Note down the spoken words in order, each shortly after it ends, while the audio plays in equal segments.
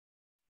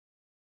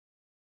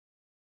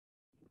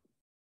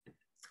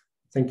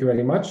Thank you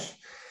very much.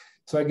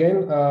 So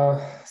again,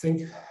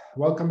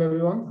 welcome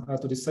everyone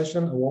to this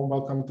session. A warm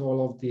welcome to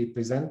all of the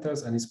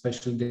presenters and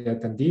especially the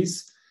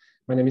attendees.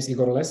 My name is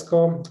Igor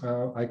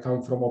Lesko. I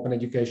come from Open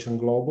Education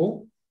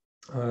Global,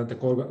 the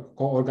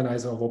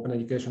co-organizer of Open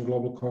Education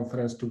Global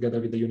Conference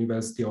together with the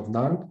University of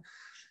Nantes.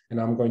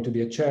 And I'm going to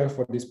be a chair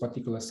for this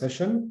particular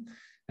session.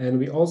 And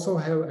we also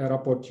have a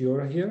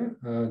rapporteur here,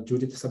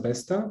 Judith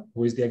Sebesta,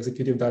 who is the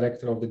executive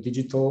director of the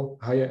Digital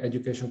Higher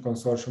Education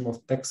Consortium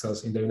of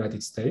Texas in the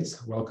United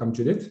States. Welcome,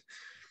 Judith.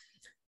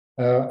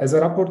 As a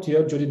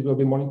rapporteur, Judith will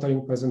be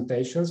monitoring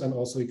presentations and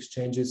also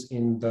exchanges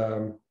in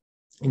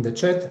the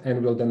chat,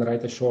 and will then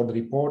write a short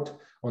report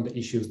on the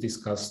issues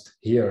discussed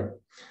here.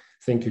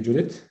 Thank you,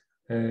 Judith.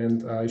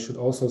 And I should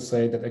also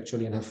say that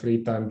actually in her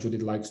free time,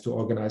 Judith likes to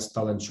organize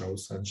talent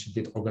shows, and she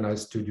did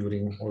organize two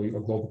during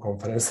OEGlobal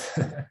conference.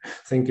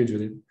 Thank you,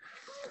 Judith.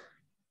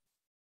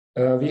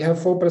 We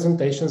have 4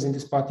 presentations in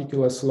this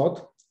particular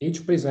slot.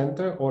 Each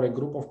presenter or a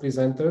group of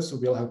presenters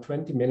will have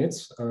 20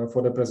 minutes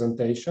for the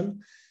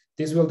presentation.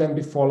 This will then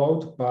be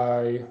followed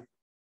by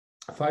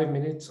 5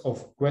 minutes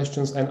of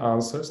questions and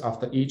answers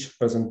after each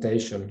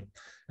presentation.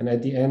 And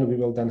at the end, we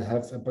will then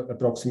have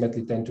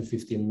approximately 10 to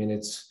 15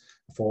 minutes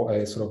for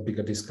a sort of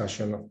bigger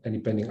discussion of any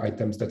pending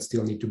items that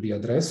still need to be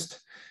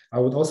addressed. I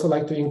would also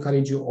like to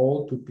encourage you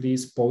all to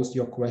please post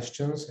your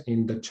questions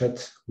in the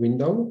chat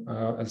window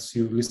as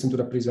you listen to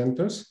the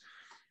presenters,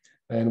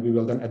 and we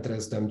will then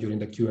address them during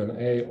the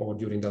Q&A or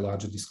during the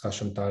larger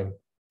discussion time.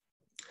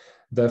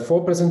 The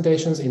 4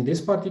 presentations in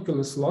this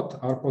particular slot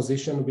are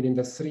positioned within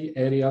the 3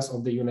 areas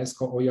of the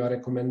UNESCO OER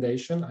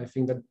recommendation. I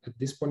think that at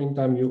this point in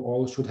time, you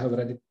all should have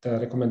read the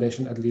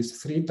recommendation at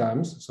least 3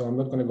 times, so I'm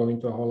not going to go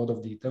into a whole lot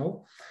of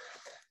detail.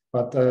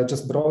 But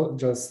just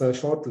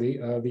shortly,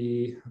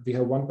 we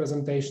have 1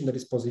 presentation that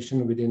is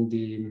positioned within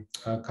the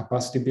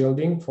capacity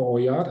building for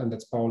OER, and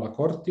that's Paola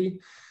Corti.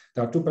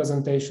 There are 2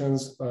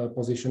 presentations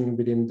positioned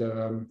within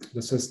the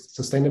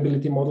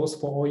sustainability models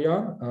for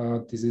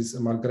OER. This is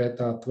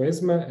Margreta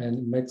Tuesme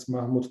and Max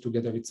Mahmoud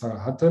together with Sarah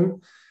Hutton.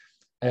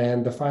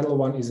 And the final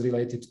one is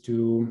related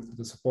to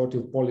the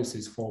supportive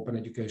policies for open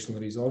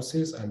educational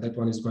resources, and that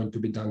one is going to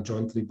be done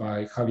jointly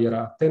by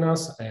Javiera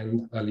Atenas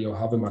and Leo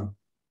Havemann.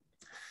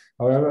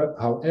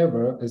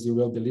 However, as you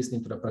will be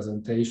listening to the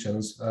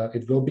presentations,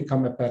 it will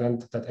become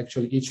apparent that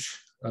actually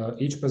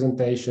each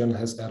presentation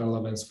has a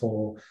relevance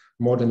for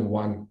more than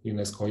 1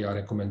 UNESCO OER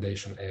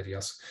recommendation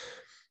areas.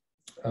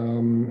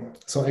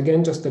 So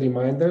again, just a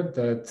reminder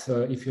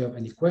that if you have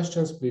any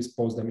questions, please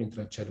post them into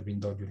the chat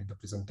window during the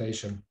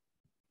presentation.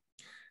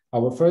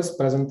 Our first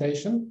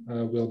presentation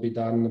will be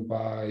done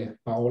by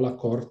Paola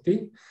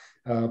Corti.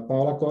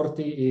 Paola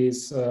Corti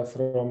is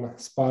from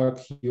Spark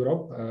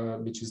Europe,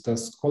 which is the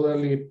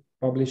scholarly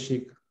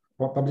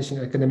publishing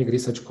academic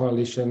research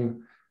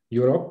coalition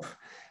Europe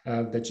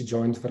that she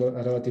joined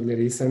relatively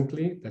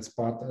recently. That's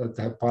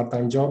her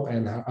part-time job,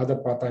 and her other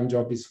part-time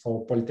job is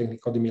for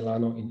Politecnico di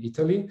Milano in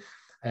Italy.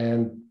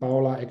 And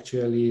Paola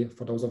actually,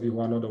 for those of you who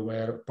are not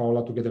aware,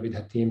 Paola together with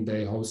her team,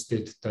 they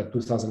hosted the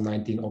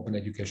 2019 Open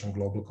Education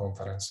Global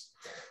Conference.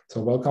 So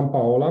welcome,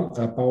 Paola.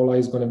 Paola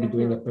is going to be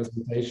doing a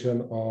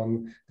presentation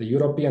on the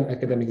European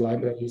Academic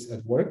Libraries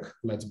at Work.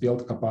 Let's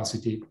build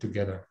capacity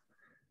together.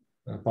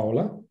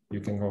 Paola, you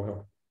can go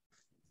ahead.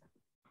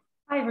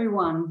 Hi,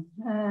 everyone.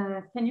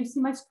 Can you see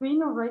my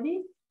screen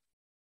already?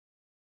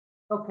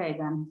 Okay,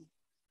 then.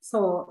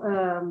 So,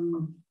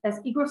 as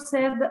Igor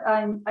said,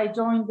 I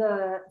joined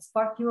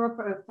Spark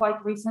Europe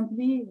quite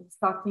recently,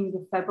 starting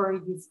in February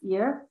this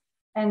year.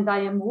 And I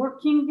am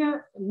working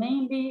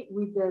mainly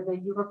with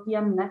the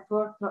European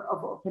Network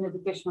of Open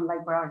Education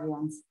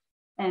Librarians.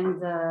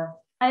 And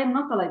I am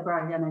not a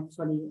librarian,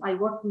 actually. I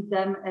work with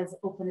them as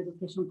Open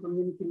Education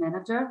Community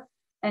Manager.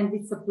 And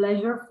it's a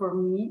pleasure for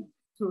me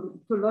to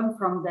learn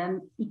from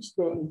them each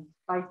day.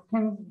 I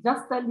can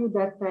just tell you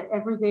that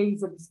every day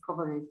is a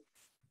discovery.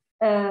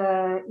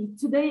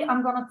 Today,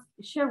 I'm going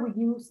to share with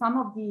you some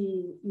of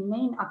the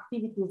main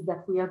activities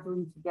that we are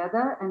doing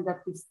together and that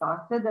we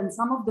started, and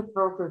some of the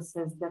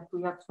progresses that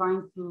we are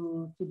trying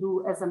to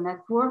do as a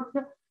network,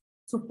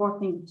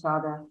 supporting each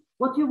other.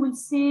 What you will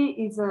see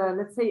is,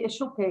 let's say, a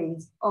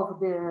showcase of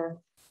the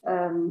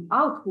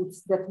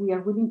outputs that we are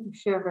willing to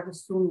share very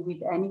soon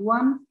with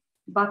anyone.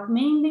 But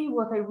mainly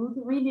what I would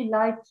really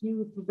like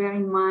you to bear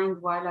in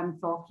mind while I'm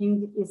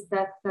talking is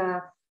that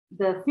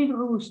the fil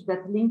rouge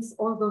that links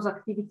all those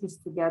activities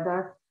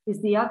together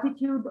is the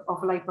attitude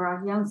of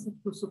librarians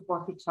to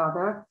support each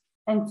other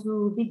and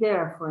to be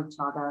there for each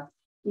other.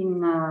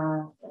 In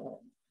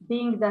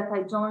being that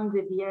I joined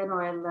the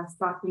NOL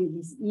starting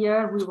this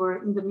year, we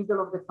were in the middle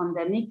of the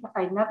pandemic.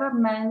 I never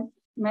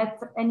met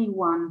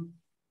anyone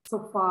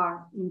so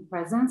far in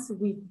presence.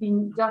 We've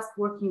been just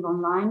working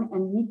online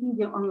and meeting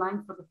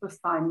online for the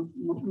first time,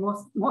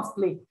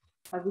 mostly,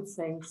 I would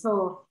say.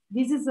 So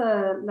this is,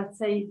 let's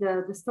say,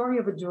 the story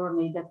of a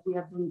journey that we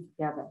are doing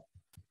together.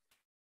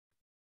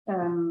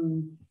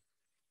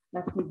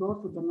 Let me go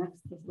to the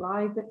next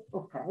slide.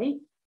 Okay.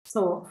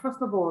 So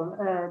first of all,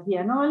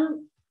 the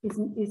NOL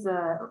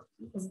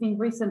has been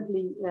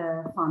recently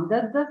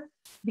funded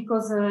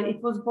because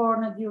it was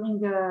born during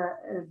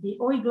the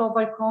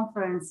OEGlobal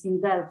conference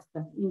in Delft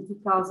in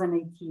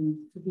 2018,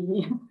 to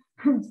be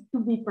to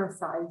be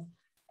precise.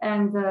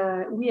 And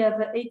we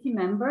have 80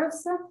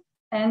 members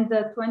and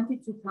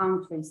 22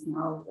 countries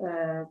now.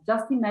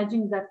 Just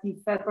imagine that in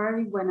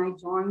February, when I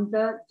joined,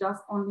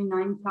 just only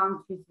 9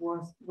 countries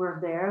were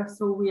there.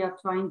 So we are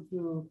trying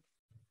to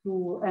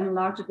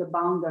enlarge the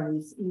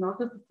boundaries in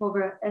order to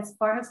cover as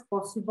far as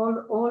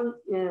possible all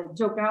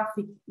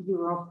geographic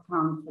Europe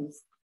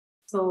countries.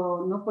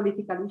 So no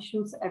political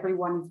issues,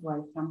 everyone is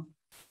welcome.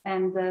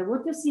 And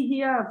what you see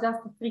here are just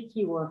 3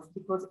 keywords,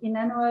 because in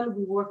annual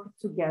we work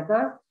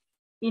together,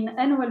 in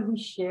annual we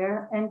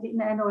share, and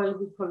in annual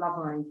we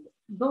collaborate.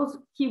 Those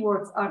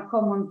keywords are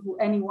common to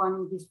anyone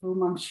in this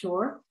room, I'm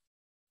sure.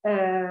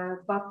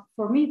 But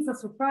for me, it's a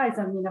surprise.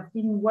 I mean, I've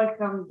been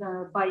welcomed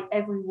by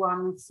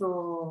everyone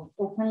so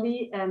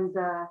openly, and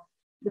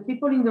the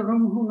people in the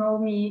room who know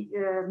me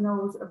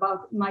knows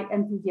about my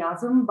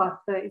enthusiasm, but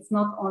it's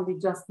not only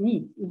just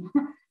me.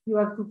 You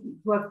have to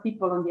have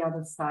people on the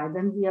other side,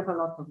 and we have a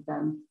lot of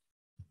them.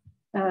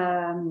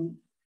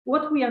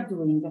 What we are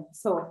doing.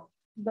 So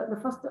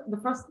the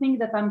first thing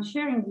that I'm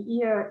sharing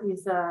here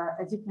is,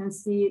 as you can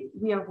see,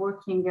 we are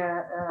working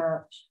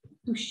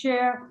to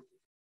share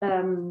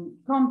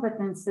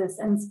competences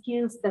and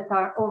skills that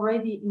are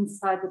already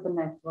inside of the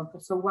network.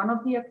 So one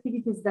of the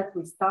activities that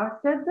we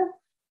started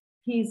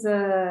is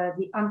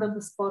the Under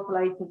the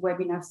Spotlight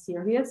webinar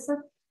series,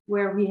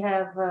 where we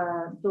have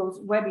those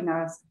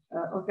webinars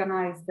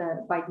organized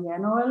by the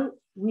annual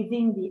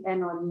within the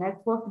annual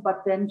network,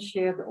 but then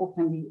shared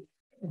openly,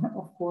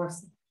 of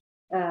course,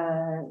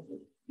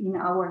 in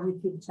our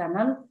YouTube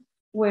channel,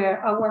 where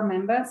our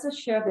members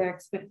share their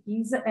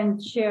expertise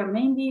and share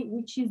mainly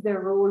which is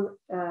their role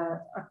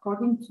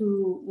according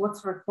to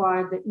what's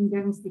required in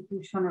their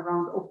institution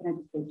around open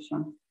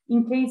education.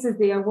 In cases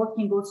they are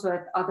working also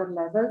at other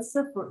levels,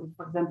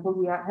 for example,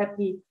 we are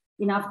happy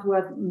enough to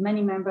have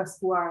many members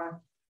who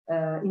are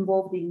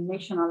involved in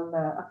national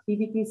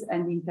activities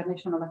and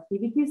international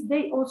activities.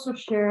 They also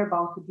share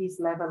about this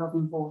level of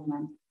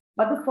involvement.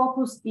 But the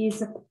focus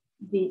is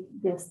the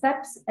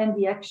steps and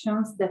the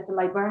actions that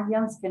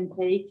librarians can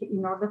take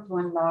in order to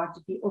enlarge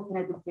the open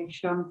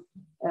education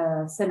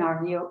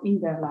scenario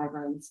in their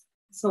libraries.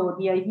 So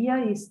the idea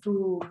is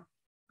to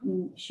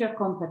share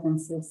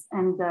competences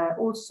and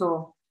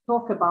also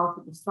talk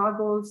about the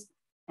struggles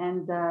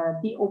and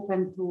be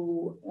open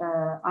to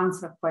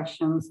answer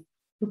questions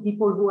to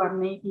people who are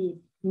maybe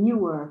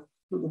newer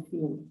to the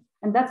field.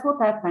 And that's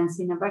what happens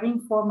in a very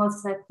informal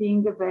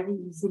setting, very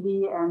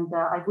easily. And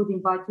I would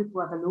invite you to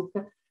have a look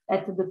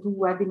at the 2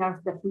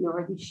 webinars that we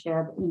already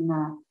shared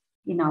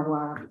in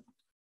our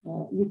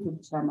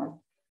YouTube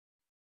channel.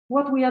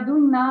 What we are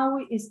doing now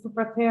is to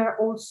prepare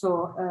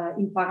also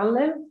in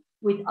parallel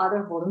with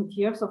other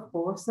volunteers, of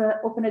course,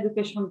 open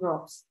education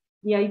drops.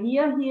 The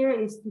idea here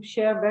is to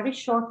share very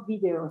short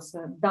videos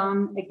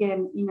done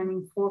again in an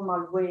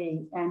informal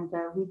way and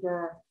with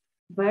a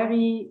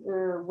very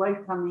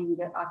welcoming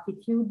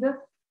attitude.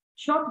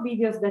 Short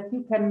videos that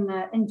you can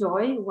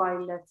enjoy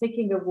while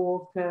taking a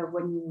walk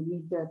when you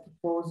need to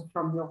pause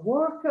from your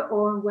work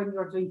or when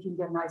you're drinking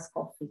a nice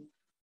coffee.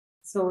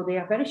 So they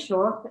are very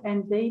short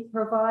and they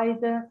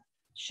provide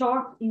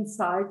short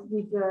insight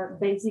with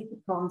basic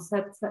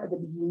concepts at the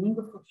beginning,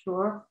 for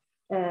sure,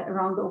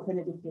 around open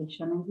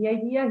education. And the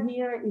idea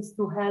here is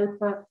to help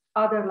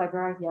other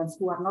librarians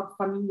who are not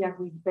familiar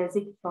with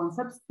basic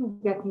concepts to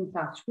get in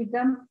touch with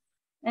them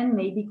and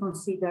maybe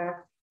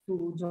consider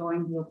to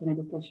join the open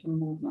education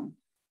movement.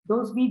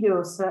 Those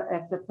videos,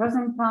 at the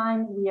present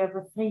time, we have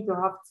a 3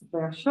 draft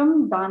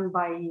version done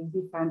by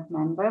different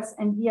members,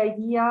 and the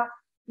idea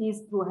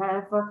is to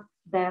have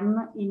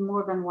them in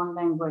more than 1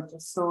 language.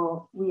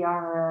 So we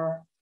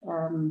are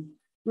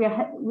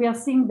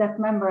seeing that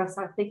members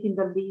are taking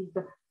the lead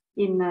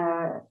in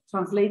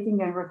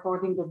translating and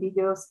recording the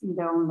videos in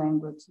their own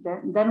language.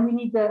 Then we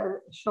need a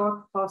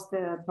short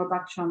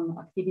post-production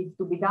activity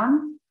to be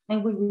done,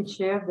 and we will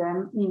share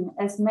them in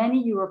as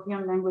many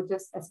European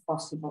languages as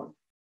possible.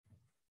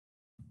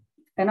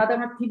 Another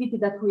activity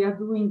that we are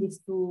doing is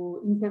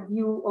to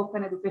interview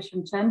open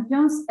education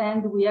champions,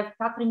 and we have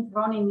Katrin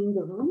Cronin in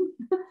the room.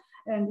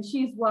 And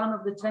she's one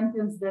of the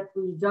champions that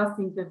we just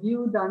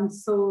interviewed. I'm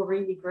so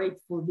really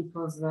grateful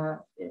because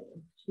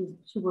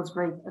she was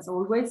great as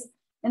always.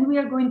 And we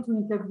are going to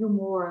interview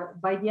more.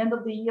 By the end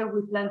of the year,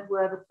 we plan to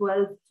have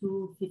 12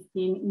 to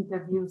 15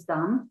 interviews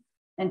done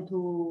and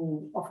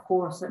to, of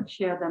course,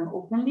 share them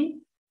openly.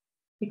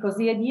 Because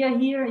the idea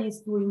here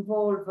is to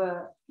involve,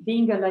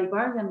 being a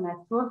librarian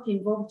network,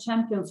 involve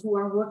champions who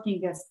are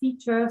working as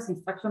teachers,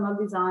 instructional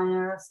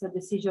designers,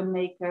 decision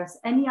makers,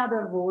 any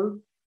other role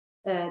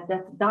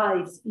that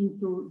dives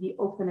into the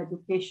open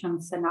education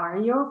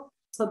scenario,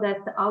 so that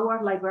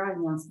our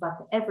librarians, but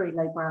every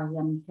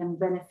librarian, can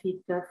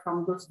benefit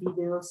from those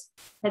videos,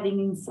 having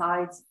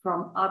insights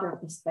from other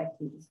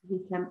perspectives. We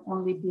can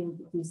only build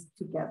this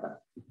together.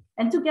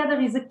 And together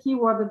is a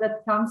keyword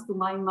that comes to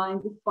my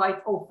mind quite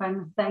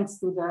often, thanks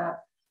to the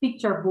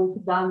picture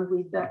book done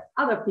with the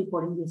other people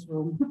in this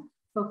room.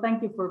 So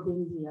thank you for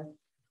being here.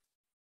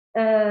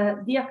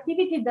 The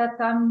activity that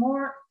I'm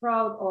more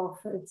proud of,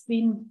 it's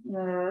been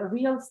a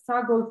real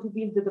struggle to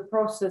build the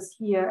process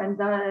here, and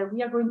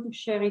we are going to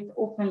share it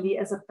openly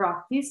as a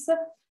practice,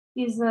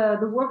 is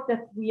the work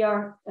that we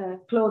are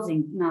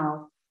closing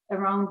now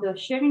around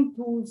sharing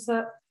tools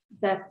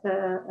that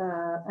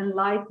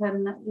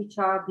enlighten which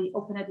are the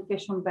open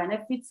education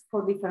benefits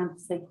for different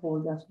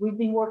stakeholders. We've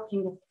been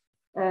working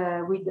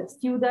with the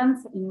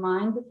students in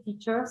mind,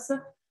 teachers,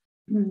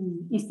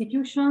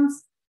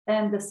 institutions,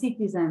 and the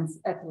citizens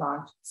at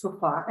large so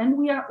far. And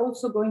we are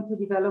also going to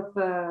develop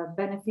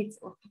benefits,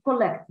 or to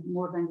collect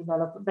more than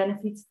develop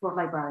benefits for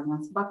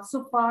librarians. But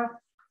so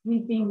far,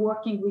 we've been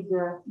working with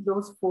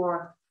those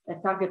four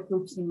target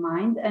groups in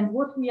mind. And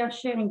what we are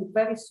sharing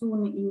very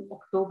soon in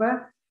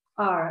October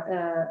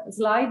are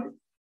slides,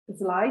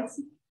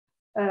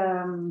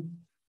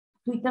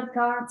 Twitter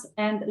cards,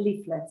 and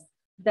leaflets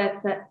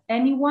that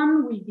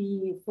anyone will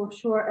be for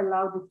sure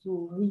allowed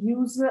to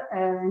reuse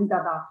and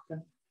adapt.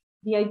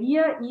 The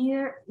idea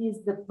here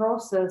is the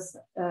process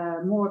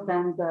more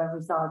than the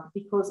result,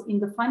 because in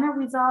the final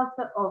result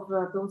of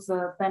those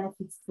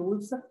benefits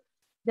tools,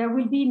 there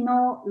will be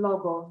no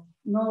logo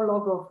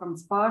from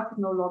Spark,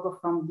 no logo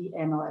from the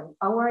NOL.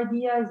 Our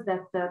idea is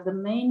that the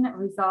main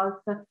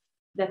result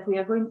that we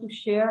are going to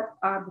share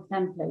are the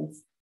templates.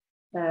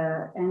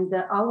 And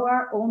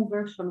our own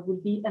version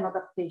will be an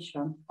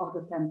adaptation of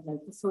the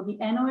template. So the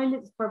NOL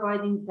is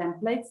providing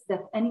templates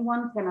that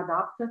anyone can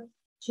adapt,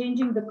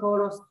 changing the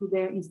colors to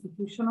their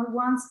institutional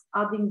ones,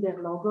 adding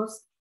their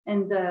logos,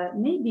 and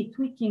maybe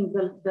tweaking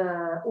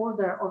the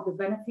order of the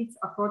benefits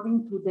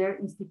according to their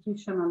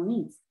institutional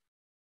needs.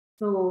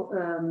 So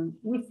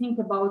we think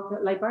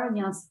about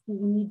librarians who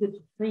needed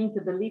to print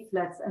the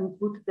leaflets and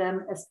put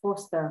them as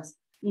posters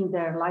in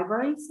their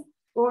libraries,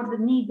 or the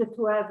need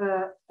to have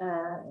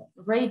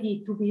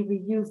ready to be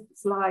reused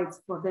slides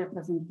for their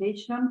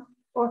presentation,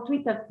 or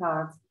Twitter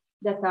cards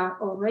that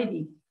are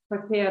already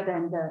prepared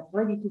and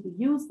ready to be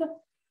used,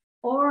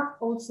 or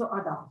also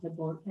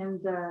adaptable.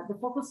 And the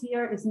focus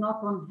here is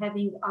not on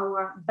having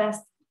our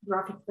best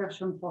graphic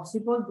version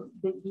possible.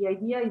 The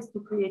idea is to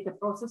create a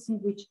process in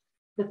which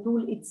the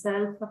tool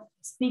itself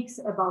speaks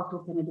about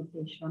open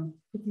education.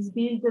 It is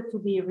built to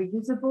be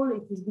reusable.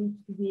 It is built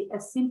to be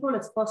as simple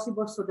as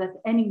possible so that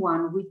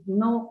anyone with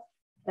no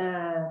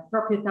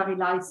proprietary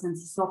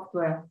license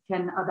software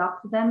can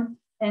adapt them.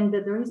 And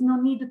there is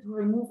no need to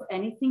remove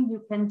anything.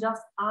 You can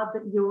just add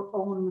your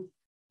own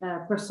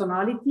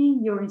personality,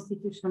 your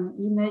institution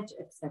image,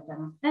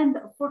 etc. And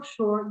for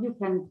sure, you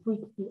can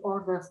tweak the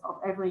orders of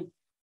every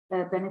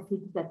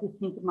benefit that you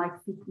think might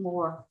fit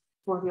more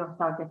for your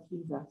target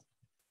users.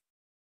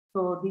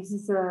 So this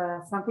is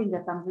something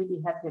that I'm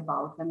really happy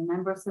about, and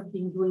members have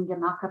been doing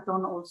an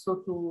hackathon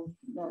also to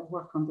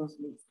work on those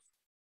lists.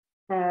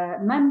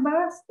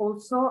 Members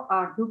also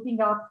are grouping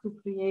up to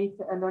create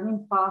a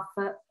learning path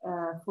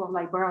for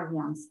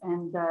librarians,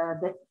 and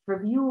the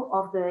preview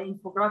of the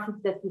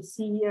infographic that you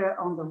see here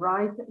on the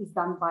right is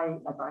done by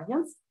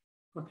librarians,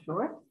 for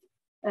sure.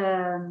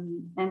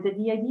 And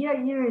the idea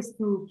here is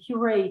to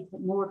curate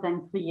more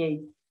than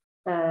create.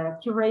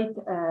 Curate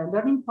a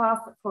learning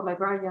path for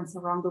librarians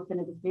around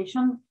open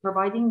education,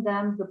 providing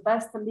them the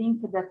best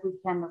link that we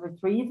can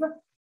retrieve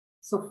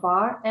so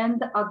far,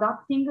 and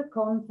adapting the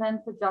content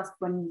just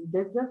when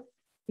needed,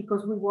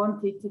 because we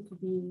want it to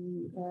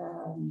be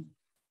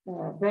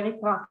very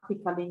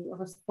practically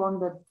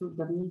responded to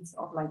the needs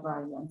of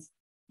librarians.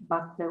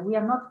 But we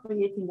are not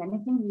creating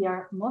anything, we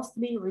are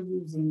mostly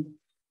reusing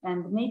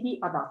and maybe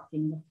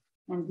adapting.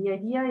 And the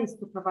idea is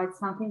to provide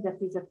something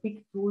that is a quick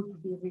tool to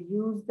be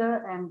reused,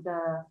 and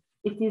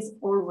it is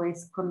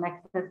always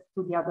connected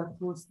to the other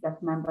tools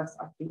that members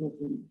are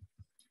creating.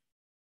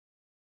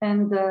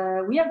 And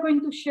we are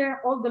going to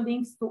share all the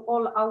links to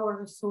all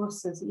our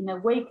resources in a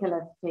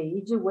Wakelet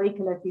page.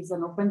 Wakelet is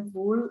an open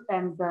tool,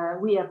 and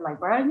we have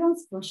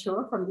librarians, for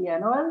sure, from the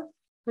NOL,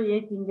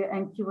 creating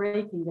and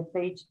curating the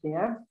page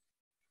there,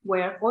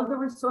 where all the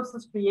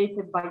resources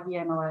created by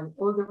the NOL,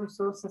 all the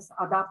resources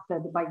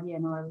adapted by the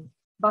NOL,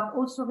 but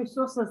also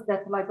resources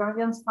that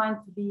librarians find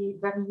to be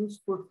very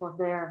useful for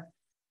their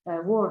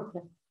work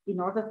in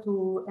order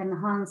to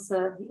enhance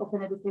the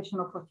open education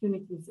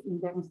opportunities in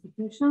their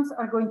institutions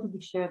are going to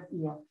be shared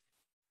here.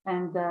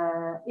 And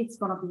it's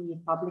going to be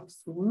public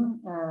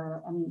soon.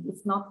 I mean,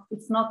 it's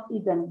not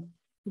hidden,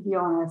 to be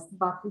honest,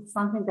 but it's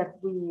something that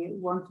we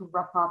want to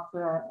wrap up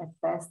at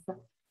best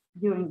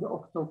during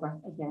October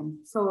again.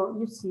 So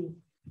you see,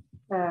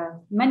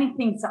 many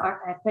things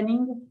are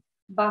happening,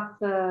 but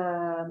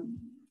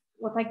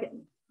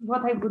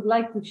what I would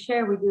like to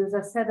share with you, as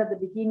I said at the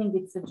beginning,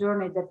 it's a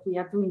journey that we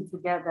are doing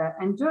together,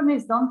 and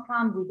journeys don't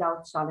come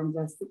without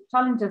challenges. The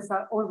challenges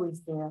are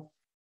always there.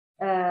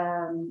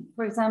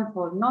 For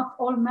example, not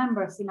all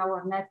members in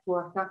our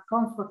network are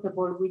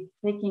comfortable with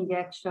taking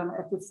action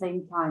at the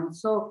same time.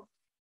 So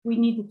we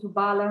needed to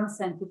balance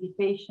and to be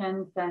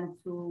patient and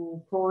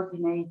to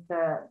coordinate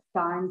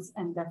times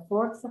and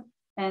efforts,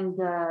 and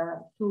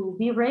to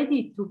be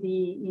ready to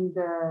be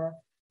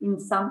in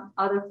some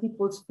other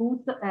people's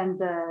foot and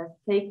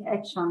take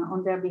action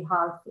on their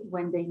behalf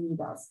when they need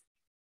us.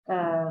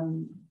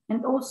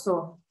 And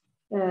also,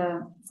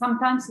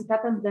 sometimes it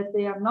happens that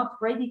they are not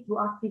ready to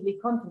actively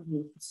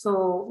contribute.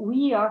 So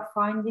we are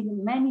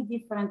finding many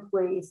different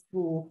ways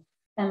to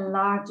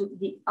enlarge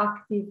the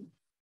active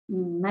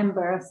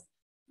member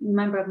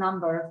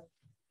number,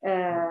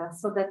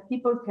 so that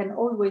people can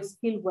always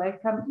feel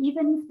welcome,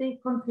 even if the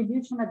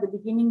contribution at the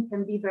beginning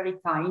can be very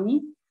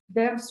tiny.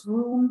 There's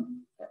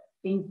room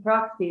in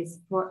practice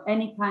for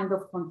any kind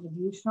of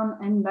contribution,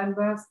 and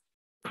members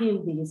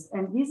feel this.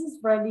 And this is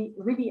really,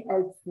 really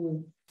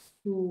helpful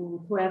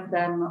to have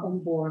them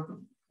on board.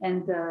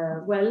 And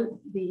well,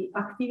 the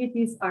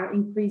activities are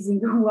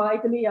increasing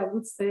widely, I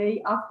would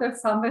say. After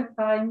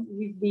summertime,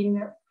 we've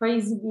been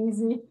crazy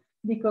busy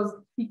because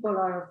people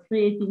are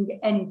creating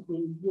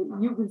anything,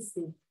 you will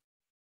see.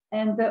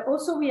 And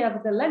also we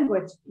have the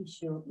language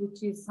issue,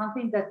 which is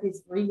something that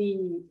is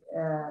really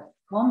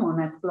common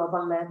at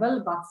global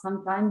level, but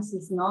sometimes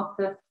it's not,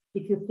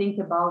 if you think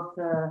about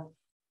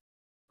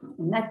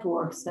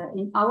networks.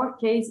 In our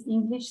case,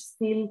 English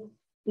still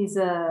is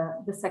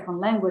the second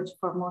language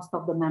for most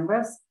of the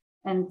members,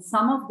 and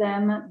some of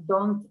them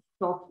don't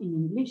talk in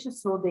English,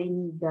 so they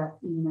need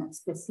in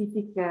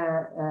specific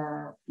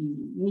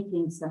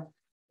meetings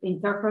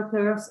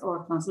interpreters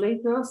or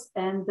translators,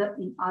 and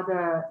in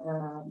other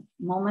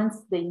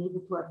moments they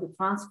needed to have the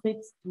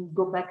transcripts to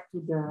go back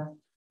to the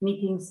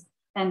meetings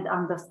and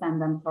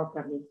understand them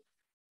properly.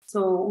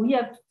 So we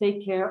have to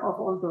take care of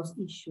all those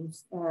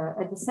issues.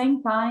 At the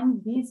same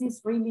time, this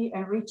is really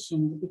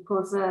enriching,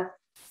 because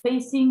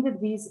facing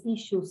these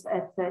issues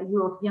at the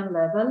European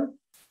level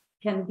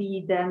can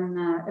be then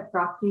a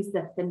practice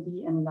that can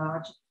be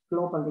enlarged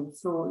globally.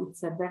 So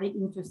it's a very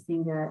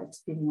interesting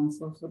experience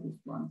also,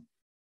 this one.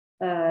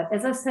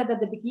 As I said at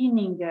the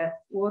beginning,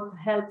 what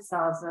helps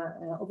us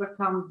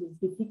overcome these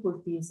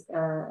difficulties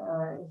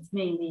is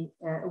mainly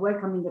a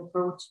welcoming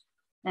approach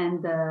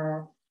and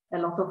a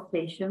lot of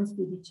patience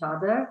with each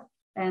other,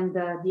 and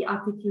the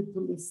attitude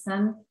to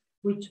listen,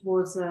 which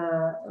was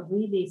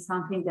really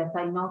something that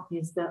I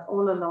noticed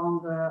all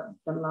along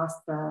the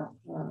last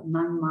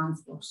 9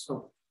 months or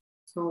so.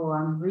 So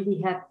I'm really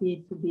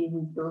happy to be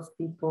with those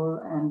people,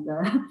 and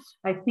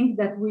I think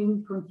that we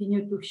will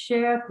continue to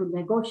share, to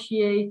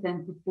negotiate,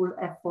 and to pull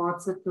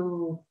efforts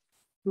to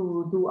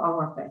do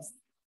our best.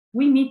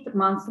 We meet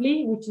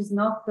monthly, which is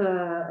not,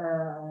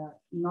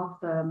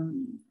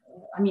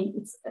 I mean,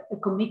 it's a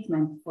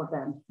commitment for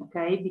them,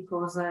 okay?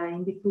 Because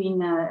in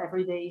between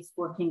every day's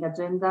working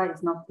agenda,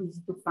 it's not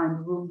easy to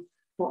find room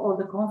for all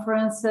the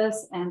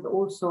conferences and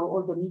also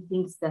all the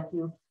meetings that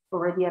you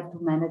already have to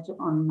manage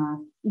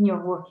on in your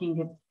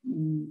working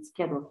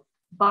schedule.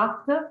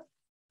 But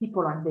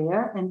people are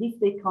there, and if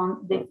they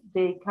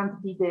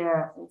can't be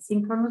there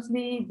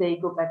synchronously, they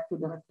go back to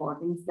the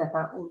recordings that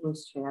are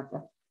always shared.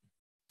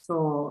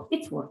 So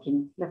it's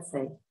working, let's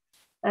say.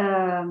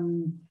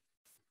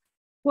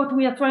 What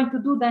we are trying to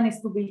do then is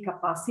to build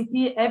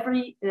capacity.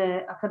 Every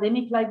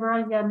academic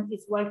librarian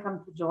is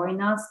welcome to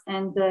join us,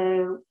 and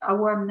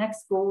our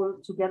next goal,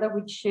 together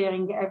with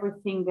sharing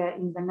everything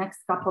in the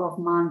next couple of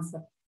months,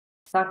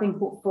 starting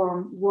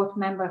from what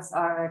members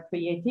are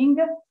creating,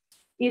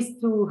 is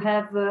to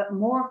have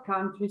more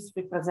countries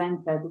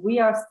represented. We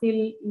are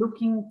still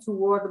looking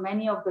toward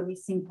many of the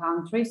missing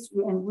countries,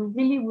 and we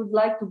really would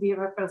like to be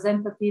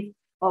representative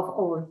of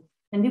all.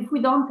 And if we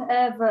don't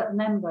have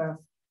members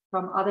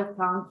from other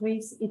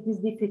countries, it is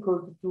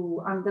difficult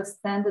to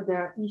understand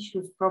their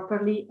issues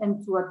properly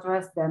and to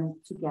address them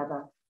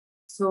together.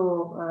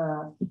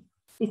 So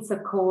it's a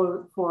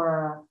call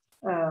for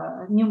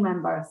new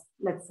members,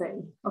 let's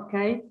say,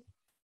 okay?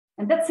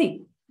 And that's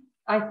it.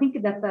 I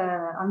think that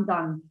I'm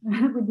done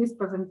with this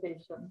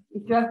presentation.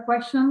 If you have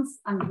questions,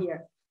 I'm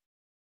here.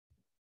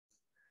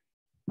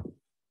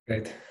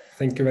 Great.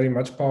 Thank you very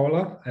much,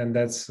 Paola. And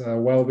that's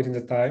well within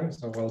the time,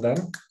 so well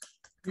done.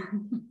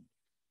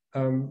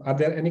 Are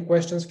there any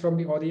questions from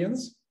the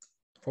audience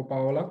for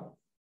Paola?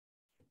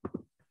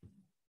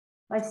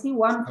 I see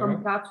one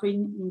from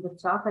Catherine in the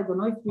chat. I don't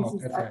know if this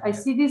is, I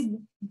see this,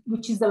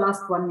 which is the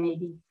last one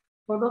maybe.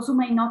 For those who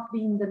may not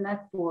be in the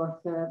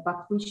network,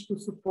 but wish to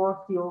support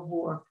your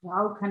work,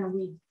 how can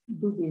we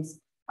do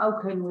this? How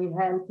can we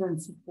help and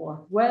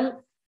support?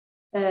 Well,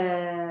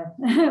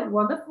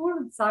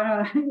 wonderful.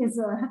 Sarah is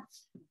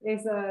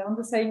on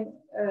the same,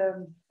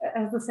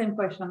 has the same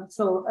question.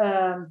 So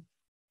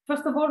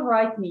first of all,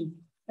 write me,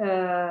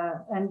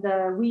 and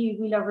we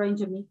will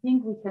arrange a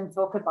meeting. We can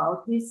talk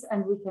about this,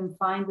 and we can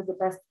find the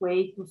best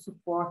way to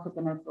support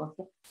the network.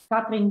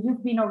 Catherine,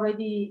 you've been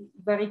already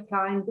very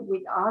kind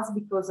with us,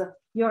 because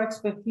your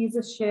expertise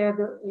shared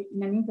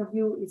in an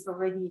interview is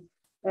already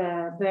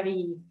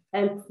very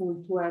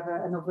helpful to have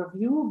an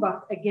overview.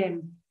 But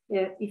again,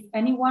 if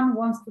anyone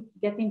wants to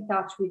get in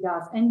touch with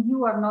us, and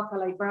you are not a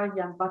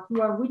librarian, but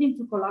you are willing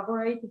to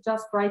collaborate,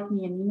 just write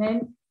me an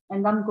email,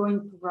 And I'm going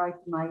to write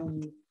my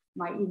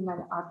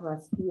email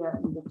address here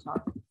in the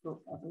chat so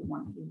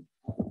everyone will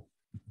have it.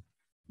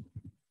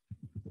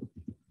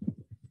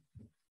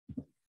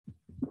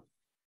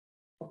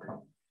 Okay.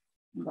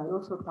 And I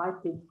also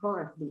typed it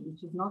correctly,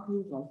 which is not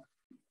usual.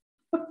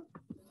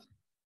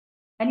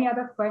 Any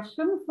other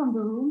questions from the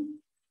room?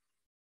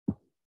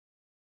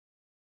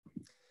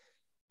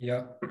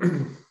 Yeah.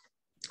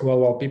 Well,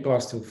 while people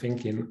are still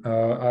thinking,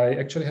 I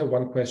actually have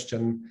one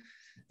question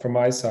from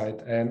my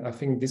side, and I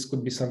think this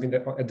could be something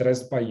that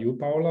addressed by you,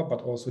 Paola,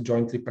 but also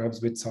jointly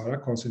perhaps with Sarah,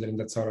 considering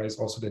that Sarah is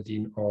also the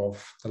dean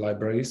of the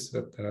libraries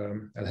at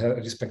her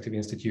respective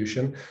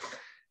institution.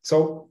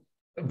 So,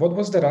 what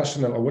was the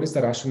rationale, or what is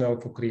the rationale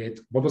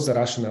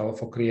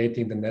for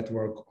creating the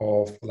network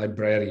of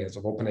librarians,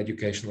 of open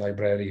education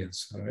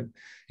librarians, right,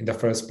 in the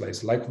first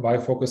place? Like, why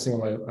focusing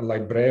on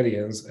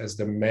librarians as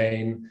the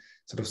main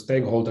sort of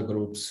stakeholder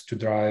groups to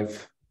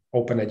drive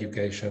open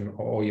education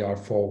or OER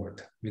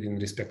forward within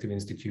respective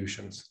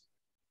institutions?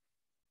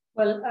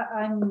 Well,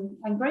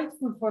 I'm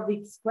grateful for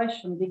this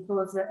question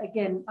because,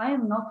 again, I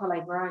am not a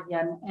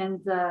librarian,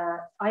 and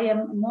I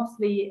am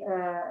mostly,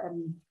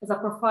 as a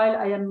profile,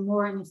 I am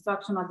more an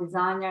instructional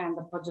designer and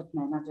a project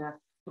manager,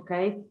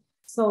 okay?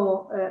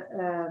 So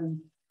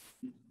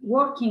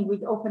working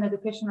with open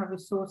educational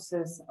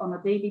resources on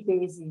a daily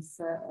basis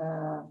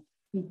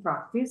in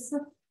practice,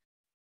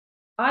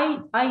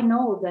 I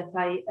know that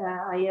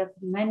I have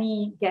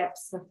many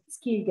gaps,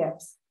 skill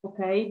gaps,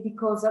 okay?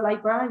 Because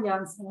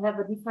librarians have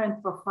a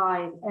different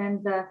profile,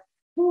 and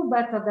who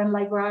better than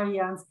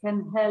librarians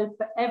can help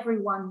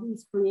everyone who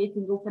is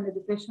creating open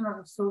educational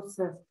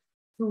resources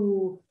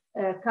to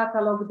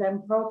catalog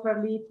them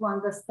properly, to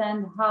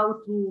understand how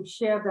to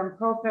share them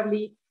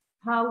properly,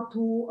 how to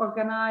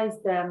organize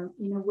them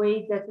in a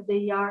way that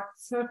they are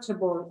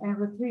searchable and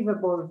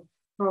retrievable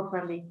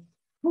properly.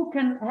 Who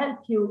can help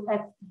you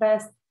at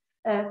best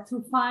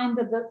to find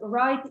the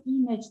right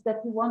image that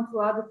you want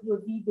to add to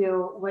a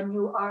video when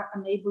you are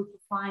unable to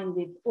find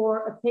it,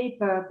 or a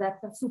paper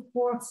that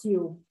supports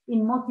you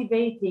in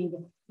motivating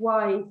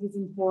why it is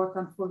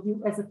important for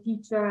you as a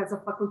teacher, as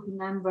a faculty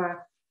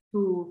member,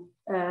 to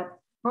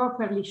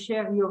properly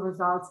share your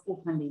results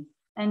openly.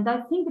 And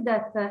I think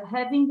that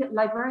having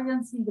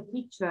librarians in the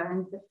picture,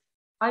 and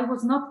I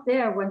was not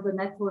there when the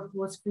network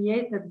was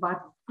created, but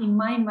in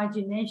my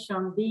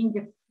imagination,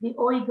 being the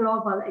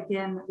OEGlobal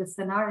again, the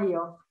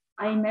scenario,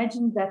 I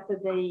imagined that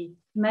they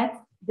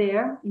met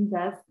there in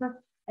Delft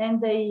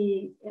and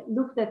they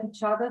looked at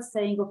each other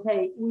saying,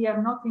 okay, we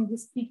are not in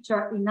this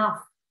picture enough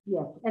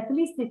yet, at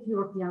least at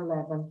European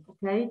level,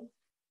 okay?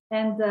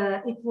 And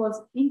it was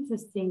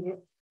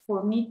interesting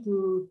for me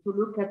to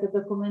look at the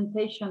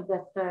documentation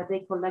that they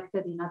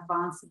collected in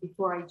advance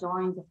before I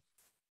joined,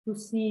 to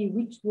see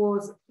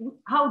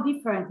how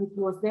different it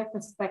was, their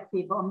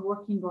perspective on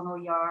working on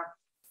OER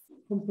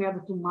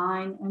compared to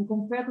mine and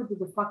compared to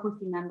the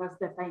faculty members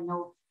that I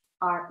know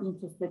are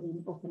interested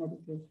in open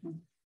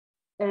education.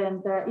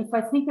 And if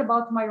I think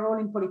about my role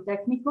in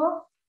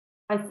Politecnico,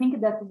 I think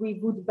that we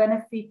would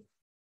benefit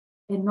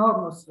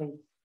enormously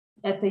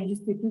at the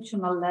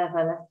institutional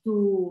level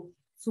to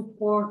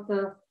support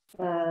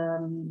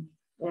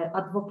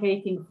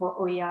advocating for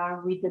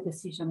OER with the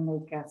decision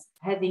makers,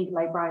 having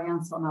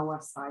librarians on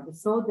our side.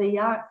 So they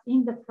are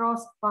in the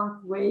cross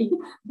pathway.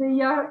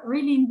 They are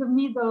really in the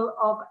middle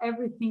of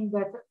everything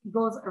that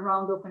goes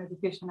around open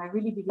education. I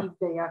really believe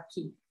they are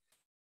key.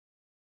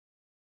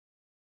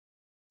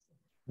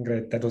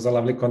 Great, that was a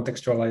lovely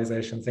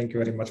contextualization. Thank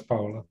you very much,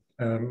 Paola.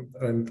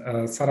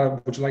 And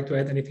Sarah, would you like to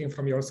add anything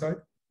from your side?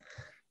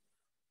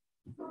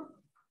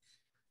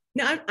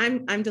 No,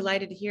 I'm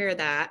delighted to hear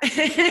that.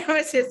 I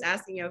was just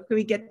asking, can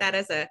we get that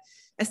as a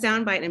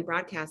soundbite and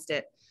broadcast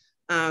it?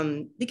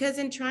 Because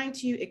in trying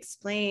to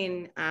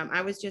explain,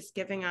 I was just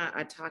giving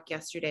a talk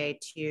yesterday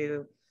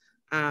to,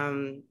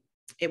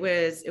 it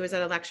was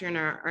at a lecture in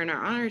our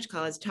honors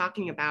college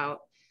talking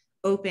about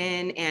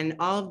open and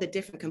all of the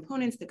different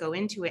components that go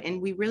into it. And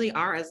we really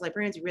are, as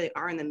librarians, we really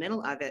are in the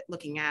middle of it,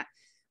 looking at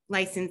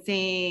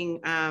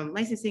licensing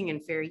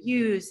and fair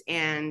use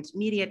and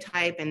media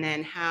type, and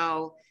then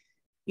how,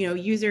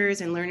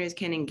 users and learners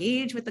can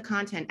engage with the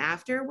content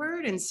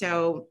afterward. And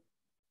so,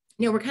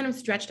 we're kind of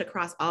stretched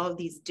across all of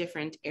these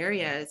different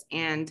areas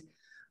and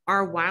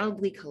are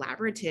wildly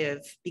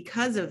collaborative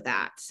because of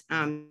that.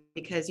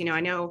 Because, I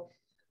know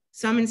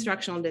some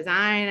instructional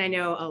design, I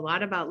know a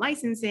lot about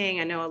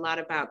licensing, I know a lot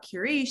about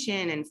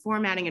curation and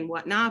formatting and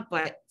whatnot,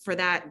 but for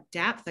that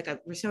depth,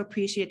 we're so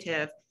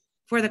appreciative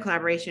for the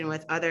collaboration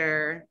with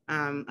other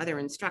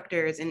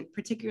instructors, and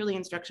particularly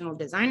instructional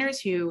designers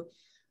who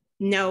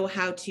know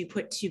how to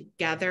put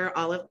together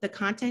all of the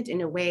content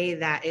in a way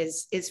that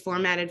is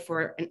formatted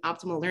for an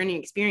optimal learning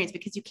experience,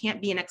 because you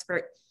can't be an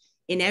expert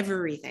in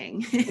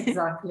everything.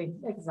 Exactly.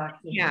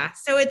 Yeah,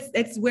 so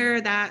it's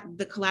where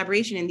the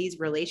collaboration in these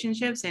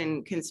relationships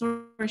and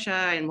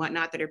consortia and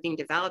whatnot that are being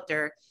developed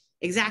are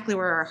exactly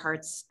where our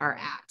hearts are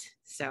at.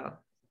 So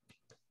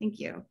thank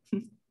you.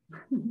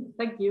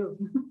 Thank you.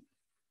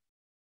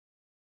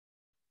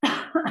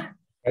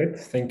 Right.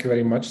 Thank you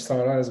very much,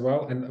 Sarah, as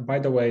well. And by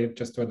the way,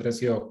 just to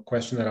address your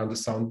question around the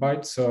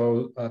soundbite,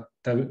 so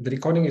the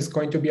recording is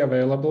going to be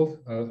available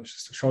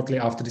shortly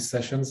after this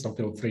session, so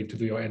feel free to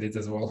do your edits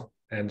as well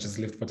and just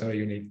lift whatever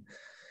you need.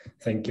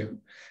 Thank you.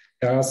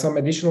 There are some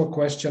additional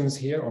questions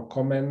here or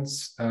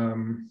comments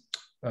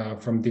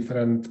from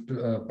different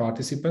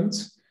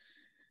participants.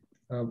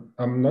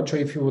 I'm not sure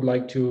if you would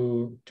like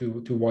to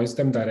voice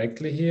them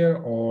directly here,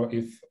 or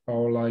if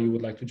Paola, you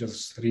would like to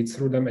just read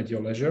through them at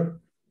your leisure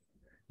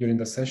during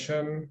the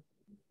session.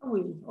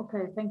 Oh,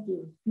 okay, thank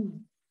you.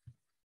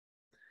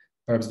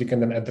 Perhaps we can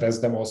then address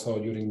them also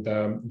during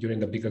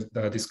the bigger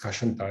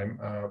discussion time.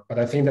 But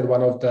I think that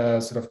one of the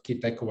sort of key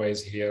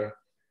takeaways here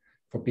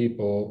for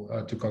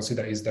people to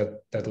consider is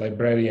that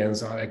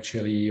librarians are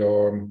actually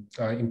your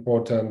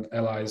important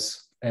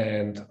allies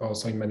and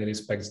also in many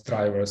respects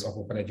drivers of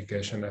open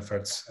education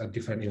efforts at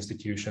different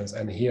institutions.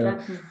 And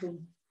here,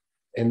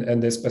 in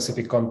this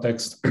specific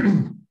context,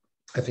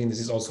 I think this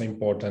is also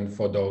important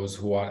for those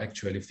who are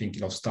actually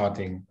thinking of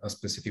starting a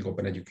specific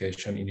open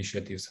education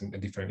initiatives in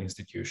different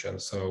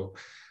institutions. So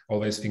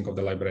always think of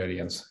the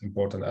librarians,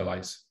 important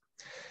allies.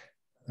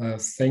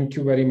 Thank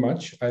you very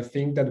much. I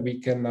think that we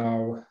can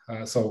now,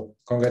 so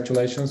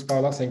congratulations,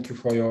 Paula. Thank you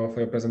for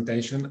your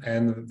presentation.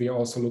 And we are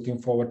also looking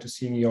forward to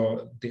seeing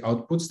the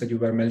outputs that you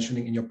were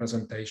mentioning in your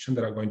presentation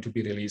that are going to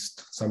be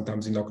released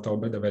sometimes in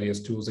October, the various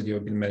tools that you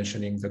have been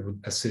mentioning that would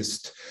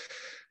assist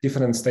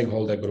different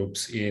stakeholder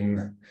groups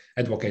in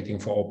advocating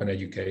for open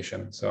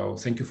education. So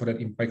thank you for that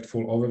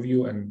impactful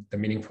overview and the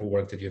meaningful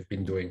work that you've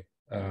been doing.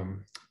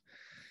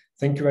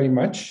 Thank you very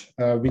much.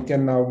 We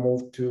can now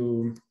move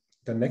to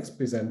the next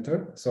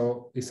presenter.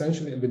 So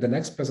essentially with the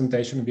next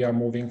presentation, we are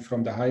moving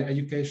from the higher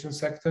education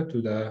sector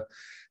to the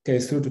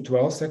K-through to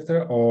 12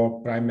 sector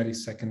or primary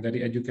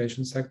secondary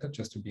education sector,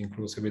 just to be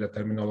inclusive with the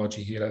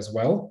terminology here as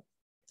well.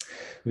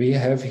 We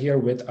have here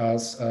with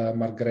us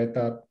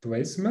Margrethe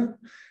Tveisme,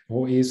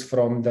 who is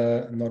from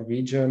the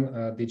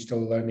Norwegian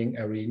digital learning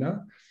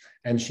arena.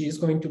 And she is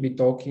going to be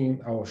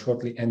talking, or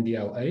shortly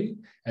NDLA,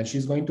 and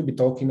she's going to be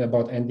talking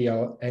about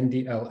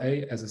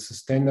NDLA as a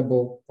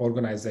sustainable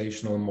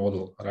organizational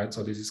model, right?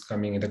 So this is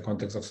coming in the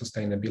context of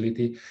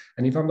sustainability.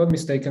 And if I'm not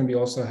mistaken, we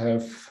also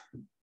have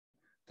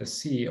the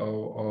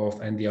CEO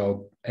of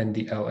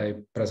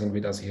NDLA present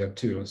with us here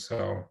too.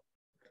 So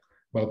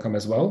welcome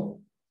as well,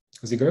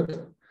 Sigrid.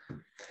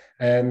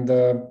 And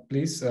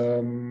please,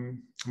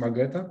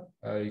 Margrethe,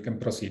 you can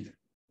proceed.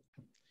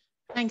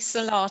 Thanks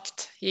a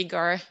lot,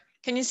 Igor.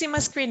 Can you see my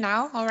screen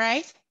now? All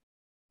right.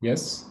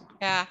 Yes.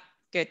 Yeah,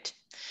 good.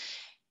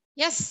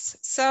 Yes,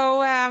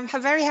 so I'm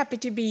very happy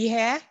to be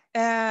here.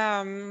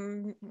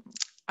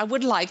 I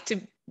would like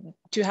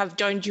to have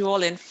joined you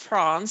all in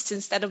France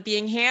instead of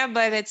being here,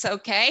 but it's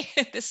okay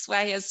this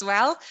way as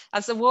well,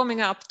 as a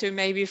warming up to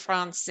maybe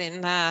France in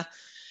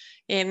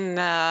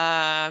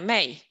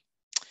May.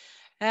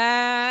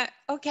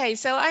 Okay,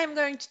 so I am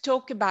going to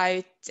talk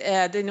about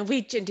the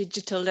Norwegian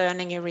digital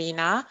learning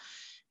arena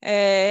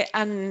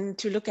and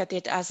to look at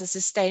it as a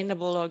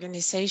sustainable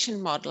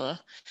organization model.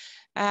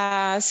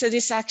 So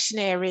this action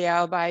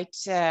area about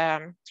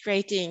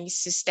creating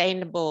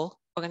sustainable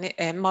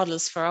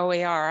models for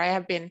OER, I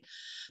have been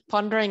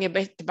pondering a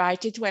bit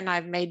about it when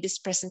I've made this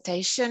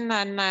presentation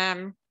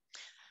and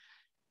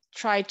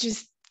tried to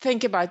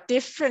think about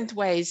different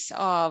ways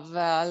of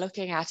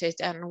looking at it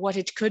and what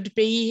it could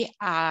be.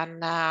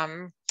 And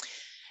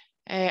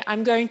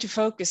I'm going to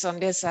focus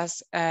on this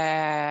as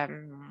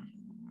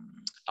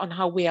on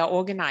how we are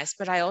organized,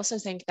 but I also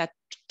think that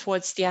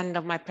towards the end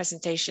of my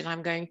presentation,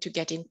 I'm going to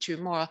get into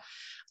more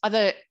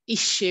other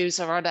issues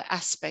or other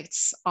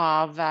aspects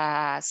of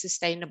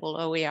sustainable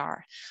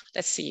OER.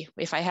 Let's see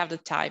if I have the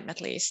time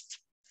at least.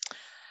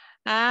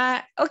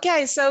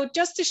 Okay, so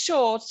just a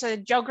short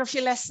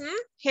geography lesson.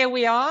 Here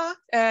we are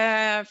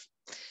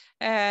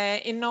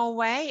in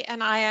Norway,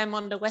 and I am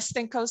on the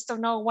western coast of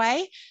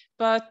Norway,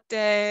 but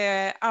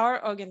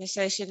our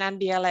organization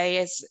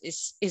NDLA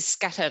is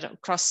scattered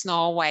across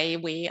Norway.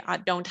 We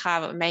don't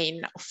have a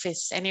main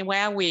office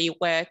anywhere. We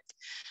work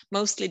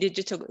mostly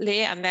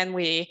digitally, and then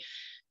we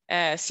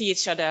see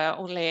each other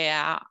only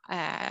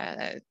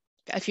a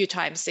few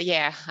times a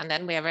year, and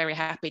then we are very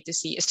happy to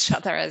see each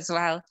other as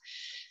well.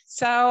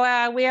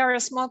 So we are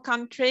a small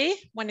country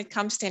when it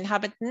comes to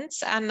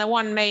inhabitants, and the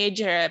one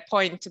major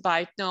point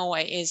about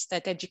Norway is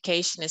that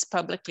education is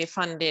publicly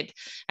funded,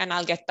 and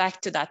I'll get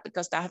back to that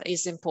because that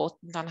is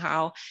important on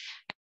how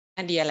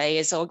NDLA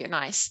is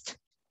organized.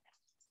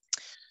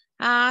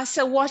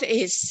 So what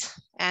is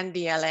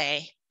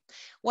NDLA?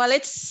 Well,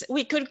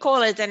 we could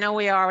call it an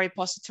OER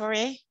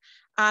repository,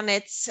 and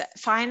it's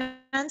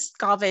financed,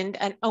 governed,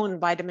 and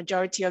owned by the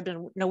majority of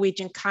the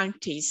Norwegian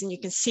counties, and you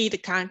can see the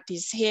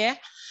counties here.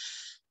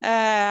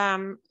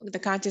 The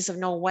counties of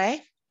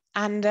Norway,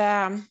 and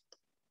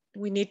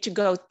we need to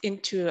go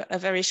into a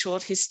very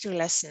short history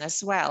lesson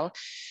as well,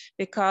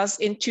 because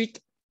in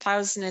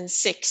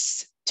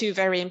 2006, two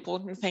very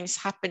important things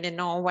happened in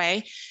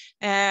Norway.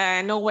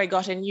 Norway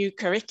got a new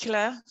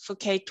curricula for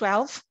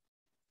K-12,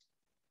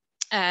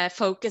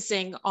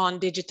 focusing on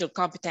digital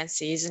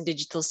competencies and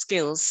digital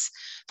skills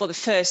for the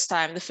first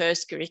time, the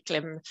first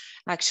curriculum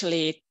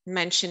actually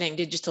mentioning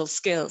digital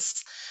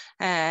skills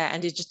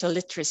and digital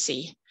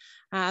literacy.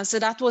 So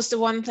that was the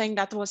one thing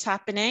that was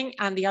happening.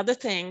 And the other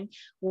thing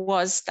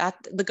was that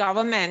the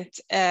government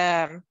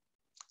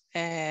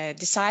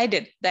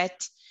decided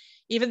that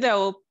even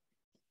though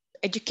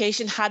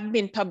education had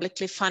been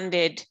publicly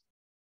funded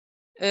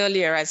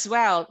earlier as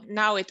well,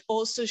 now it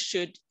also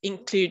should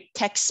include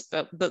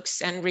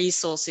textbooks and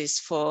resources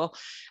for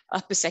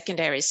upper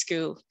secondary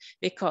school,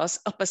 because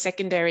upper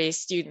secondary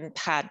students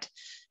had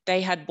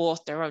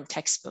bought their own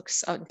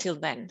textbooks until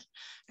then.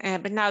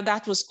 But now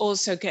that was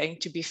also going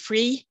to be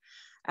free.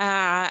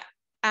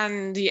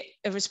 And the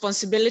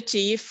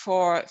responsibility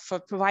for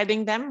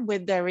providing them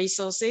with their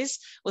resources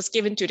was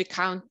given to the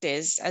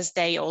counties, as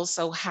they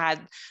also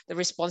had the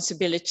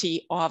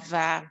responsibility of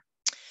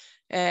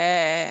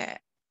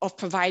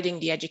providing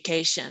the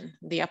education,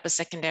 the upper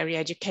secondary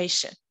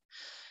education.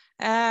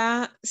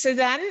 So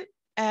then,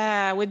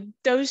 with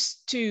those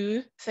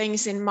two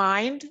things in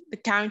mind, the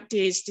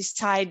counties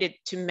decided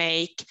to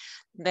make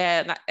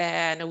the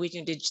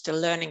Norwegian Digital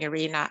Learning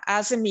Arena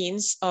as a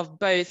means of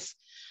both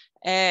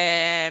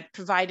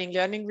providing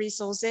learning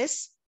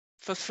resources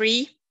for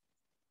free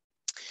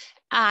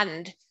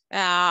and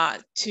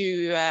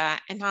to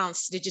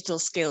enhance digital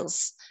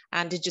skills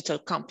and digital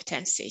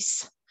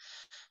competencies.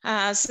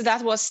 So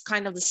that was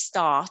kind of the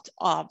start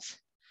of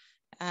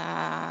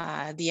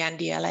the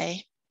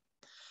NDLA.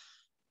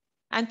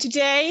 And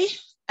today,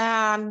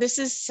 this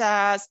is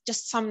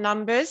just some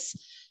numbers.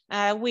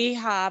 We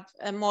have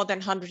more than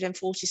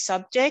 140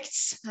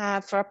 subjects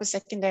for upper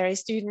secondary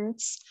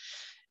students.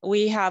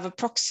 We have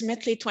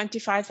approximately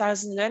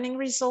 25,000 learning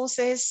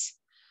resources.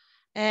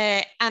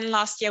 And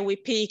last year we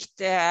peaked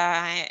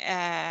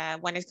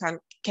when it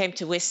came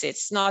to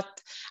visits.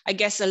 I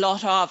guess a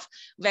lot of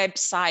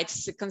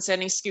websites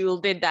concerning school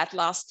did that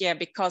last year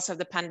because of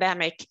the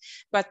pandemic,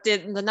 but the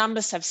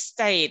numbers have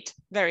stayed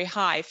very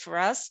high for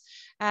us.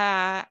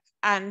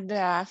 And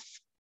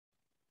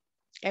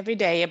every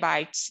day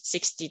about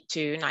 60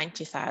 to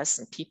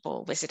 90,000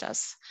 people visit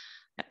us,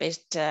 a bit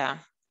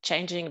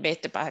changing a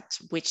bit about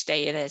which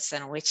day it is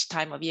and which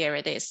time of year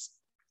it is.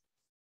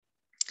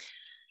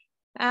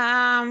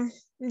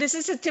 This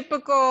is a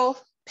typical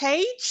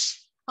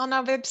page on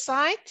our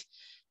website.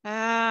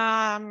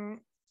 The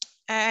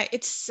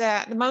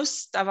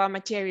most of our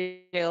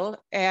material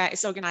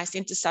is organized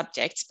into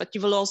subjects, but you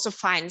will also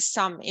find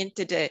some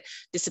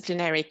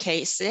interdisciplinary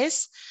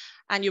cases.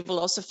 And you will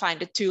also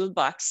find a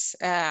toolbox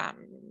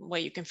where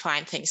you can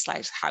find things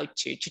like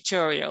how-to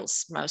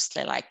tutorials,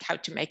 mostly like how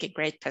to make a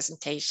great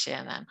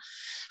presentation and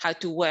how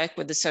to work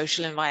with the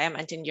social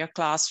environment in your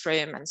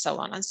classroom and so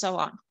on and so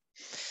on.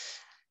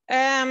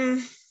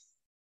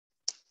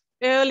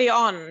 Early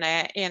on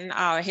in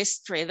our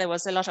history, there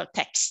was a lot of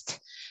text,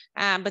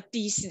 but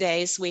these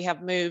days we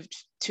have moved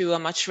to a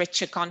much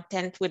richer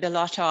content with a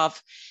lot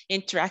of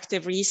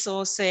interactive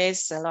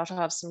resources, a lot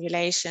of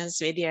simulations,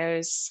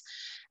 videos,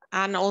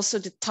 and also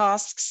the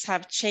tasks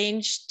have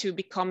changed to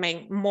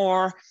becoming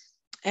more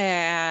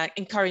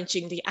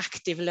encouraging the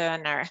active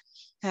learner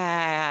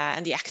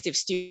and the active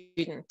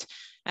student.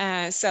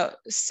 So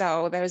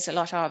there is a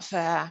lot of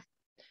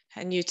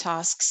new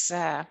tasks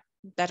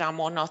that are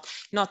more not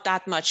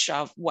that much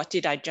of what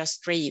did I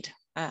just read,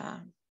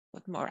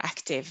 but more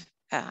active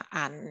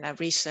and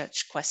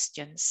research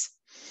questions.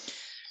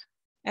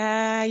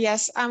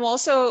 Yes, I'm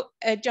also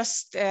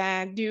just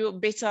do a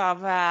bit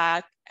of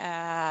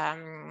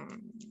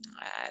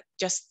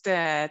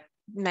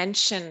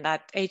mention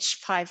that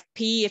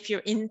H5P, if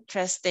you're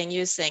interested in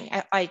using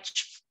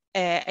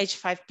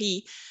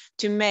H5P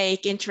to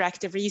make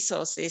interactive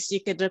resources,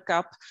 you could look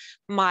up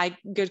my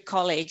good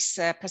colleague's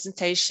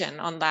presentation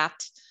on that,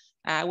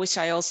 which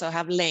I also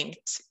have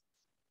linked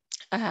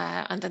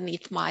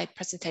underneath my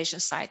presentation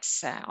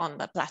sites on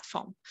the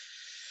platform.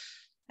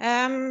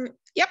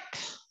 Yep,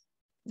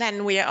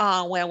 then we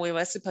are where we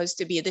were supposed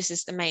to be. This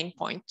is the main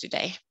point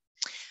today.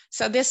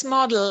 So this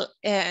model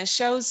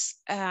shows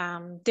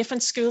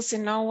different schools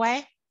in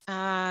Norway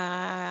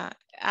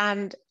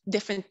and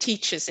different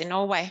teachers in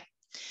Norway.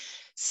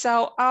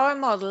 So our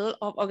model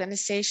of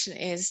organization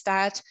is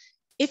that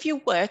if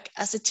you work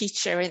as a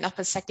teacher in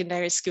upper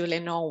secondary school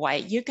in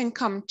Norway, you can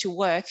come to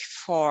work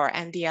for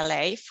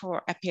NDLA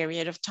for a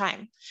period of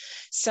time.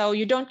 So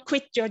you don't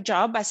quit your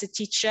job as a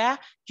teacher,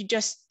 you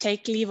just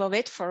take leave of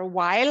it for a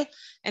while,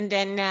 and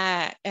then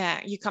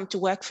you come to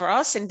work for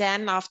us. And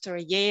then after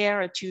a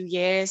year or 2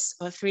 years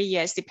or 3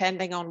 years,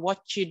 depending on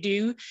what you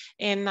do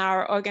in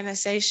our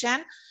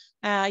organization,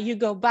 you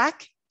go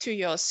back to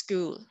your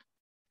school.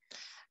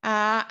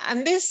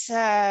 And this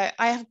I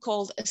have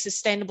called a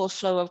sustainable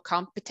flow of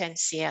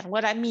competency. And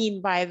what I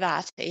mean by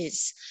that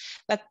is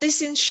that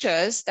this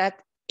ensures that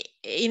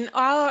in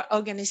our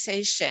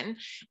organization,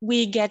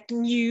 we get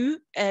new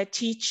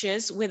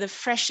teachers with a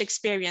fresh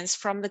experience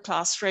from the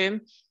classroom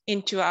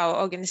into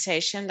our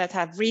organization that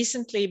have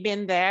recently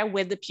been there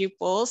with the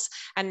pupils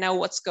and know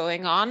what's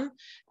going on,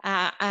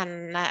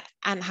 and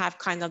have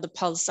kind of the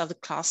pulse of the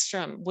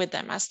classroom with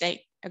them as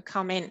they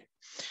come in.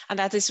 And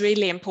that is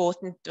really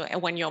important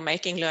when you're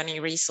making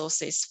learning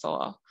resources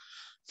for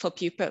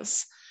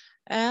pupils.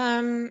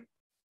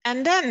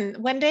 And then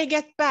when they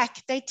get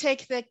back, they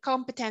take the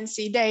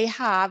competency they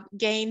have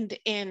gained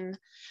in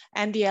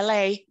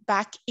NDLA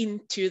back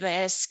into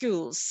their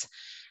schools.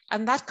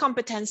 And that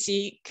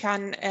competency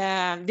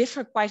can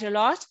differ quite a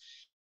lot.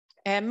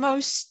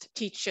 Most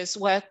teachers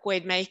work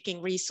with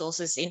making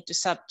resources into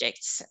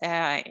subjects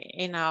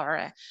in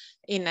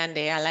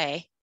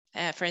NDLA.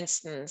 For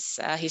instance,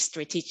 a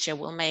history teacher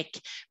will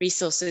make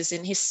resources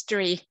in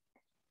history.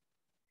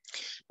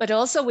 But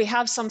also we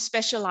have some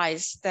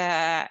specialized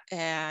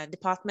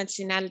departments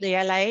in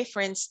NDLA,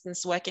 for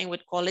instance, working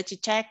with quality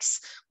checks,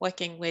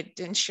 working with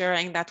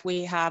ensuring that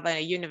we have a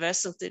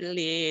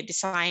universally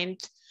designed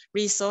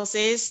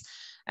resources,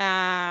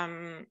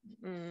 that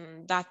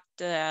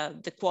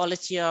the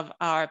quality of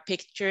our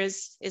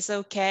pictures is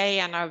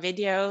okay and our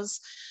videos,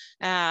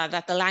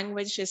 that the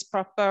language is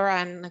proper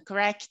and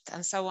correct,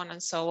 and so on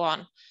and so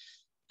on.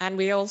 And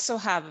we also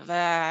have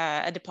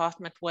a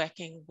department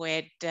working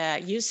with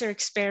user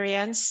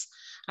experience,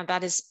 and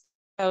that is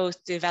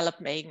both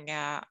developing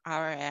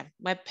our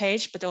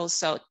webpage, but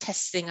also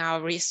testing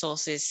our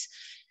resources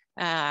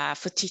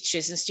for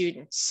teachers and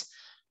students.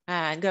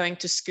 Going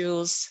to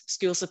schools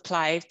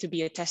apply to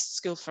be a test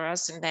school for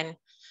us, and then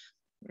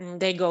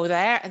they go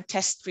there and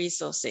test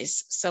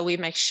resources. So we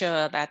make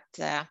sure that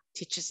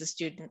teachers and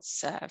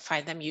students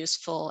find them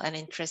useful and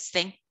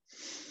interesting.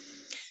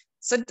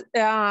 So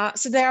there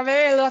are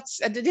very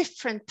lots of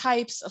different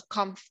types of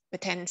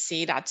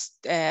competency that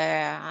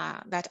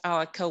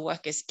our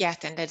co-workers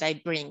get and that they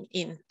bring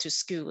into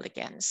school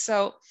again.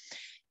 So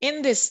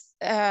in this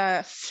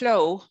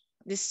flow,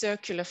 this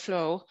circular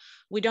flow,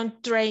 we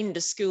don't drain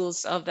the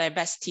schools of their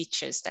best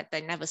teachers that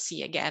they never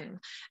see again.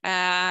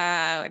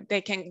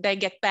 They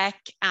get back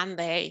and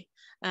they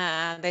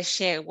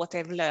share what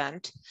they've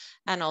learned.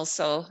 And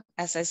also,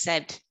 as I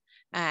said,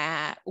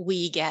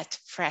 we get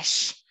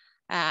fresh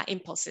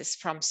impulses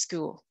from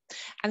school.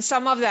 And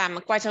some of them,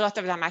 quite a lot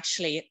of them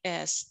actually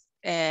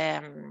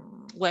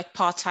work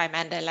part-time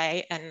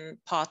NDLA and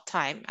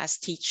part-time as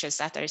teachers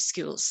at their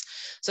schools.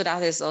 So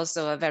that is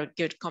also a very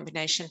good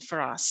combination for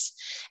us.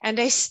 And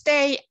they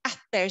stay at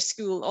their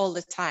school all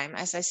the time.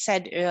 As I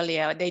said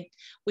earlier,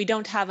 we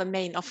don't have a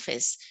main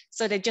office.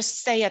 So they just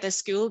stay at a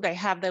school. They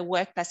have their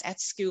workplace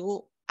at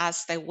school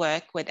as they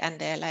work with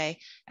NDLA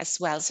as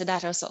well. So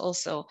that is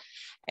also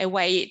a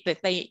way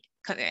that they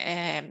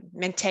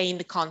maintain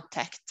the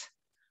contact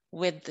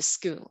with the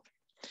school.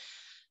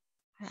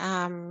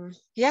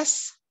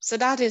 Yes, so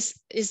that is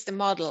the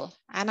model.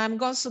 And I'm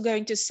also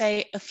going to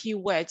say a few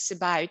words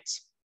about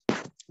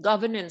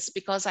governance,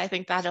 because I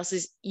think that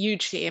is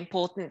hugely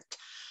important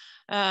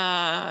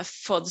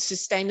for the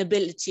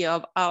sustainability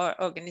of our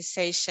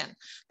organization.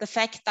 The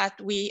fact that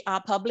we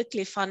are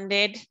publicly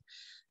funded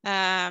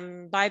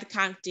by the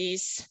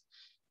counties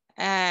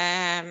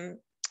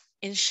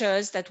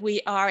ensures that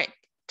we are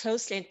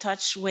closely in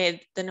touch with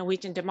the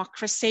Norwegian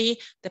democracy,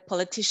 the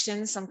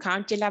politicians on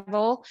county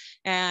level,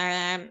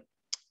 and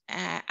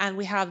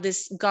we have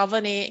this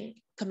governing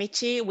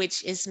committee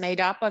which is made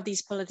up of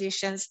these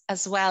politicians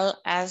as well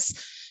as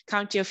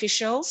county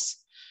officials,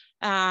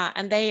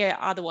 and they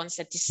are the ones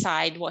that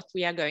decide what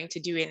we are going to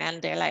do in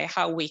NDLA,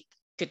 how we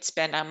could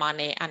spend our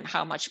money and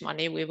how much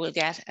money we will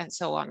get, and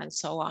so on and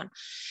so on.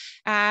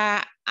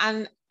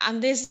 And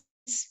this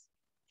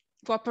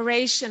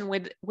cooperation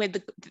with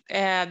the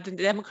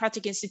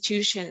democratic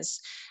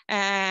institutions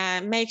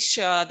make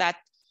sure that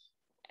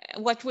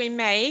what we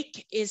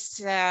make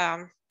is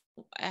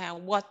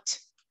what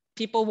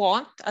people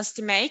want us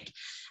to make,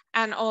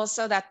 and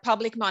also that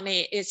public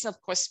money is of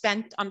course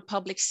spent on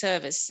public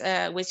service,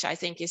 which I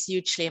think is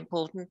hugely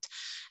important.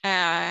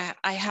 I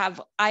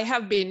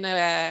have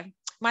been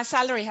my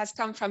salary has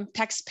come from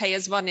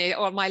taxpayers' money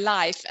all my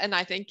life, and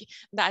I think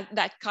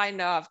that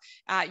kind of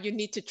you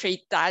need to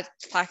treat that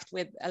fact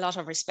with a lot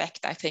of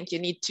respect. I think you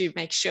need to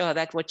make sure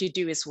that what you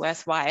do is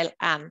worthwhile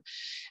and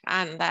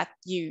that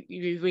you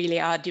really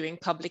are doing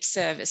public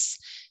service.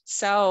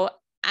 So,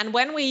 and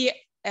when we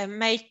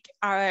make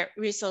our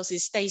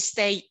resources, they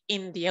stay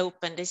in the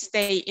open, they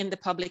stay in the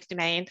public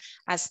domain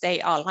as they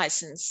are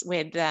licensed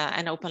with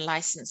an open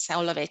license,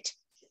 all of it.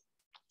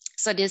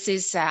 So this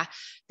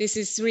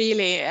is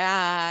really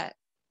an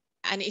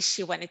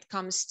issue when it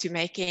comes to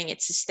making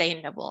it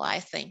sustainable, I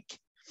think.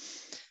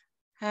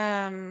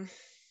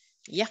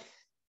 Yeah,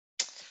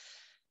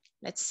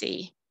 let's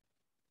see.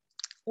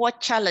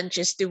 What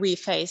challenges do we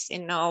face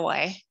in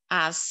Norway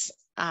as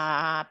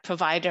a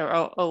provider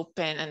of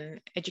open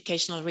and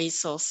educational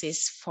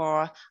resources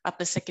for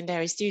upper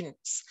secondary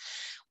students?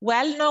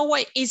 Well,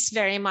 Norway is a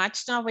very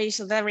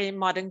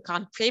modern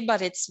country,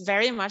 but it's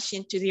very much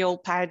into the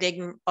old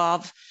paradigm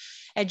of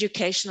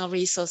educational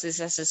resources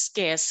as a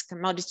scarce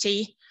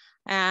commodity,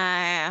 so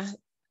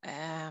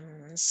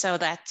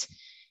that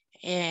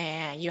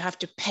you have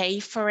to pay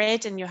for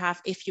it, and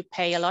if you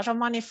pay a lot of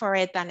money for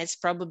it, then it's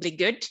probably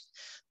good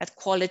that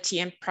quality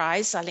and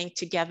price are linked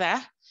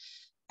together.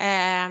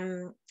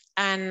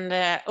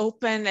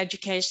 Open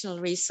educational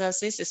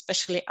resources,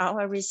 especially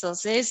our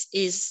resources,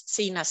 is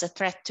seen as a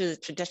threat to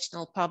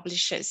traditional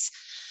publishers.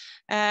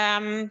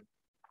 And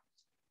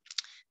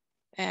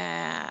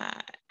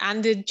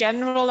the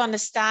general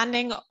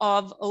understanding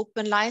of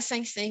open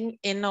licensing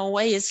in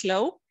Norway is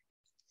low,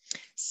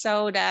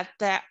 so that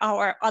there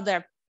are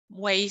other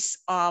ways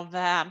of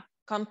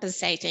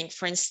compensating.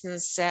 For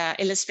instance,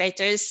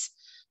 illustrators,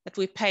 that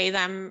we pay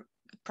them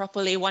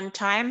properly one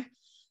time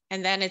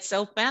and then it's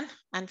open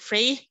and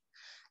free.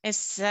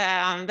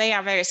 They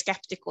are very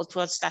skeptical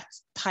towards that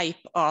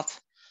type of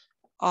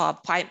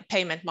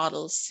payment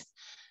models.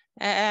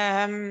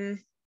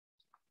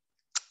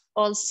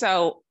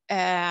 Also,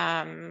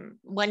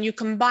 when you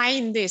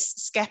combine this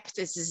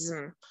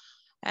skepticism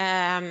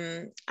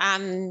and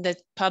the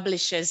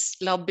publishers'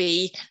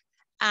 lobby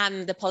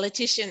and the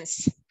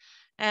politicians,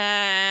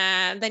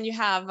 then you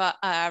have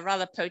a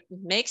rather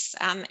potent mix,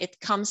 and it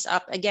comes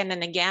up again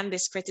and again,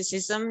 this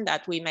criticism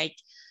that we make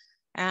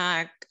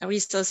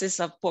resources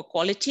of poor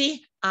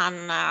quality,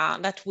 and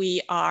that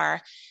we are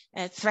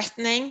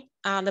threatening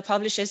the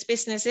publishers'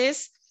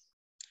 businesses.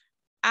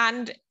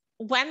 And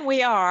when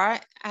we are,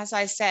 as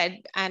I said,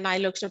 and I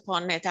looked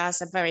upon it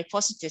as a very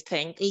positive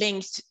thing,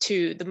 linked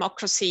to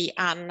democracy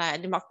and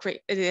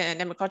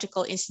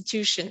democratical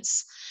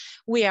institutions,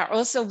 we are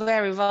also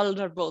very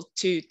vulnerable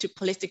to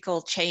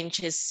political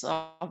changes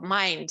of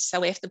mind.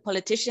 So if the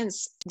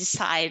politicians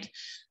decide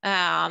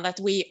that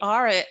we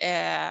are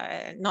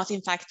not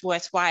in fact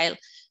worthwhile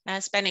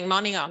spending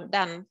money on,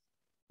 then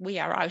we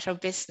are out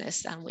of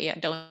business and we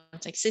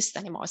don't exist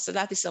anymore. So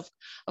that is of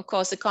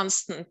course a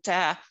constant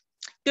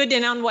good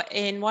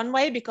in one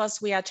way, because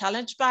we are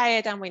challenged by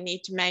it and we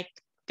need to make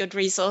good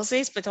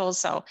resources, but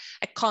also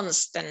a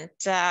constant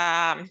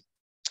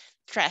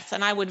threat.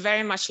 And I would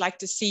very much like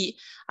to see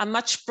a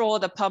much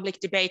broader public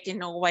debate in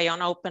Norway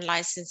on open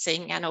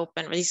licensing and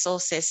open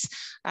resources.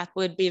 That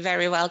would be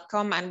very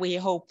welcome, and we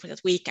hope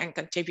that we can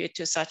contribute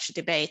to such a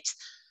debate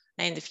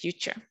in the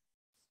future.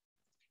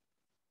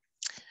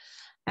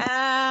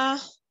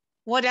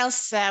 What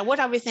else? What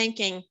are we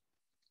thinking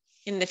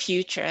in the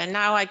future? And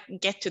now I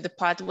get to the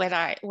part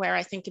where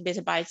I think a bit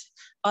about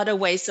other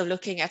ways of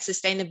looking at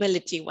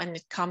sustainability when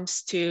it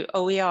comes to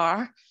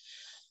OER.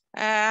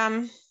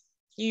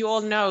 You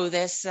all know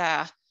this,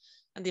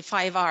 the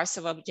 5 R's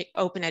of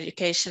open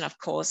education, of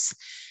course.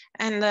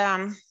 And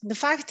the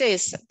fact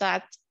is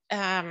that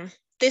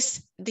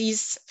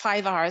these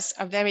 5 R's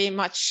are very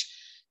much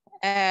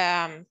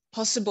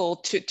possible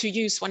to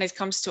use when it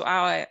comes to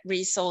our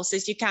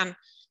resources. You can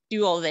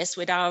do all this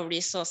with our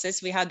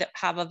resources. We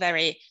have a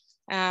very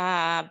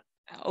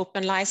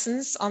open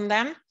license on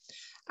them,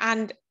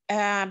 and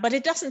but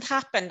it doesn't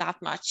happen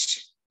that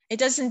much. It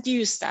doesn't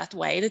use that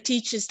way. The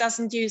teachers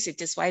doesn't use it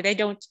this way. They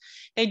don't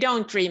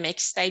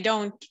remix. They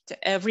don't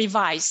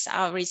revise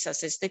our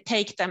resources. They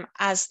take them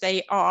as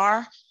they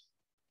are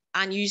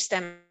and use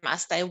them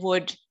as they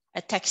would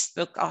a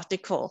textbook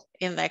article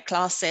in their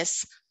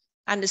classes.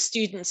 And the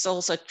students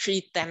also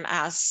treat them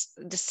as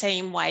the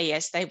same way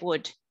as they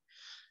would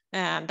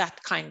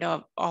that kind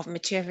of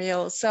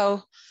material.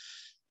 So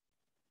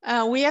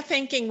we are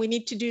thinking we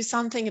need to do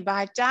something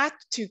about that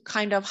to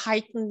kind of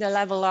heighten the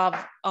level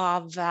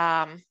of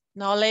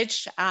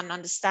knowledge and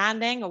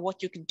understanding of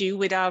what you can do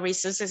with our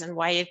resources and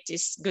why it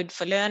is good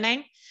for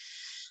learning.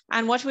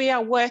 And what we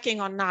are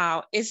working on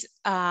now is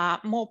a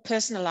more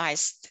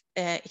personalized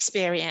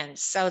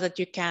experience, so that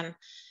you can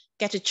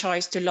get a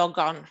choice to log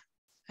on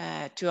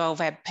to our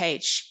web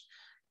page.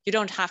 You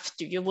don't have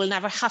to, you will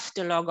never have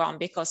to log on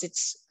because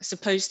it's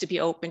supposed to be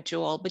open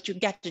to all, but you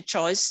get the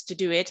choice to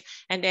do it.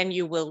 And then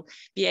you will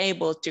be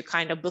able to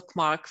kind of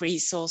bookmark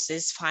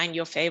resources, find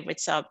your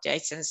favorite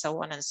subjects, and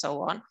so on and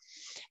so on.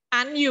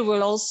 And you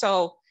will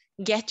also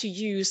get to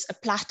use a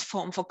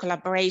platform for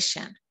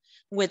collaboration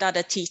with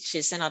other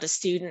teachers and other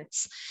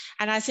students.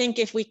 And I think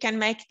if we can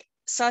make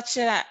such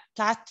a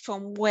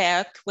platform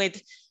work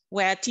with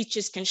where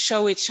teachers can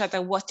show each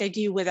other what they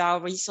do with our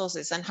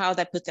resources and how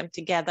they put them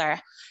together,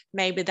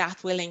 maybe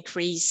that will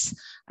increase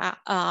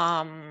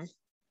the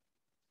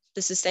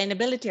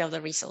sustainability of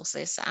the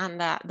resources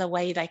and the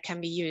way they can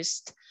be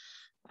used,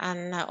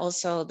 and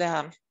also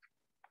the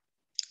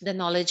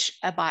knowledge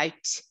about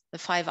the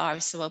 5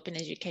 R's of open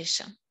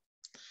education.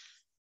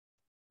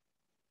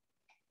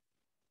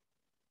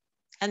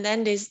 And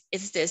then this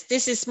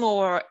is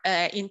more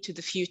into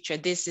the future.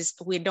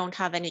 We don't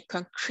have any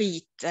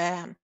concrete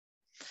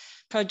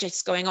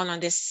projects going on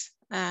this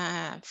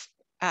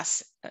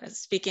as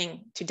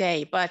speaking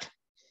today, but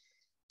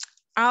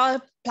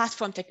our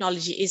platform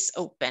technology is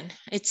open.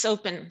 It's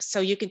open,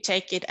 so you can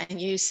take it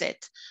and use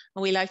it.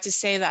 And we like to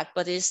say that,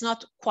 but it's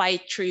not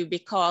quite true,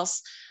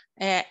 because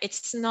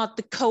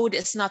the code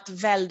is not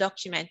well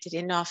documented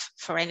enough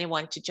for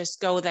anyone to just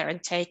go there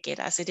and take it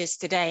as it is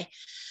today.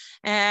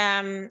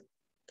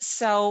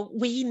 So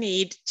we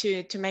need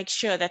to make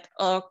sure that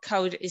our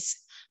code is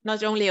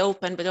not only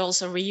open, but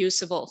also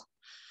reusable.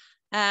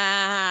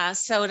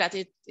 So that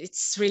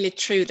it's really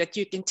true that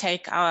you can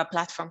take our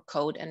platform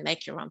code and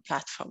make your own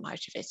platform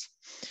out of it,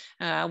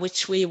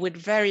 which we would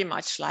very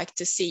much like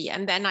to see.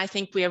 And then I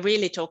think we are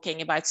really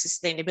talking about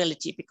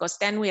sustainability, because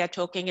then we are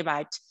talking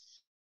about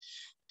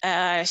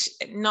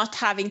not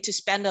having to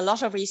spend a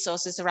lot of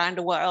resources around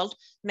the world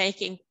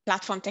making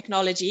platform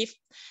technology,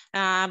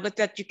 but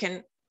that you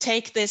can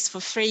take this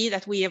for free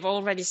that we have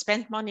already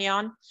spent money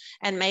on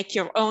and make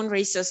your own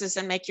resources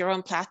and make your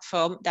own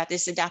platform that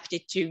is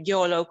adapted to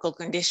your local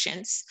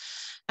conditions.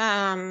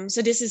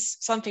 So this is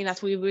something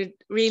that we would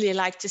really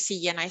like to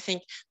see. And I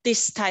think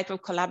this type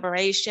of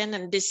collaboration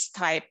and this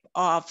type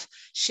of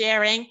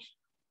sharing,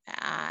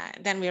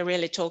 then we're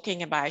really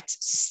talking about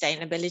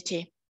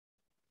sustainability.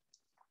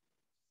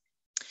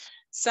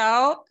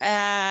 So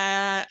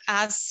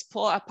as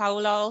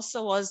Paula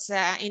also was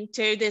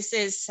into, this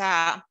is,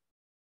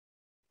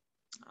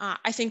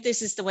 I think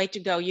this is the way to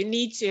go. We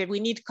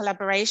need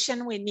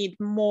collaboration. We need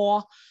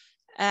more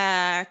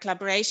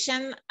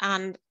collaboration,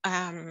 and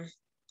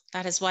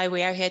that is why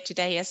we are here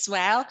today as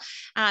well.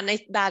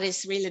 And that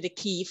is really the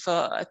key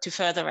to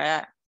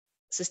further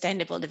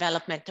sustainable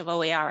development of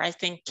OER. I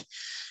think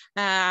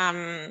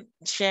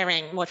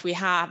sharing what we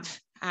have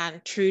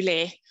and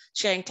truly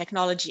sharing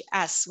technology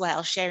as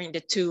well, sharing the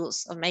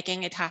tools of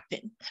making it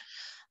happen.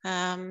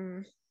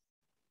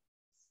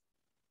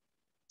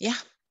 Yeah,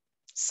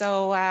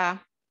 so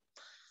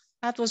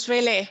that was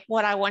really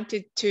what I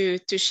wanted to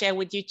share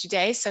with you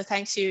today. So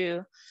thanks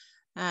you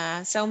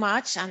so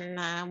much.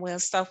 And we'll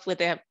start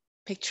with a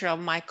picture of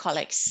my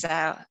colleagues.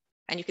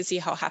 And you can see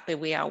how happy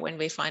we are when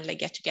we finally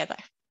get together.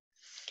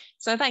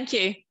 So thank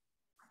you.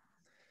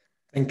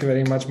 Thank you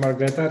very much,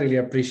 Margreta. Really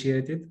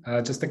appreciate it.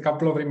 Just a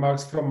couple of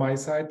remarks from my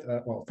side.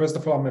 Well, first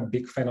of all, I'm a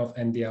big fan of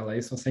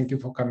NDLA. So thank you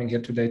for coming here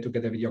today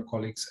together with your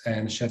colleagues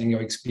and sharing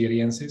your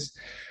experiences.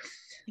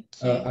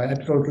 I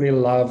absolutely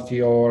love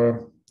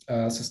your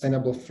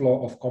sustainable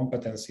flow of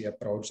competency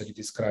approach that you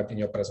described in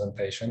your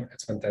presentation.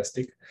 It's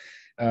fantastic.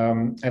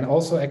 And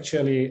also,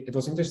 actually, it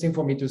was interesting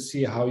for me to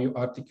see how you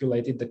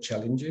articulated the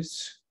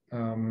challenges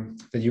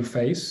that you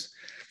face,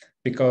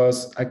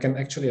 because I can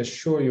actually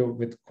assure you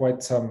with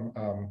quite some,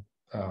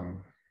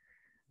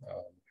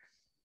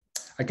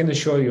 I can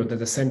assure you that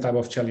the same type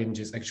of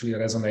challenges actually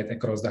resonate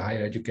across the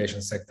higher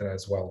education sector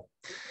as well.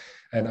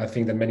 And I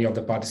think that many of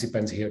the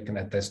participants here can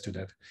attest to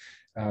that.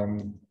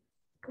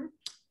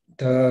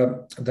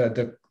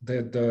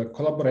 The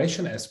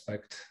collaboration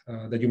aspect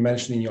that you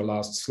mentioned in your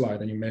last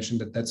slide, and you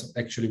mentioned that that's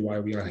actually why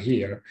we are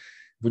here.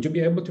 Would you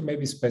be able to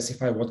maybe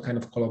specify what kind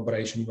of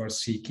collaboration you are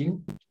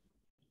seeking?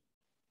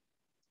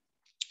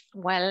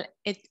 Well,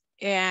 it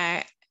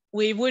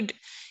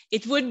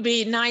would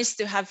be nice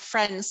to have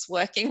friends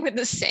working with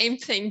the same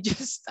thing.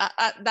 Just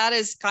that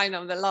is kind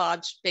of the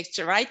large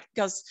picture, right?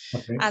 Because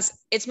as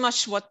it's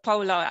much what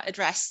Paula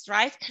addressed,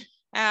 right?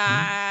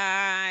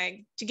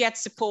 To get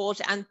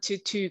support and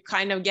to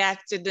kind of get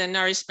to the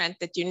nourishment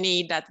that you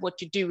need, that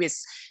what you do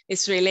is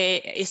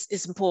really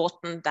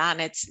important,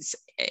 and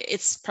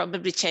it's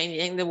probably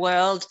changing the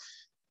world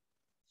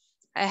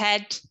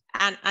ahead,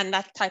 and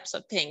that types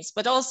of things.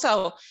 But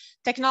also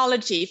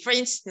technology, for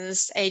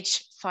instance,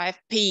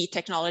 H5P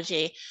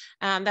technology,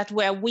 that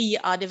where we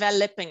are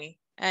developing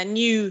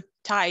new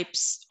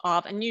types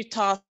of new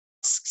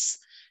tasks,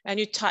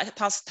 new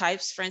task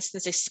types, for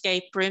instance,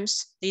 escape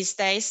rooms these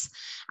days.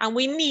 And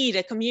we need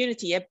a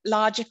community, a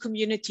larger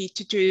community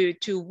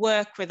to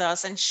work with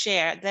us and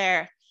share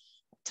their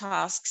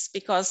tasks,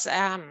 because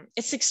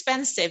it's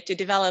expensive to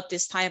develop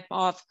this type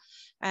of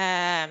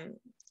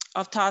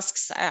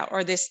tasks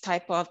or this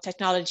type of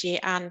technology.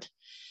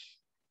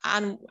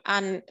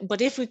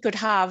 But if we could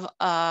have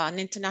an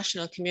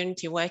international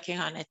community working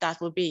on it, that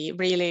would be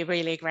really,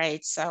 really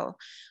great. So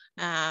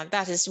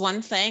that is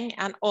one thing.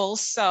 And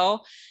also,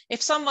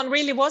 if someone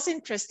really was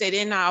interested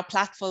in our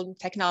platform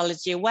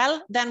technology,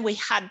 well, then we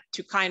had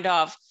to kind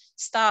of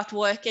start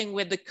working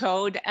with the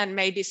code, and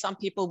maybe some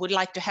people would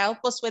like to help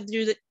us with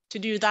to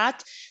do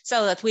that,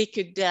 so that we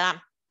could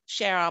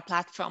share our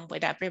platform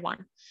with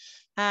everyone.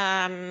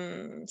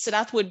 So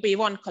that would be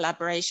one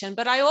collaboration.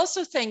 But I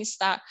also think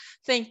that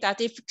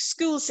if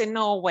schools in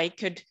Norway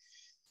could,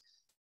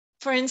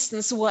 for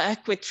instance,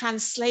 work with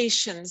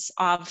translations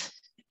of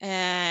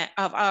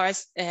our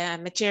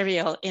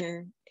material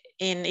in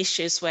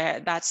issues where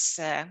that's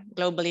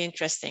globally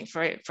interesting,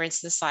 for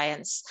instance,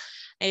 science.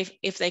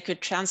 If they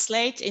could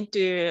translate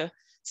into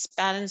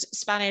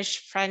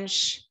Spanish,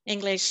 French,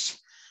 English,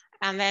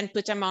 and then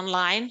put them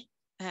online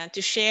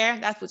to share,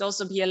 that would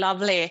also be a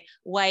lovely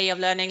way of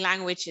learning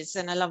languages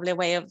and a lovely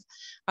way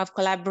of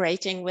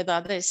collaborating with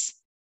others.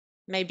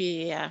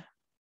 Maybe,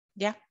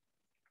 yeah.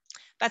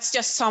 That's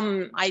just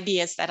some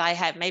ideas that I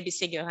have. Maybe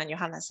Sigurd and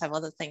Johannes have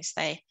other things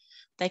they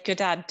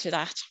could add to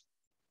that.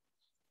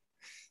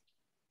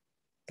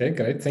 Okay,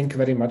 great. Thank you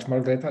very much,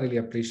 Margreta. I really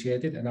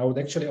appreciate it. And I would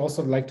actually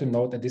also like to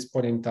note at this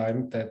point in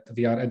time that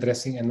we are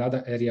addressing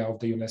another area of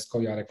the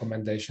UNESCO OER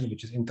recommendation,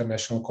 which is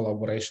international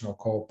collaboration or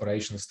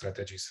cooperation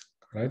strategies.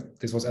 right?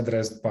 This was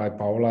addressed by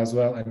Paula as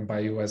well and by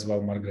you as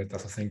well, Margareta.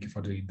 So thank you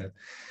for doing that.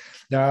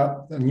 There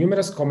are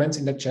numerous comments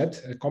in the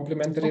chat,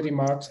 complimentary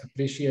remarks,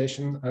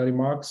 appreciation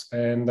remarks,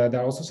 and there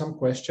are also some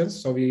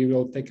questions. So we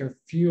will take a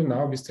few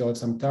now. We still have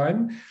some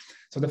time.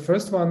 So the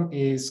first one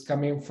is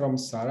coming from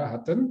Sarah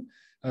Hutton.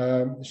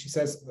 She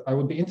says, I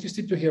would be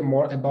interested to hear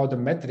more about the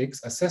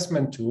metrics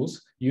assessment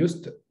tools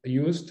used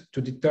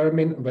to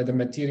determine whether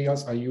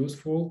materials are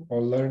useful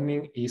or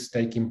learning is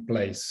taking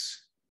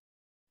place.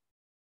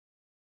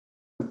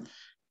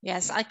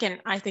 Yes, I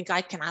think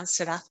I can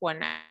answer that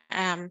one.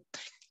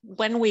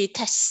 When we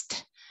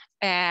test,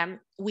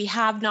 we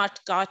have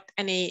not got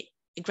any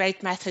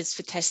great methods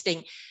for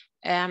testing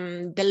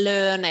the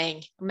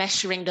learning,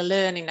 measuring the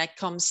learning that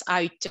comes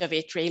out of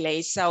it,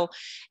 really. So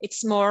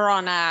it's more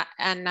on a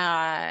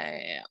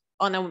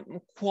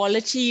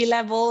quality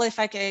level, if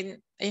I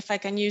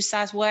can use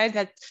that word,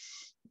 that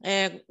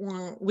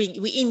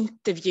we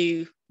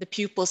interview the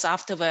pupils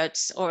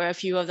afterwards, or a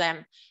few of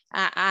them,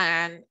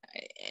 and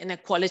in a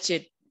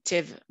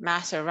qualitative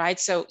matter, right?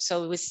 So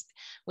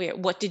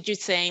what did you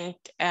think?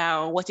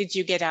 What did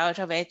you get out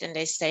of it? And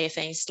they say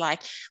things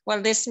like,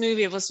 well, this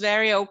movie was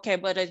very okay,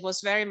 but it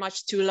was very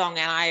much too long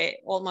and I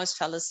almost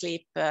fell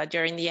asleep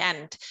during the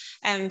end,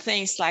 and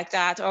things like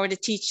that. Or the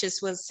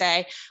teachers will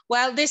say,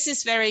 well, this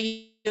is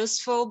very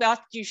useful,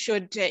 but you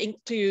should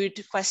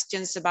include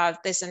questions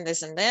about this and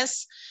this and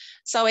this.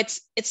 So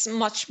it's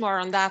much more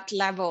on that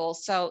level.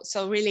 So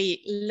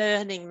really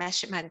learning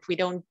measurement, we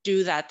don't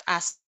do that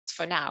as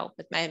for now,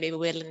 but maybe we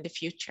will in the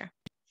future.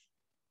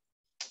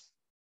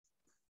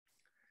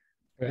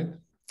 Great.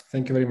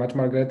 Thank you very much,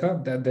 Margareta.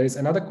 There is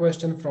another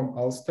question from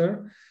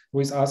Ulster, who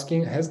is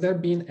asking, has there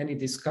been any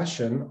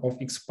discussion of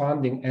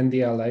expanding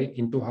NDLA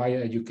into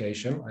higher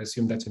education? I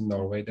assume that's in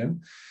Norway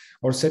then,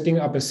 or setting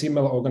up a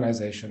similar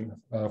organization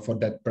for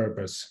that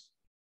purpose?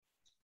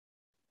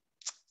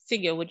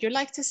 Sigurd, would you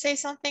like to say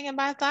something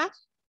about that?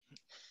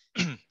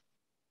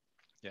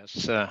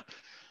 Yes.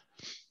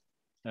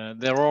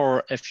 There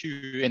are a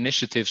few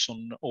initiatives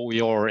on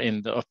OER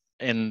in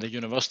the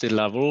university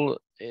level.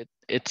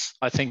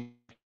 I think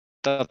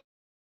that's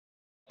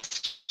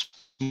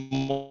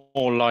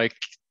more like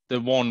the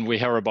one we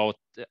hear about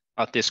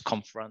at this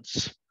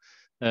conference.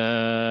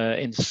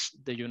 The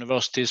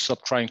universities are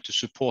trying to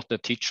support the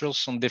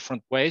teachers in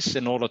different ways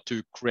in order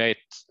to create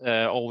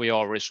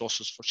OER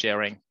resources for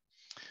sharing.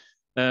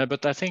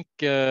 But I think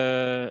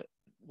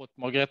what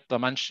Margareta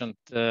mentioned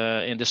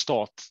in the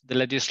start, the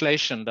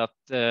legislation that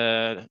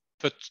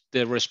put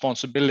the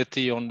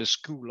responsibility on the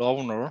school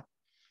owner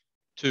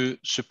to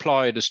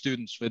supply the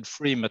students with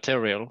free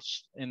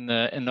materials in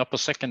upper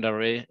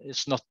secondary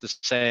is not the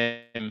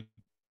same.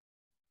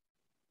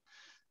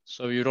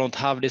 So you don't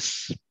have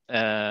this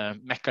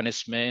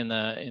mechanism in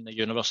a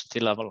university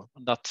level.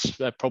 And that's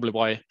probably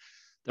why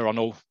there are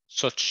no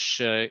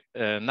such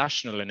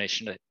national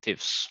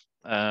initiatives.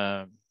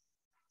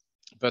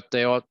 But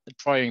they are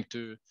trying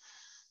to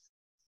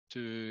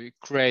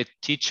create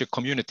teacher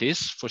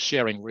communities for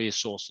sharing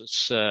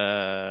resources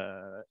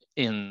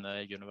in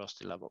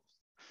university level.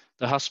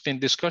 There has been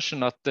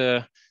discussion at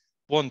the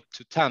 1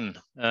 to 10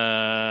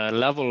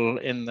 level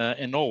in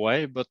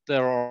Norway, but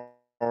there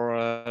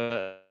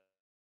are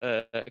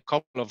a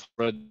couple of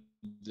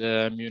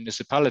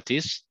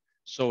municipalities.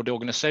 So the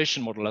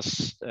organization model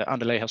as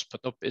NDLA has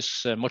put up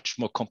is much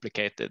more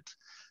complicated.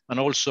 And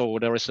also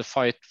there is a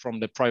fight from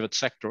the private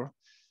sector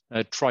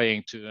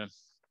trying to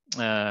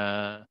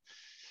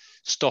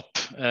stop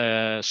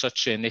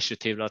such an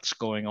initiative that's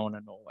going on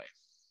in Norway.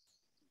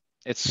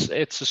 It's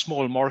a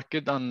small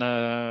market, and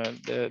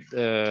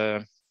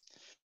the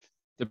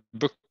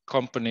book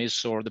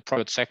companies or the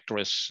private sector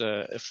is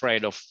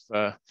afraid of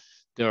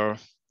the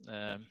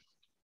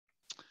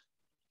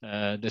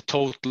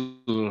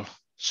total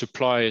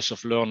supplies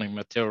of learning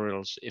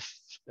materials if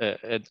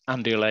an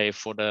NDLA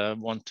for the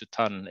 1 to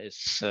 10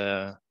 is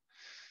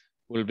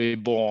will be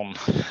born,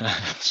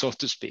 so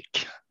to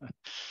speak.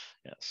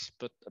 Yes,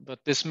 but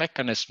this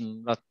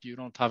mechanism that you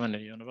don't have in the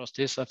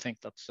universities, I think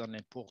that's an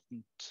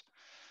important,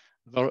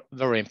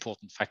 very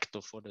important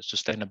factor for the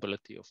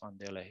sustainability of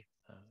NDLA.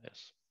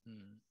 Yes.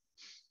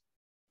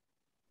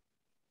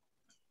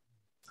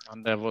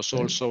 And there was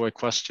also a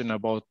question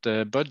about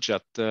the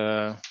budget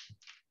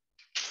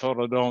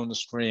further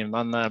downstream,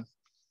 and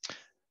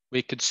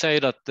we could say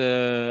that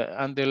the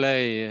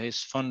NDLA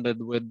is funded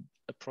with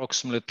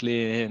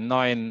approximately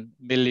 9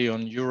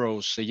 million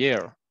euros a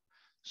year.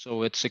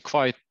 So it's a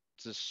quite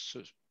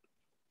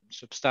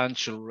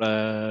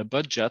substantial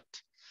budget.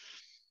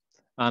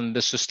 And the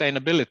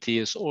sustainability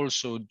is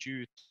also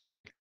due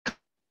to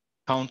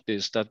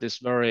counties that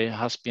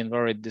has been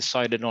very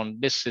decided on.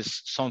 This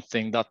is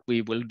something that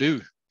we will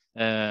do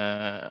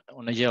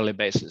on a yearly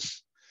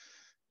basis.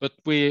 But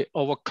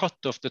our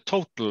cut of the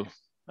total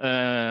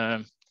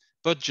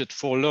budget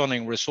for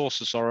learning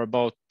resources are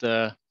about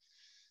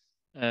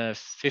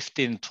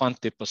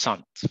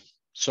 15–20%.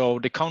 So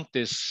the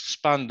counties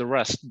spend the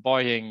rest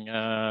buying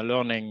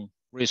learning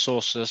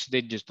resources,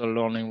 digital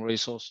learning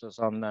resources,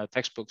 and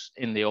textbooks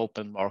in the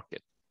open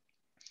market.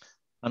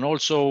 And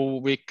also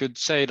we could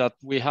say that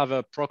we have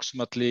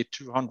approximately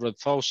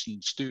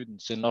 200,000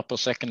 students in upper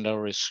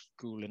secondary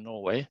school in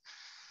Norway.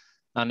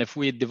 And if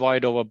we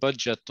divide our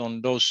budget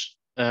on those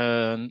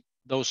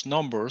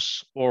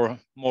numbers, or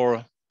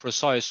more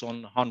precise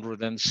on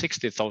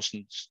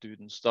 160,000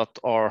 students that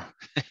are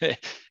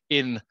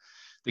in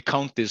the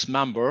county's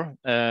member,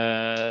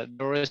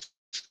 there is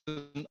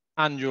an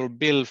annual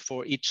bill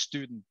for each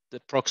student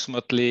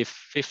approximately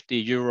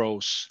 50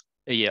 euros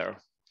a year.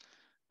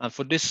 And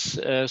for this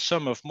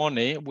sum of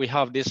money, we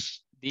have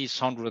these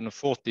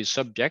 140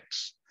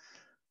 subjects,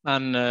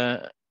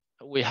 and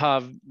we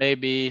have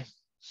maybe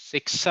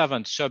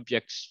 6-7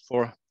 subjects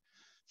for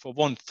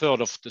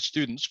 1/3 of the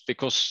students,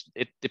 because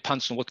it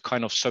depends on what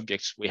kind of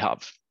subjects we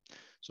have.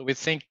 So we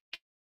think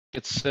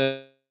it's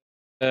the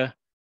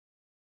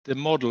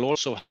model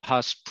also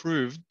has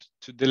proved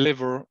to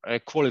deliver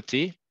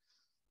quality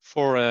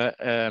for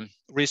a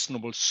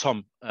reasonable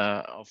sum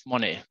of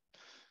money.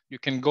 You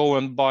can go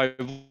and buy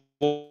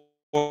one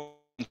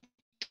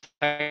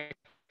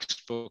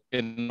textbook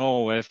in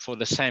Norway for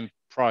the same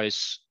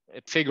price.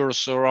 It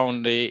figures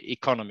around the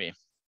economy.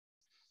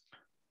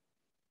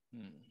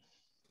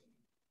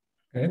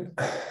 Okay.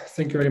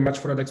 Thank you very much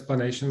for that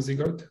explanation,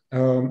 Sigurd.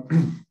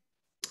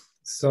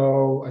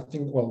 So I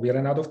think, well, we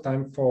ran out of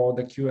time for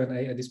the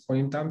Q&A at this point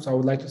in time. So I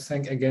would like to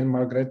thank again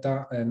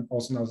Margreta and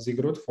also now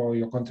Sigurd for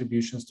your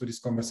contributions to this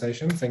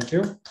conversation. Thank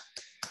you.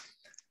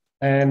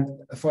 And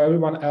for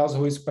everyone else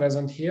who is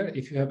present here,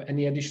 if you have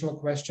any additional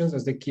questions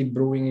as they keep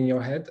brewing in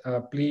your head,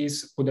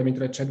 please put them into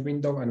the chat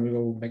window and we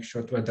will make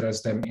sure to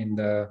address them in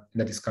the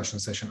discussion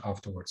session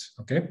afterwards.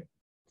 Okay.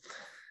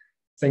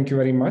 Thank you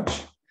very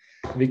much.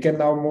 We can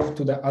now move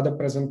to the other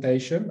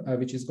presentation,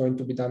 which is going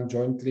to be done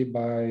jointly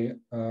by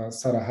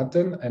Sarah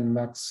Hutton and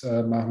Max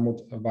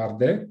Mahmoud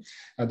Varde.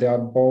 They are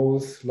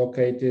both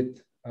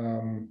located,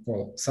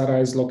 well,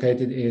 Sarah is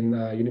located in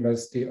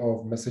University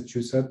of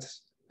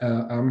Massachusetts,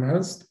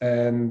 Amherst,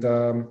 and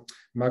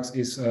Max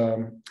is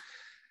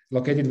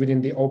located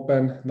within the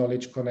Open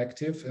Knowledge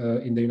Collective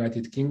in the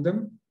United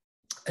Kingdom.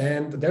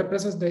 And their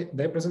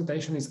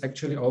presentation is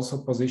actually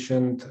also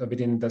positioned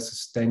within the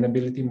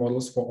sustainability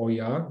models for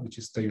OER, which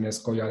is the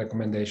UNESCO OER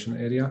recommendation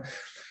area.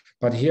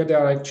 But here they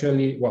are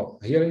actually, well,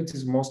 here it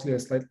is mostly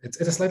it's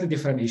a slightly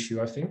different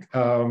issue, I think.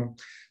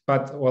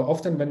 But well,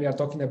 often when we are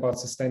talking about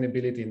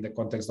sustainability in the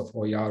context of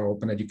OER or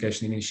open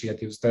education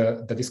initiatives,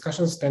 the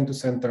discussions tend to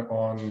center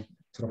on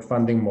sort of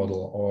funding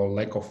model or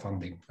lack of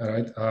funding,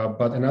 right?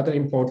 But another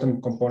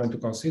important component to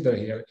consider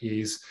here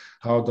is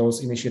how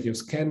those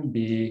initiatives can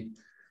be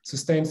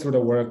sustained through the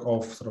work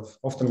of sort of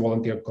often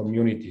volunteer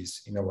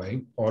communities in a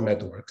way, or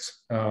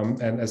networks.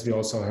 And as we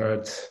also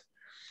heard,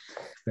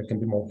 there can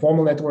be more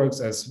formal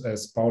networks,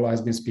 as Paula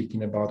has been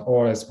speaking about,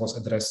 or as was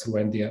addressed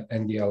through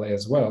NDLA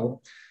as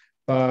well.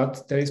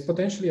 But there is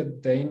potentially a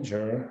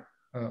danger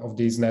of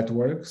these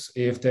networks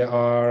if they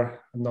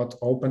are not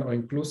open or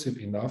inclusive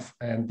enough,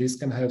 and this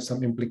can have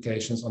some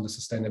implications on the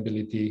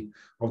sustainability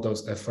of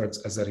those efforts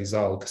as a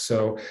result.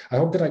 So I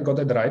hope that I got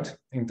it right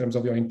in terms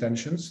of your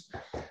intentions,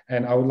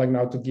 and I would like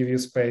now to give you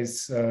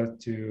space to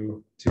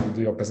do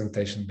your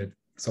presentation bit.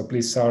 So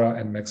please, Sarah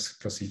and Max,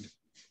 proceed.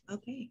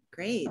 Okay,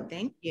 great,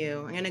 thank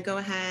you. I'm gonna go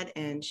ahead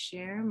and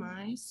share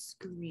my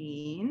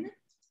screen.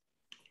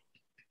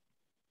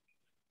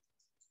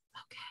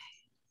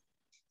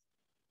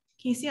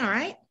 Can you see all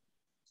right?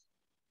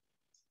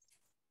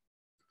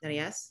 Is that a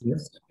yes?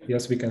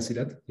 Yes, we can see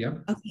that, yeah.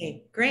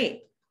 Okay,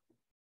 great.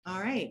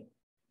 All right,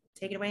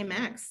 take it away,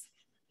 Max.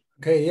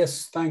 Okay,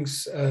 yes,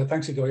 thanks.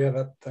 Thanks, Igor.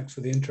 Yeah, thanks for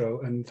the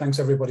intro, and thanks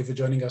everybody for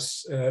joining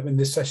us in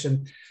this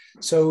session.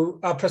 So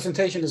our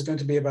presentation is going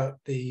to be about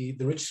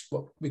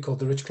what we call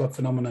the Rich Club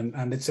phenomenon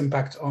and its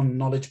impact on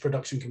knowledge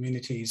production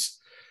communities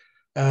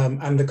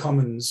and the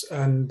commons.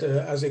 And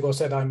as Igor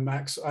said, I'm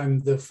Max. I'm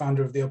the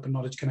founder of the Open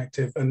Knowledge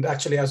Collective. And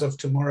actually, as of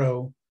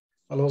tomorrow,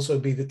 I'll also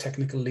be the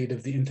technical lead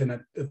of the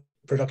Internet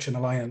Production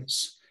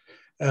Alliance.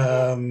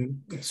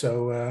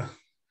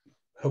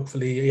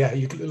 Hopefully, yeah,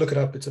 you can look it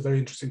up. It's a very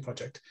interesting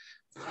project.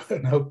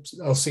 And I hope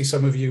I'll see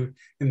some of you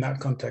in that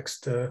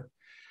context at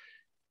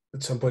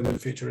some point in the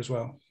future as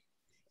well.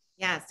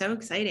 Yeah, so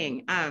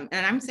exciting. And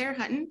I'm Sarah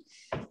Hutton.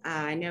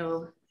 I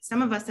know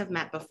some of us have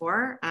met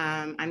before.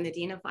 I'm the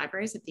Dean of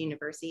Libraries at the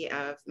University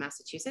of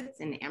Massachusetts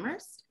in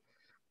Amherst.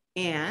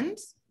 And,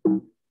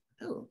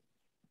 oh,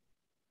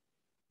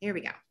 here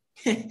we go.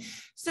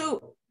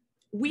 So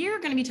we're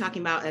going to be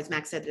talking about, as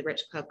Max said, the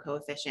Rich Club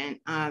coefficient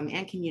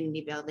and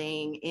community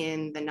building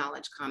in the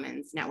Knowledge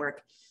Commons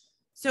network.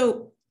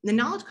 So the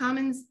Knowledge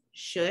Commons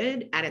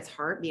should, at its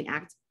heart, be an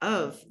act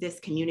of this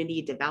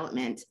community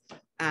development.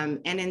 And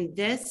in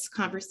this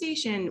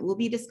conversation, we'll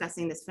be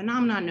discussing this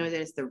phenomenon known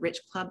as the Rich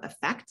Club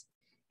effect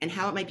and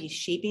how it might be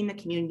shaping the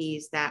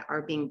communities that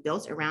are being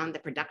built around the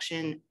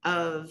production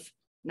of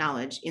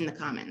knowledge in the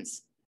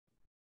commons.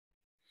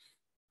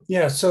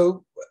 Yeah,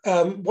 so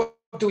what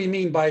do we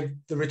mean by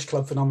the Rich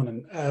Club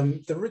phenomenon?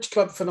 The Rich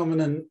Club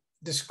phenomenon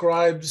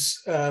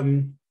describes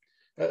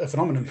a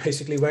phenomenon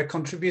basically where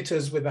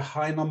contributors with a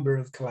high number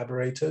of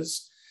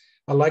collaborators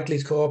are likely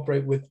to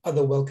cooperate with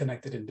other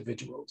well-connected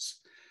individuals.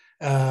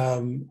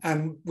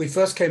 And we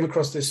first came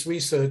across this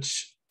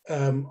research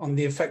on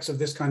the effects of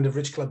this kind of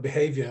rich club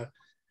behavior,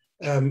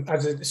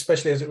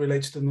 especially as it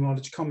relates to the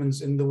knowledge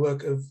commons, in the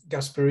work of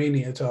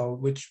Gasparini et al.,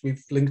 which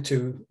we've linked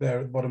to there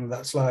at the bottom of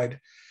that slide.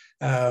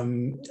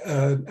 In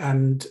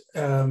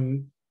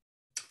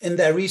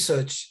their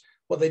research,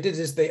 what they did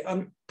is they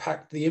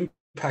unpacked the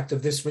impact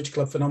of this rich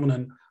club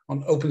phenomenon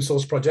on open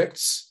source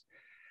projects.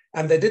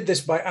 And they did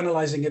this by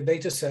analyzing a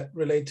data set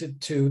related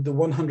to the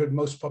 100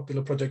 most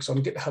popular projects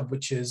on GitHub,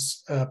 which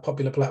is a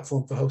popular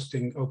platform for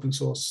hosting open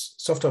source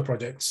software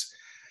projects.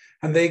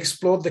 And they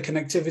explored the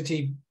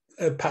connectivity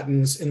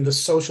patterns in the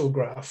social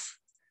graph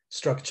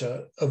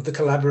structure of the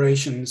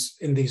collaborations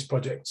in these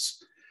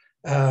projects.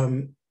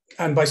 And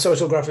by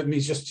social graph, it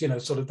means just,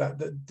 sort of that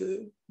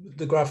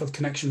the graph of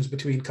connections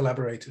between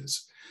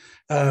collaborators.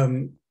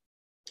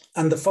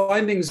 And the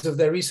findings of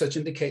their research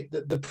indicate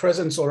that the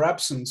presence or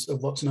absence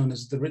of what's known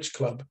as the rich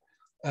club,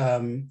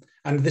 and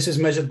this is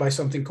measured by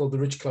something called the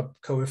rich club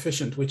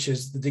coefficient, which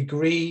is the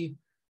degree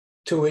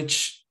to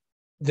which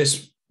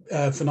this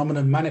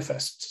phenomenon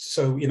manifests.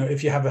 So,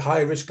 if you have a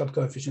high rich club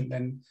coefficient,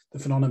 then the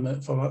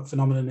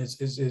phenomenon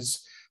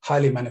is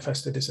highly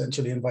manifested,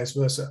 essentially, and vice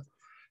versa.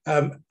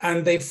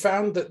 And they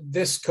found that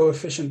this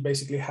coefficient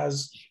basically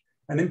has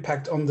an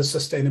impact on the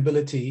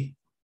sustainability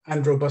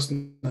and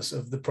robustness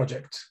of the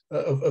project,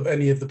 of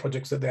any of the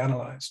projects that they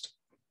analyzed.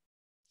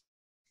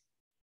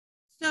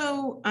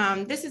 So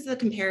this is a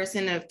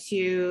comparison of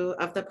two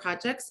of the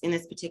projects in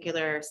this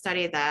particular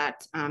study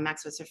that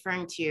Max was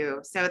referring to.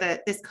 So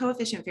that this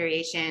coefficient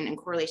variation and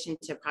correlation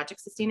to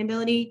project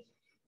sustainability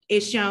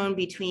is shown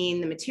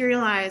between the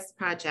materialized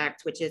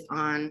project, which is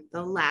on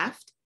the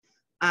left.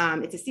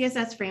 It's a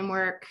CSS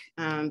framework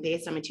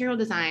based on material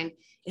design.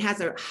 It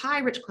has a high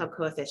rich club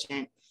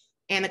coefficient,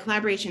 and the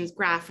collaborations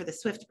graph for the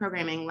Swift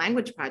programming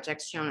language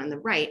projects shown on the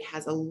right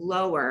has a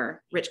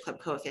lower rich club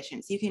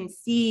coefficient. So you can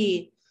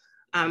see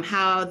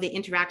how the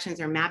interactions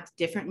are mapped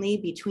differently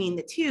between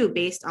the two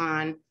based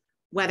on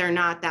whether or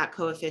not that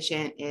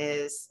coefficient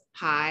is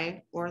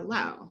high or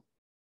low.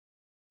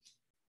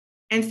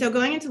 And so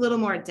going into a little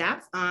more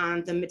depth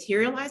on the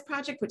materialized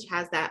project, which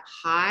has that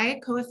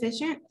high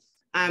coefficient,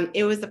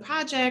 it was the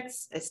project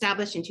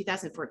established in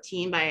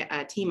 2014 by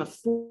a team of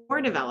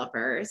 4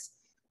 developers,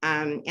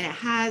 and it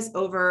has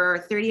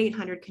over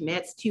 3,800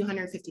 commits,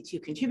 252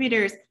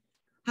 contributors.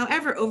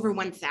 However, over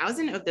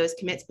 1,000 of those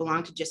commits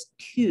belong to just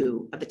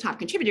 2 of the top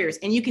contributors.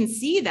 And you can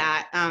see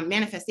that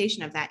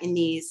manifestation of that in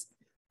these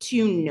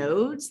 2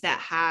 nodes that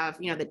have,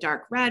 the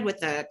dark red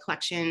with a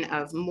collection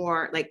of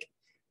more,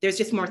 there's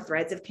just more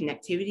threads of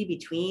connectivity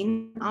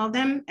between all of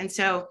them. And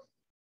so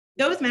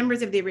those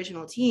members of the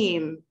original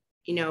team,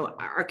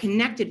 are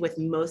connected with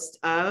most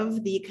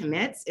of the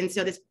commits. And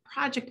so this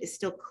project is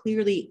still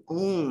clearly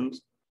owned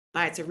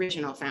by its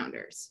original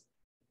founders,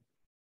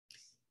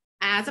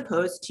 as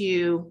opposed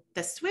to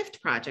the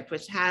Swift project,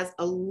 which has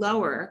a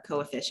lower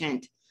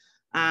coefficient.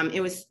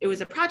 It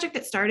was a project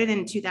that started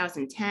in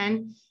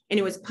 2010, and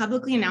it was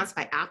publicly announced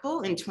by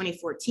Apple in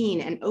 2014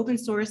 and open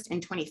sourced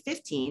in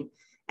 2015.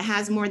 It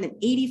has more than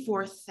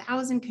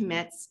 84,000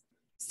 commits,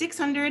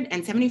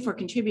 674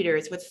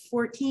 contributors with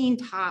 14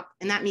 top,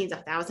 and that means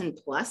 1,000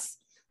 plus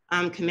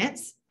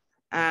commits,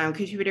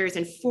 contributors,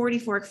 and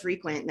 44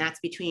 frequent. And that's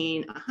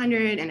between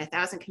 100 and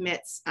 1,000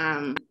 commits,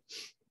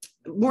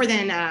 more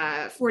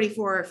than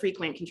 44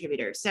 frequent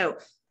contributors. So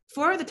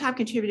 4 of the top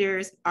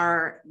contributors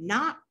are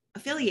not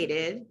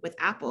affiliated with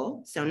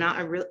Apple, so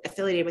not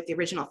affiliated with the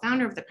original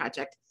founder of the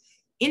project,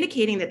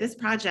 indicating that this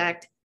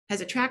project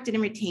has attracted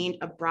and retained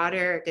a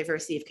broader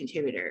diversity of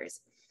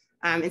contributors.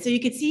 And so you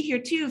could see here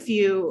too, if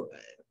you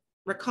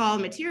recall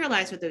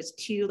materialized with those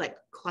 2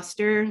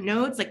 cluster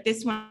nodes,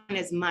 this one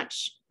is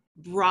much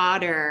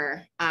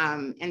broader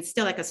and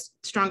still a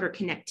stronger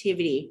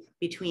connectivity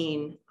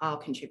between all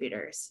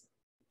contributors.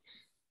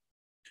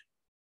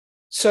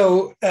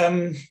 So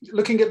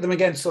looking at them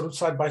again, sort of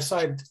side by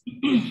side,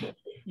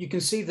 you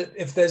can see that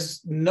if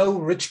there's no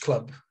rich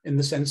club, in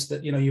the sense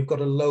that, you've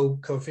got a low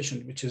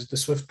coefficient, which is the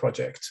Swift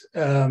project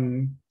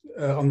on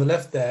the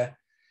left there,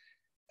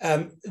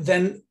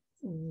 then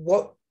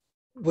what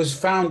was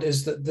found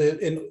is that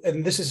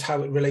and this is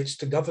how it relates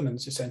to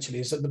governance essentially,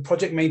 is that the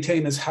project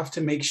maintainers have to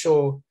make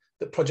sure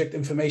that project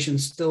information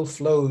still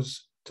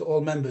flows to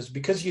all members,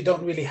 because you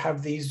don't really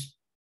have these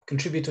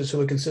contributors who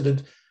are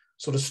considered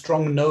sort of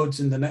strong nodes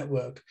in the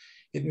network.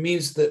 It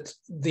means that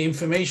the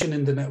information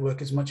in the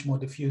network is much more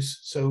diffuse.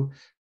 So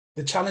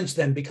the challenge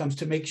then becomes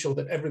to make sure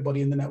that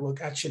everybody in the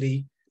network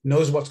actually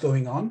knows what's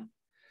going on.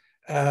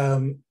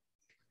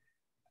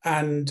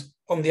 And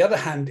on the other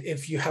hand,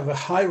 if you have a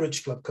high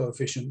rich club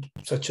coefficient,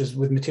 such as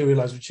with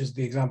Materialize, which is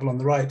the example on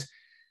the right,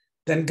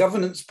 then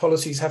governance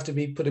policies have to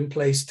be put in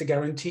place to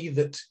guarantee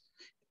that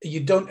you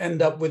don't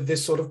end up with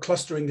this sort of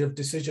clustering of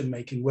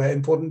decision-making, where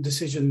important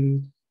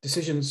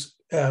decisions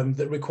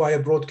that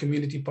require broad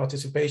community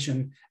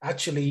participation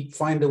actually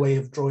find a way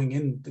of drawing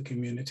in the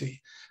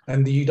community.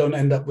 And you don't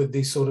end up with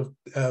these sort of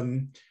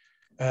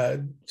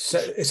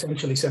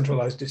essentially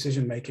centralized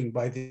decision making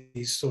by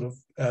these sort of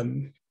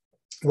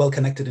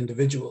well-connected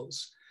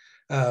individuals.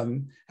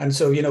 And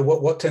so, you know,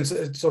 what tends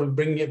to sort of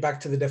bringing it back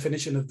to the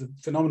definition of the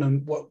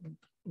phenomenon, what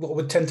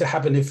would tend to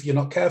happen if you're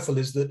not careful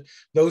is that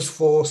those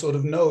four sort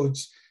of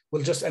nodes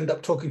will just end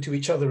up talking to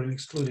each other and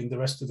excluding the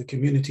rest of the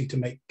community to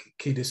make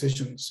key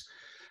decisions.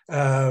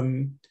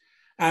 And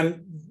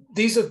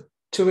these are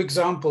two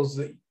examples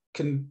that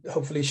can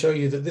hopefully show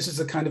you that this is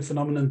the kind of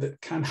phenomenon that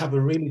can have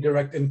a really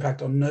direct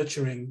impact on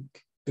nurturing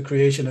the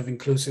creation of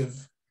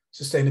inclusive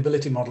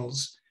sustainability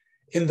models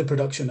in the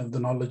production of the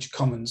knowledge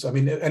commons. I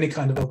mean, any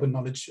kind of open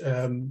knowledge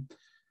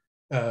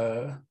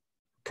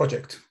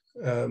project,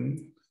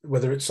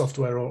 whether it's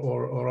software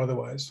or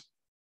otherwise.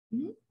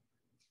 Mm-hmm.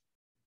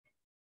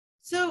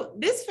 So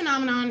this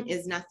phenomenon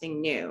is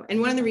nothing new. And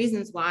one of the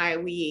reasons why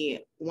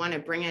we want to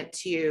bring it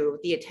to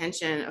the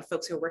attention of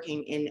folks who are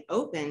working in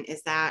open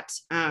is that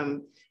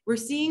we're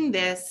seeing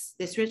this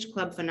rich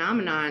club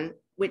phenomenon,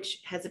 which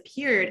has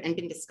appeared and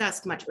been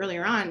discussed much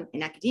earlier on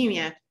in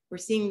academia. We're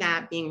seeing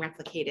that being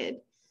replicated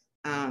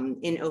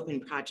in open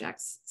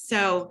projects.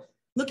 So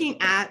looking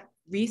at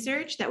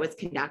research that was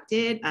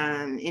conducted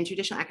in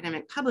traditional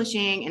academic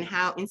publishing and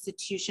how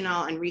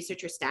institutional and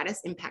researcher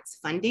status impacts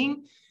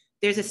funding,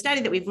 there's a study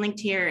that we've linked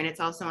here, and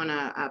it's also on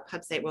a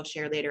pub site we'll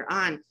share later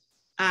on.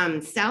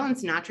 Sal and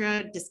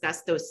Sinatra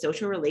discussed those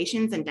social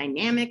relations and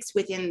dynamics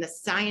within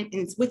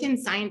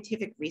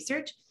scientific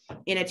research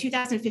in a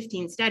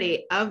 2015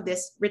 study of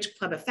this rich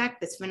club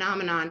effect, this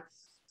phenomenon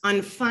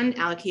on fund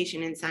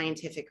allocation in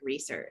scientific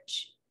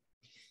research.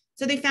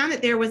 So they found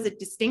that there was a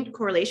distinct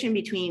correlation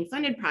between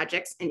funded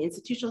projects and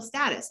institutional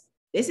status.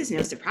 This is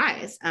no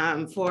surprise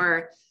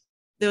for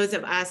those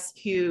of us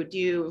who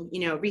do,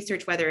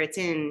 research, whether it's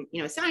in,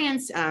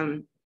 science,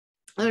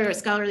 other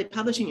scholarly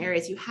publishing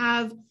areas. You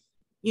have,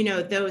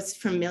 those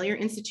familiar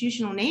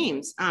institutional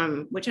names,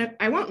 which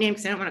I won't name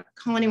because I don't want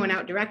to call anyone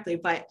out directly,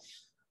 but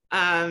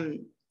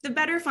the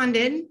better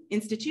funded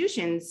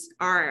institutions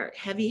are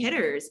heavy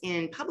hitters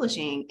in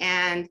publishing.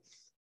 And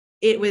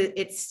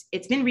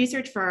it's been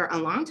researched for a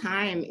long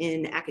time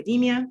in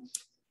academia.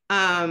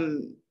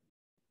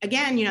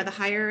 Again, the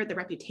higher the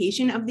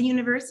reputation of the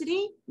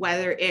university,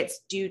 whether it's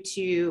due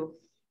to,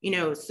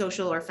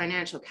 social or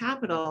financial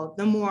capital,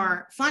 the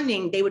more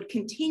funding they would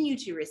continue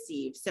to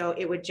receive. So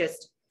it would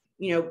just,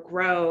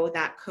 grow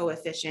that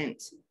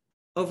coefficient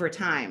over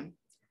time.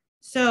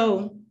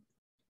 So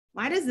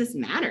why does this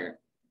matter?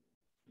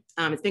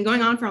 It's been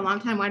going on for a long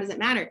time. Why does it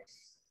matter?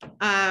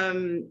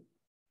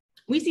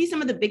 We see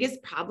some of the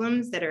biggest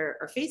problems that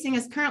are facing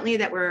us currently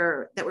that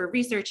we're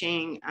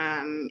researching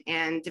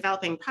and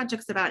developing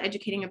projects about,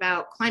 educating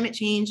about: climate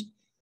change,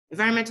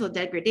 environmental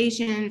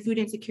degradation, food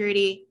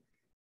insecurity.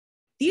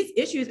 These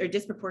issues are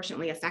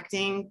disproportionately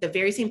affecting the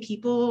very same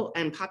people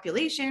and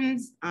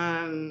populations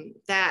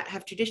that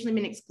have traditionally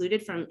been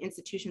excluded from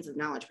institutions of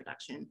knowledge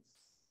production.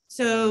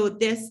 So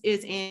this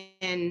is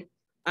in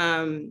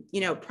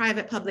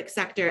private, public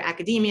sector,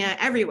 academia,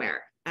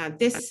 everywhere.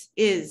 This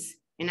is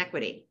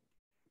inequity.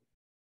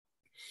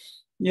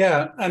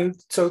 Yeah, and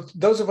so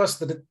those of us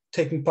that are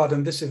taking part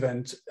in this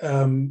event,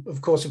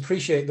 of course,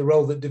 appreciate the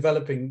role that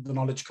developing the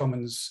knowledge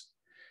commons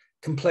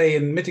can play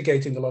in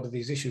mitigating a lot of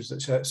these issues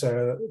that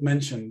Sarah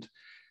mentioned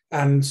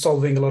and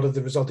solving a lot of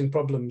the resulting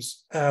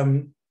problems.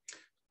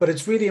 But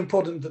it's really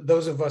important that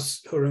those of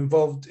us who are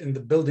involved in the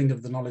building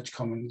of the knowledge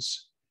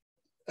commons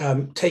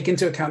take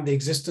into account the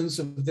existence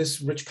of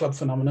this rich club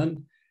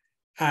phenomenon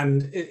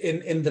and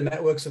in the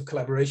networks of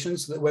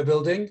collaborations that we're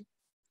building.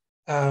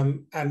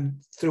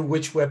 And through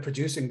which we're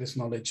producing this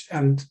knowledge.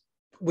 And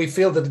we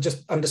feel that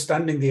just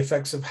understanding the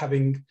effects of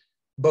having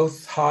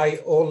both high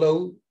or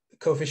low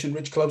coefficient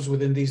rich clubs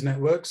within these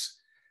networks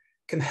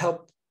can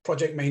help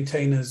project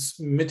maintainers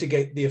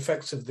mitigate the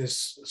effects of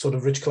this sort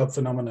of rich club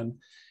phenomenon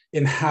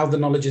in how the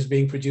knowledge is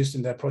being produced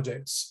in their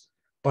projects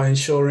by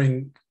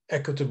ensuring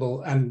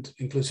equitable and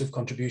inclusive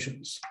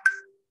contributions.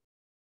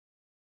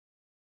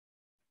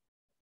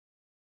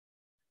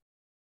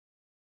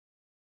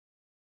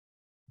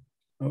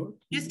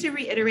 Just to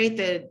reiterate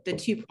the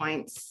 2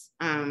 points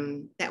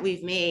that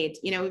we've made,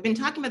 we've been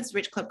talking about this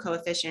rich club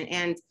coefficient,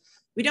 and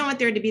we don't want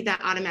there to be that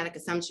automatic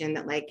assumption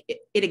that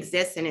it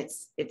exists and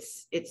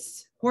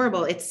it's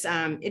horrible.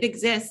 It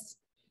exists,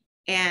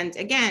 and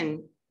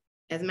again,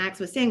 as Max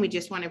was saying, we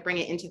just want to bring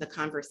it into the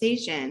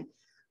conversation.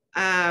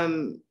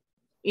 The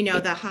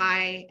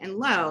high and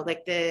low,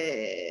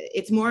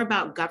 it's more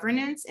about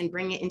governance and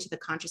bringing it into the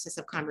consciousness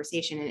of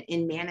conversation and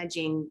in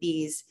managing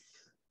these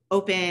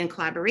open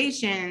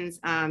collaborations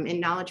in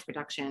knowledge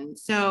production.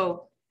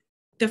 So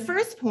the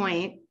first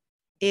point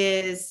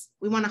is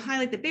we want to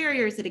highlight the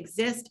barriers that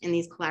exist in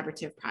these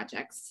collaborative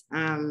projects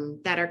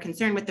that are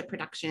concerned with the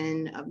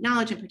production of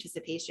knowledge and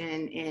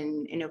participation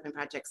in open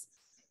projects.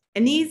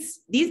 And these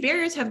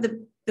barriers have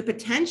the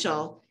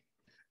potential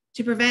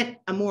to prevent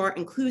a more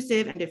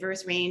inclusive and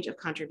diverse range of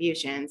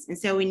contributions. And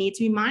so we need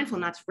to be mindful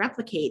not to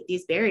replicate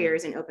these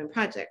barriers in open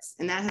projects.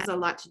 And that has a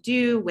lot to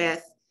do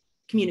with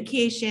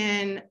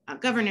communication,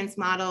 governance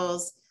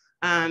models,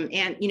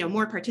 and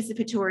more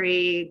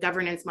participatory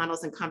governance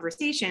models and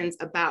conversations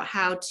about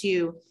how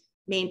to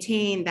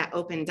maintain that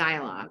open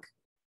dialogue.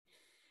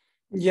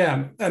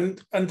 Yeah,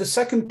 and the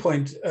second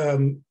point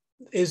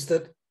is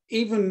that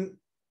even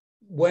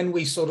when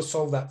we sort of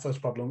solve that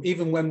first problem,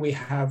 even when we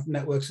have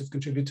networks of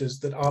contributors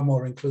that are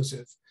more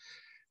inclusive,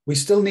 we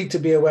still need to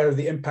be aware of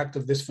the impact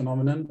of this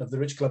phenomenon, of the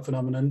Rich Club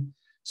phenomenon,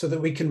 so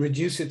that we can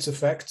reduce its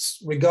effects,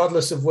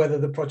 regardless of whether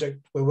the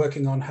project we're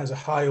working on has a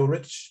high or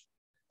rich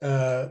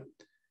or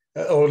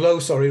low,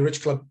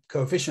 Rich Club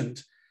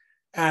coefficient.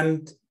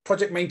 And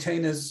project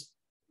maintainers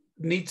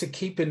need to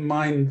keep in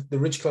mind the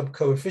Rich Club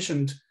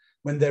coefficient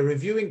when they're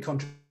reviewing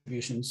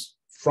contributions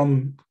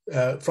from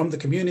the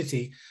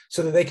community,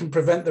 so that they can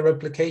prevent the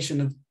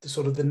replication of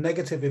the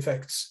negative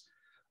effects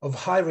of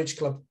high Rich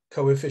Club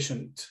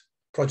coefficient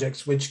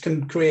projects, which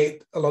can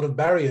create a lot of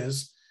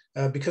barriers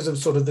because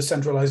of the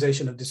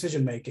centralization of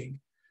decision making.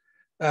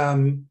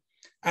 And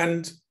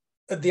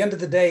at the end of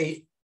the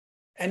day,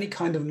 any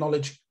kind of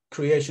knowledge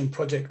creation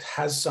project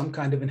has some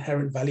kind of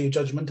inherent value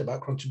judgment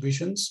about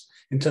contributions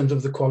in terms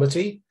of the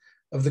quality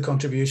of the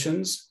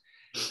contributions.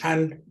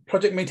 And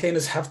project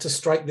maintainers have to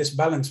strike this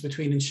balance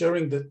between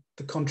ensuring that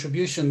the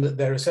contribution that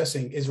they're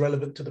assessing is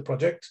relevant to the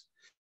project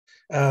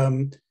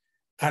and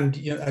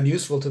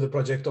useful to the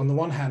project on the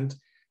one hand,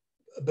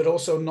 but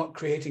also not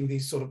creating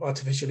these sort of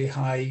artificially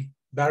high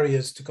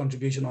barriers to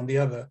contribution on the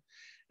other.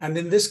 And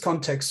in this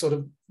context,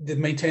 the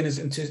maintainers'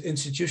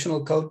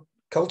 institutional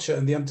culture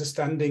and the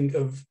understanding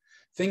of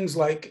things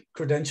like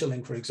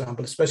credentialing, for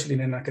example, especially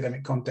in an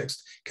academic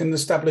context, can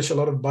establish a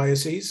lot of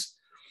biases.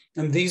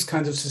 And these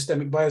kinds of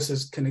systemic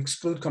biases can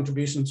exclude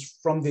contributions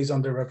from these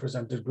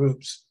underrepresented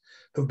groups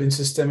who've been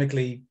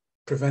systemically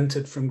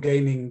prevented from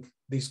gaining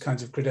these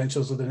kinds of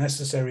credentials that are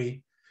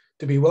necessary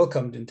to be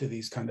welcomed into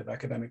these kind of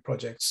academic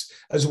projects,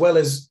 as well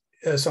as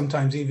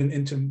sometimes even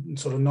into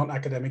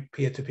non-academic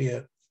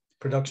peer-to-peer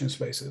production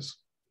spaces.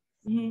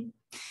 Mm-hmm.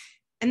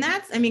 And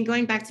that's,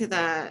 going back to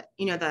the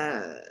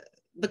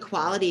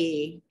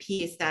quality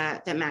piece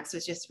that Max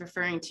was just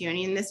referring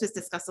to. This was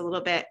discussed a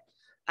little bit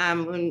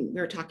when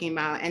we were talking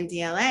about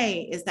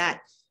NDLA, is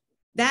that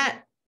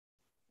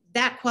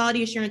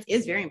quality assurance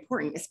is very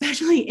important,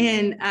 especially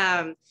in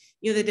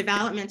the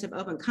development of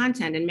open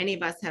content. And many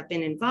of us have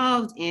been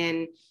involved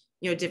in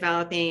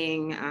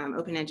developing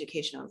open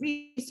educational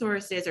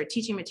resources or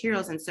teaching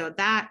materials. And so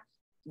that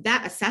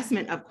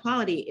assessment of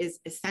quality is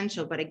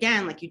essential. But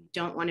again, you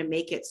don't want to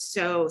make it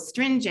so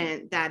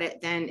stringent that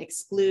it then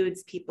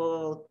excludes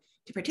people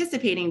to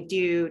participating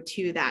due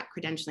to that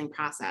credentialing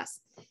process.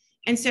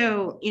 And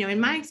so, in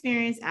my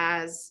experience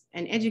as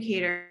an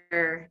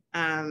educator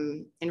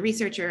and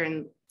researcher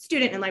and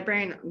student and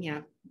librarian,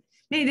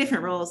 many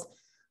different roles,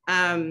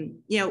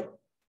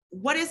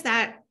 what does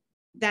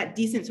that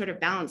decent sort of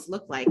balance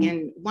look like?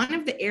 And one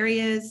of the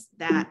areas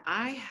that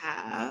I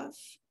have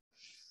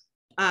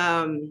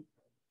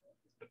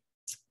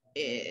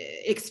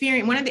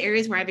one of the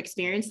areas where I've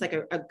experienced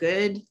a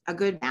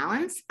good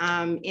balance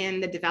in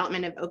the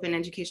development of open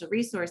educational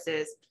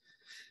resources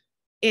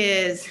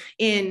is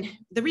in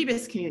the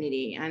Rebus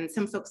community. And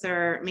some folks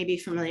are maybe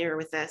familiar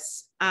with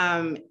this.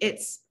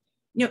 It's,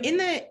 in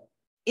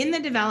the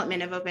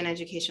development of open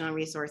educational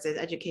resources,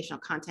 educational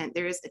content,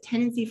 there is a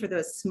tendency for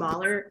those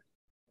smaller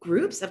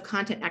groups of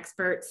content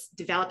experts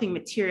developing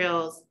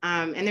materials.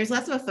 And there's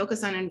less of a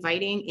focus on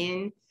inviting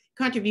in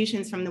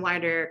contributions from the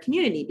wider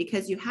community,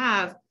 because you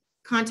have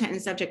content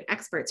and subject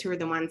experts who are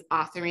the ones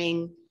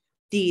authoring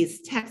these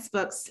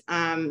textbooks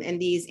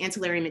and these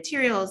ancillary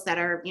materials that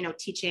are,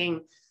 teaching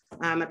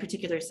a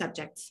particular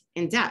subject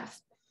in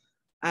depth.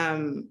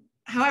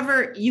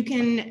 However, you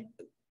can,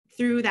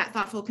 through that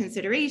thoughtful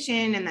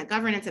consideration and that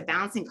governance of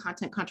balancing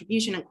content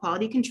contribution and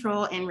quality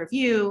control and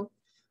review,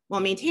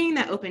 while maintaining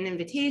that open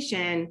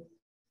invitation,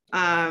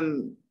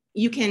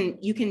 you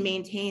can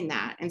maintain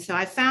that. And so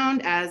I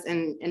found, as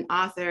an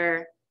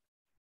author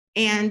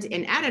and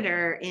an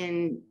editor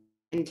in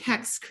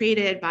texts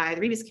created by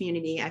the Rebus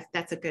community,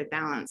 that's a good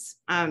balance.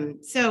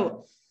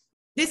 So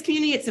this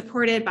community is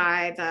supported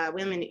by the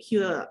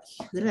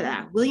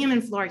William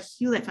and Flora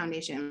Hewlett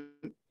Foundation,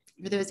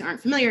 for those who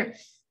aren't familiar.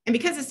 And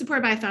because it's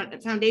supported by a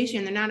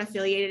foundation, they're not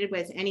affiliated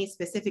with any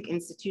specific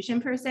institution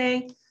per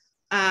se.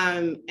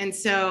 And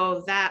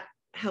so that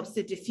helps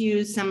to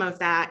diffuse some of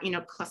that,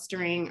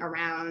 clustering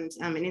around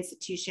an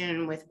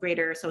institution with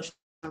greater social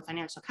and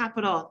financial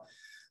capital.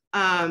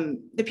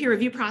 The peer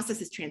review process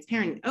is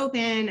transparent and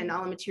open, and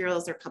all the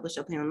materials are published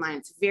openly online.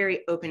 It's a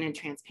very open and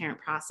transparent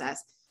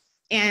process.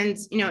 And,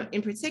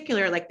 in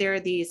particular, there are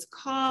these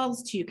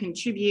calls to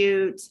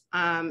contribute,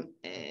 and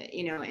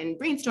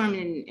brainstorm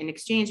and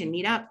exchange and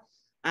meet up.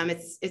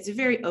 It's a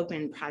very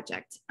open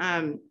project.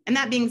 And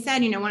that being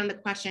said, one of the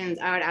questions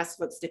I would ask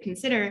folks to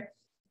consider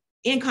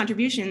in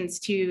contributions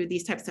to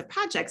these types of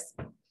projects,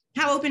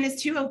 how open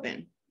is too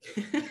open?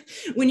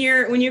 when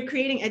you're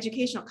creating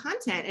educational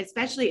content,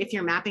 especially if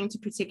you're mapping to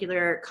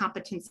particular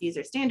competencies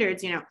or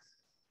standards,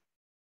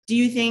 do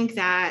you think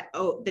that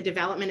the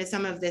development of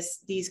some of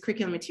these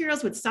curriculum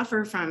materials would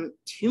suffer from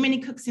too many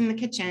cooks in the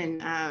kitchen,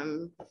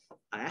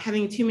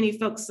 having too many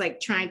folks like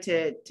trying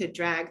to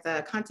drag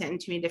the content in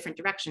too many different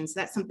directions. So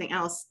that's something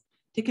else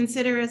to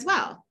consider as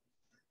well.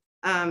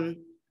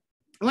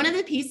 One of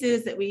the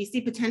pieces that we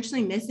see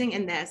potentially missing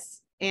in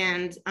this,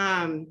 and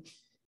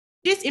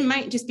it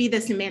might just be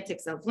the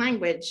semantics of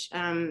language,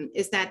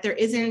 is that there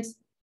isn't,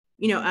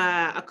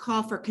 a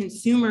call for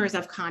consumers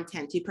of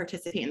content to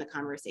participate in the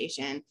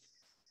conversation.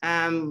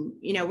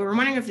 We're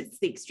wondering if it's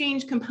the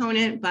exchange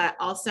component, but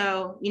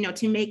also,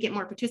 to make it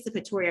more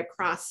participatory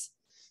across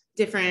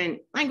different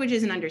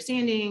languages and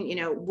understanding,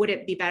 would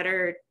it be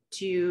better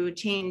to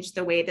change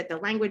the way that the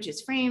language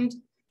is framed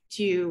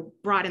to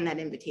broaden that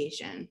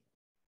invitation?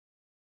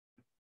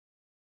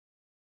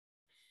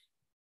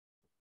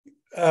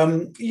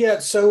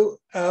 So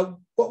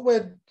what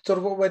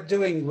we're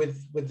doing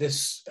with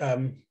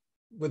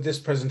this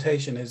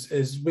presentation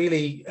is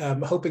really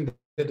hoping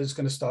that it's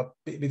going to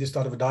be the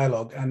start of a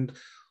dialogue. And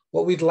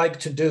what we'd like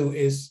to do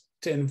is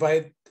to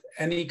invite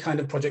any kind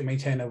of project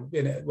maintainer,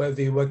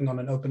 whether you're working on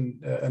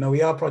an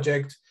OER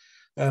project,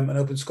 an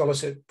open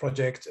scholarship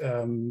project,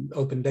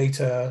 open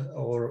data,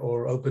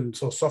 or open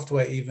source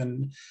software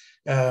even.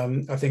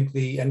 I think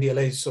the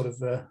NDLA's sort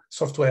of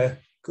software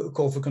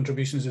call for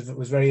contributions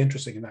was very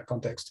interesting in that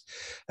context.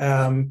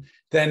 Then,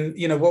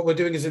 what we're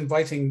doing is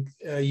inviting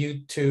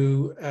you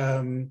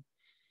to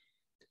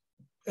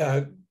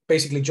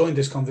basically join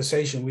this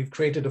conversation. We've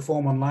created a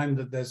form online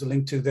that there's a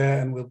link to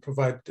there, and we'll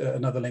provide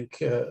another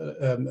link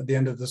at the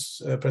end of this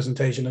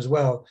presentation as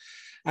well.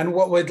 And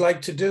what we'd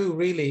like to do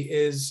really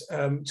is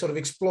sort of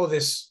explore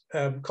this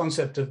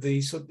concept of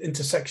the sort of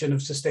intersection of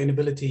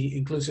sustainability,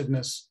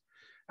 inclusiveness,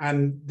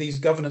 and these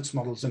governance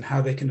models and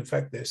how they can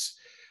affect this.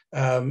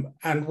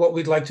 And what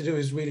we'd like to do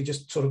is really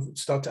just sort of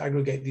start to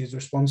aggregate these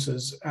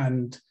responses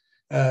and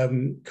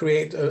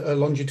create a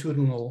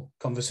longitudinal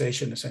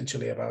conversation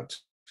essentially about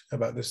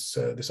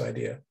this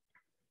idea.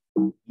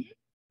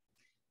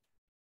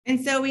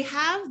 And so we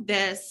have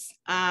this,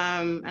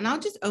 and I'll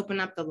just open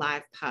up the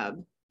live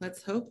pub.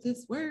 Let's hope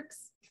this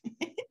works.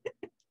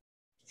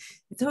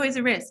 It's always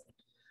a risk.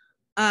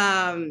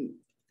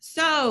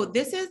 So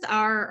this is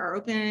our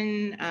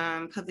open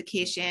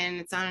publication.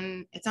 It's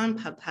on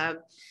PubPub.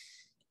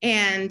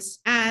 And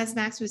as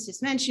Max was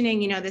just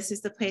mentioning, this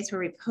is the place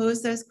where we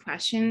pose those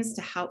questions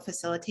to help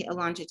facilitate a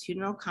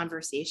longitudinal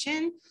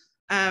conversation.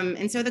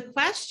 And so the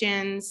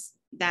questions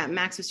that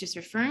Max was just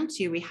referring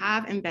to, we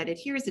have embedded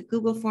here as a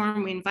Google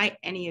form. We invite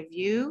any of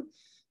you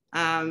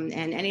and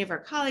any of our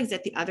colleagues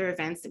at the other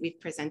events that we've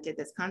presented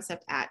this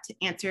concept at to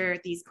answer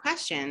these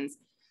questions.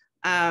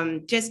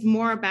 Just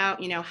more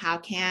about, how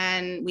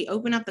can we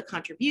open up the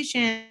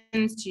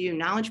contributions to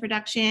knowledge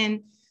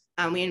production?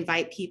 We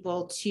invite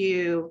people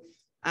to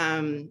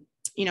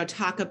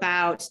talk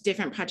about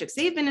different projects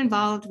they've been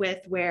involved with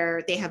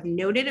where they have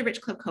noted a Rich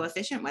Club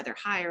coefficient, whether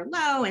high or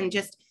low, and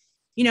just,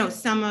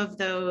 some of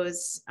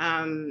those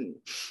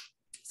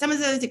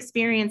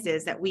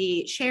experiences that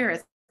we share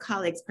as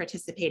colleagues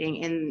participating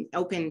in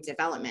open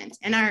development.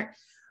 And our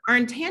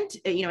intent,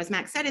 as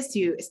Max said, is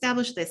to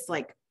establish this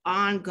like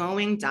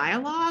ongoing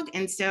dialogue.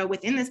 And so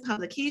within this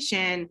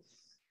publication,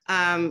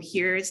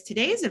 here's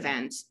today's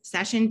event,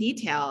 session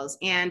details,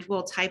 and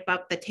we'll type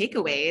up the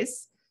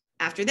takeaways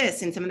after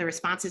this and some of the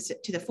responses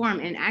to the form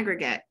in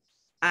aggregate.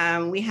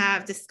 We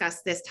have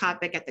discussed this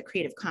topic at the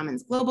Creative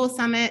Commons Global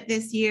Summit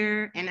this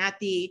year and at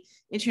the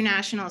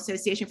International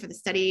Association for the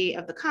Study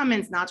of the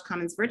Commons Knowledge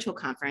Commons Virtual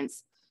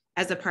Conference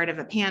as a part of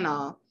a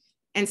panel.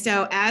 And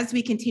so as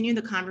we continue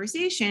the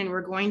conversation,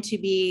 we're going to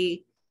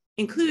be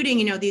including,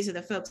 these are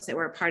the folks that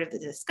were a part of the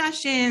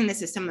discussion.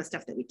 This is some of the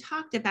stuff that we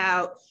talked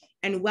about,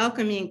 and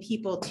welcoming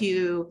people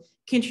to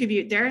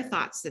contribute their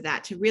thoughts to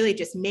that, to really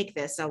just make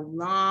this a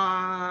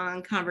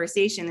long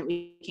conversation that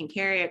we can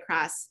carry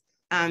across,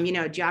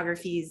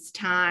 geographies,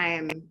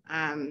 time,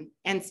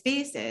 and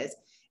spaces.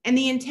 And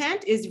the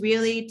intent is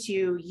really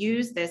to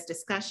use this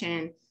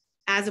discussion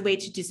as a way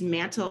to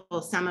dismantle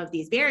some of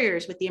these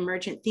barriers with the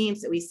emergent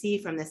themes that we see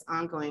from this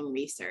ongoing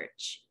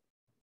research.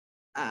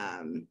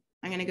 I'm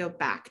going to go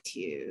back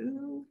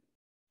to,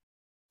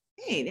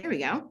 hey, there we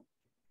go.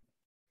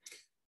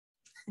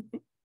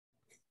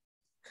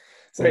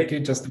 Thank you.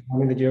 Just a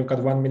minute. You've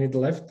got 1 minute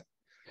left.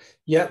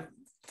 Yeah,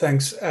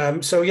 thanks.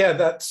 So yeah,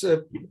 that's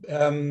it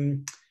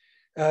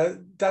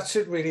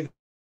really.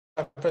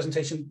 Our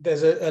presentation.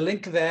 There's a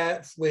link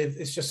there with,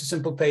 it's just a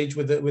simple page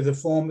with a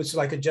form. It's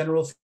like a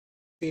general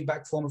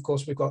feedback form. Of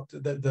course, we've got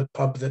the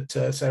pub that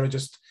Sarah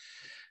just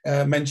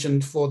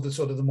mentioned for the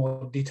sort of the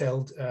more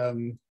detailed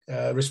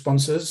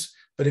responses.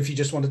 But if you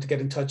just wanted to get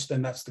in touch,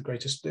 then that's the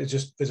greatest.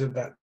 Just visit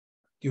that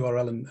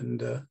URL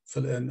and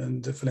fill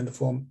in the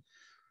form.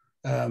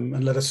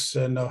 And let us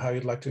know how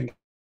you'd like to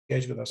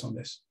engage with us on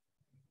this.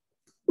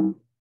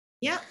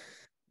 Yeah,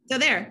 so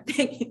there.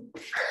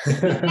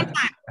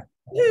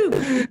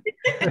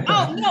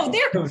 Oh no,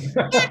 there.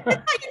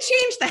 I can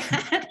change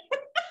that.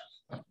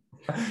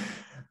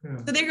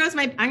 So there goes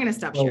my. I'm going to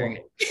stop sharing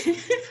it.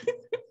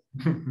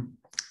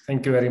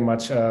 Thank you very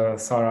much,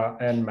 Sarah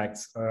and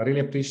Max. I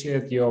really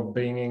appreciate your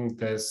bringing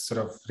this sort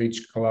of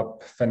Rich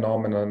Club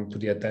phenomenon to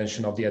the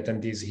attention of the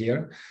attendees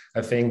here.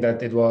 I think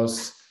that it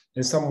was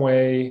in some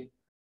way,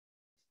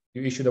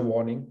 you issued a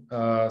warning,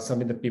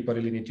 something that people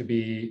really need to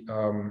be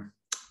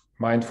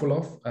mindful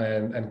of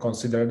and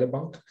considerate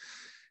about.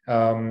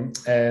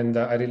 And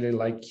I really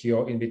like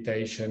your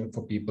invitation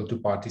for people to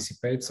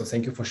participate. So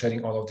thank you for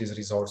sharing all of these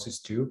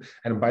resources too.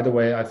 And by the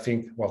way, I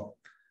think, well,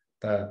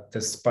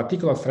 this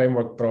particular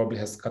framework probably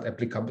has got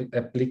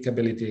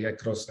applicability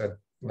across a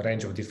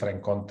range of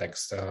different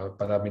contexts.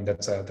 But I mean,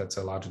 that's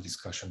a larger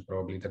discussion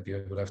probably that we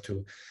will have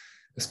to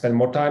spend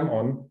more time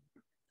on.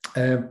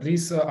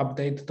 Please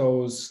update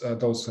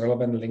those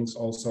relevant links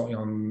also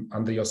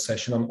under your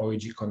session on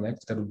OEG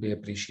Connect. That would be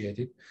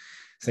appreciated.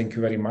 Thank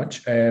you very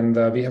much. And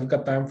we have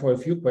got time for a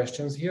few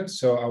questions here.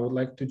 So I would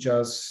like to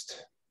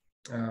just,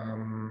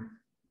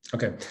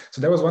 okay. So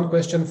there was one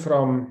question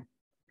from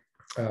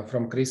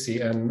Chrissy,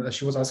 and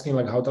she was asking,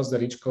 like, how does the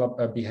Rich Club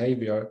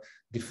behavior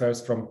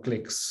differs from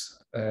cliques?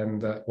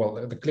 And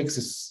well, the cliques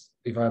is,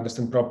 if I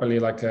understand properly,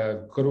 like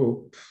a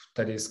group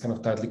that is kind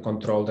of tightly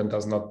controlled and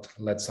does not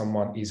let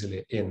someone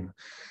easily in.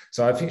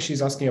 So I think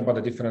she's asking about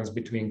the difference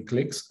between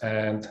cliques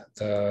and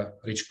the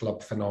Rich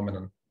Club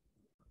phenomenon.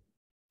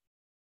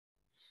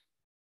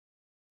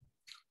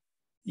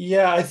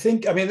 Yeah, I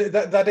think, I mean,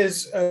 that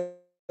is, I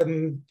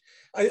think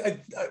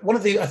one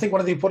of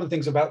the important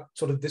things about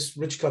sort of this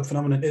Rich Club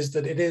phenomenon is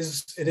that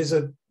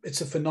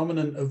it's a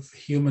phenomenon of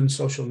human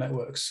social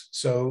networks.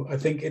 So I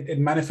think it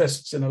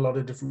manifests in a lot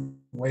of different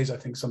ways. I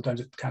think sometimes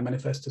it can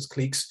manifest as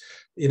cliques,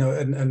 you know,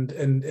 and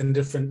in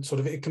different sort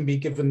of, it can be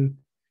given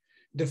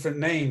different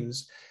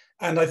names.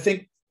 And I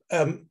think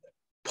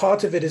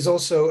part of it is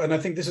also, and I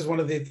think this is one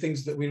of the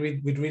things that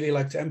we'd really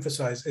like to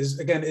emphasize is,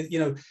 again, you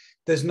know,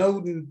 there's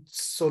no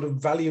sort of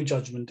value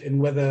judgment in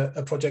whether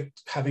a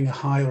project having a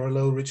high or a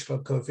low Rich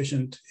Club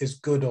coefficient is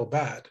good or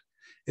bad.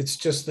 It's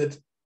just that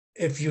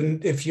if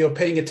you're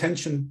paying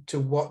attention to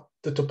what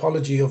the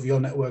topology of your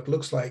network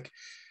looks like,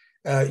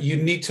 you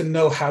need to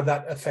know how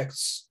that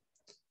affects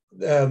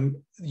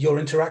your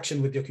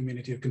interaction with your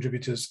community of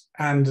contributors,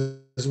 and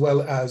as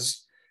well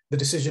as the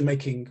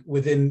decision-making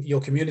within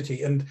your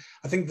community. And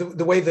I think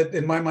the way that,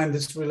 in my mind,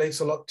 this relates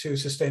a lot to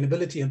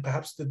sustainability and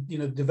perhaps the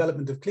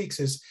development of cliques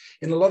is,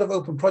 in a lot of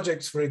open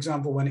projects, for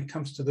example, when it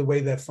comes to the way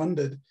they're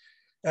funded,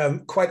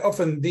 quite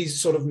often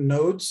these sort of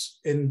nodes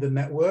in the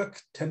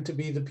network tend to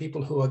be the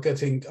people who are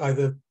getting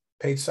either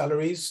paid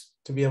salaries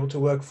to be able to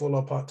work full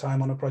or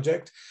part-time on a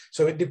project.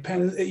 So it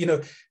depends, you know,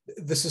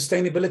 the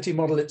sustainability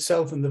model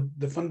itself and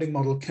the funding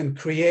model can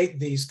create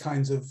these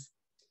kinds of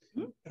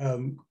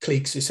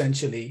cliques,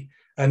 essentially.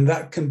 And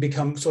that can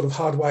become sort of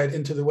hardwired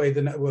into the way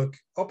the network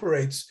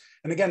operates.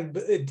 And again,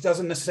 it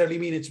doesn't necessarily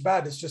mean it's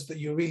bad. It's just that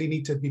you really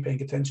need to be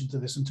paying attention to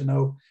this and to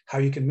know how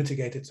you can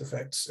mitigate its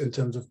effects in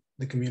terms of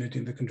the community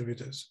and the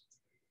contributors.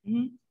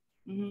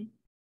 Mm-hmm. Mm-hmm.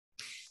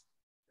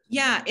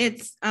 Yeah,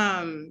 it's,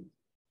 I'm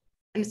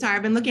sorry,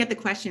 I've been looking at the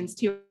questions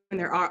too, and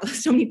there are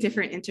so many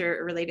different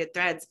interrelated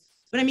threads.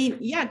 But I mean,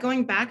 yeah,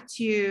 going back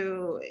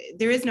to,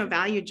 there is no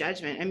value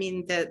judgment. I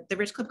mean, the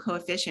Rich Club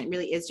coefficient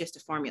really is just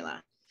a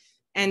formula.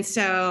 And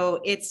so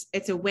it's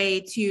a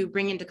way to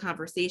bring into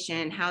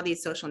conversation how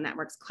these social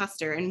networks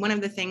cluster. And one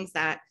of the things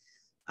that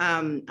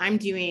I'm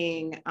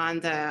doing on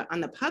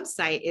the pub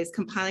site is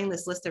compiling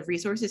this list of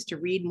resources to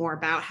read more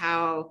about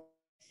how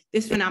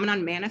this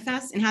phenomenon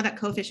manifests and how that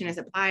coefficient is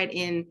applied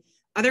in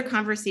other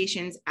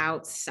conversations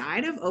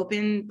outside of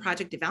open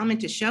project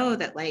development, to show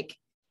that, like,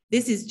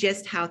 this is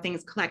just how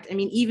things collect. I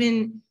mean,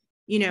 even,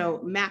 you know,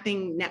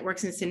 mapping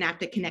networks and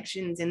synaptic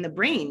connections in the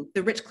brain,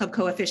 the Rich Club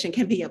coefficient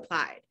can be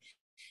applied.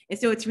 And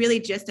so it's really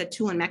just a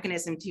tool and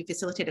mechanism to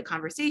facilitate a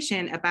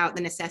conversation about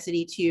the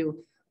necessity to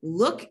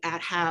look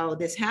at how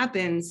this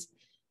happens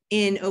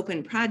in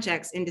open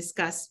projects and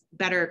discuss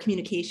better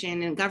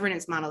communication and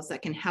governance models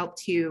that can help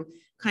to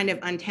kind of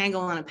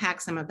untangle and unpack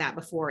some of that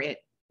before it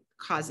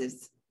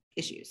causes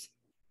issues.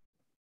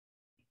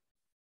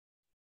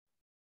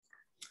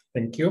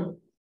 Thank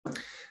you.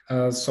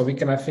 So we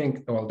can, I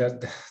think, well,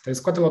 there's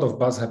quite a lot of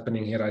buzz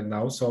happening here right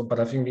now. So, but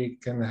I think we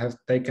can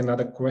take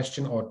another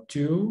question or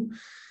two.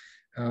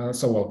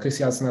 Well,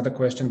 Chrissy asked another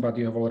question, but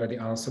you have already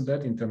answered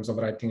that in terms of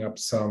writing up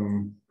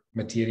some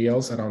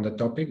materials around the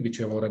topic, which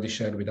you have already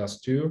shared with us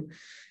too.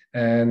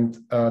 And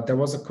there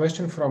was a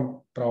question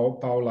from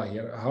Paula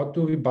here. How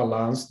do we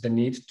balance the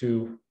need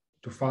to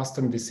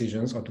fasten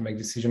decisions or to make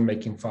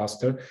decision-making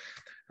faster,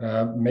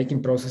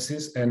 making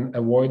processes, and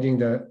avoiding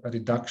the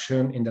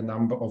reduction in the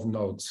number of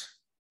nodes?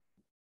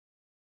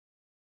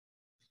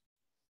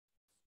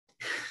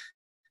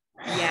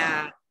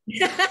 Yeah.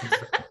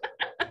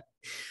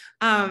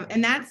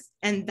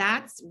 And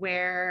that's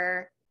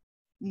where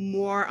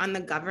more on the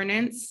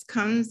governance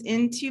comes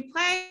into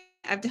play.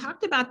 I've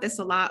talked about this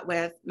a lot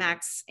with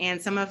Max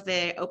and some of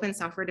the open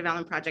software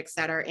development projects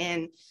that are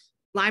in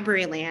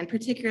library land,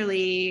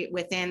 particularly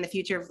within the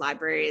Future of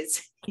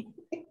Libraries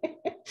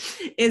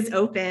is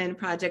Open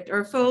project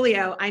or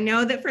Folio. I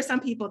know that for some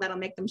people that'll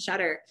make them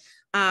shudder,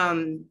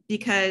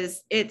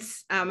 because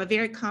it's a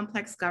very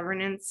complex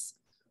governance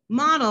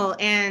model,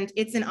 and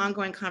it's an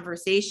ongoing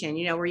conversation,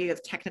 you know, where you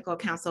have technical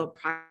council,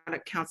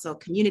 product council,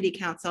 community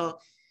council,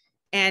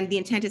 and the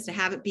intent is to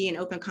have it be an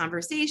open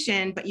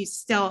conversation, but you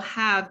still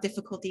have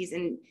difficulties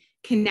in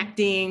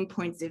connecting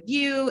points of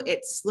view.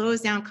 It slows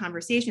down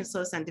conversation,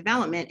 slows down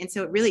development. And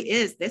so it really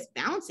is this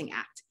balancing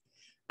act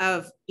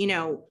of, you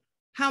know,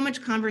 how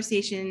much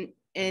conversation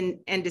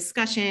and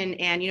discussion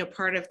and, you know,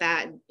 part of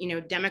that, you know,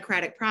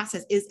 democratic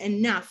process is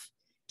enough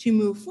to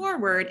move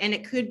forward. And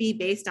it could be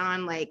based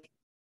on, like,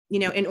 you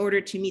know, in order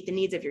to meet the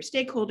needs of your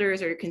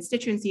stakeholders or your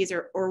constituencies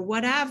or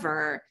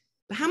whatever,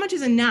 but how much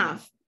is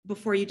enough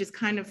before you just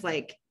kind of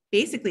like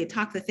basically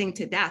talk the thing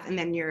to death and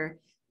then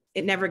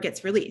it never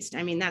gets released.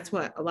 I mean, that's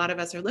what a lot of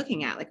us are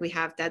looking at. Like, we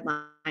have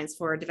deadlines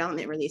for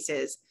development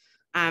releases,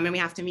 and we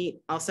have to meet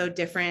also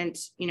different,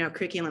 you know,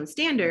 curriculum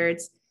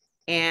standards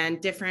and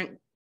different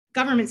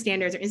government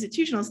standards or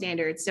institutional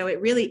standards. So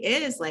it really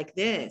is like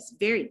this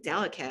very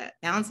delicate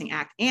balancing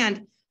act.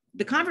 And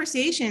the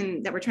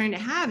conversation that we're trying to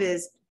have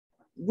is,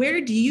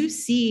 where do you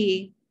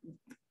see,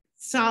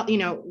 you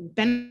know,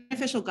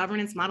 beneficial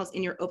governance models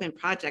in your open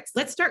projects?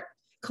 Let's start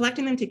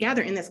collecting them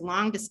together in this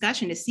long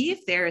discussion to see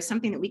if there is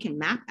something that we can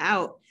map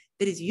out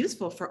that is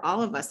useful for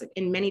all of us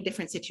in many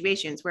different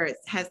situations, where it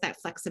has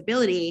that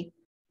flexibility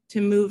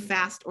to move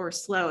fast or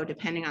slow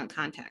depending on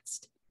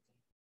context.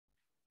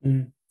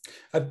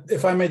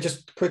 If I may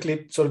just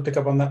quickly sort of pick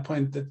up on that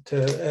point, that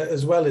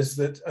as well, is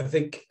that I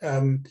think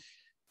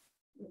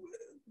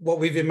what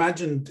we've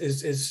imagined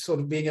is sort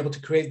of being able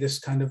to create this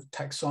kind of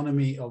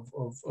taxonomy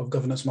of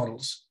governance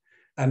models.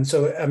 And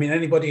so, I mean,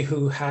 anybody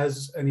who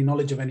has any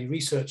knowledge of any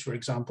research, for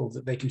example,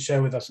 that they can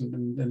share with us,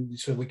 and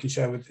so we can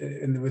share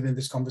within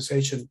this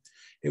conversation,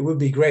 it would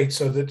be great,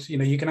 so that, you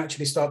know, you can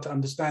actually start to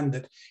understand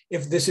that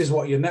if this is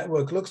what your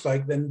network looks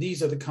like, then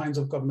these are the kinds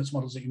of governance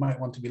models that you might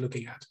want to be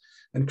looking at.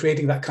 And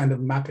creating that kind of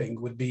mapping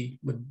would be,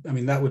 I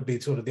mean, that would be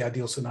sort of the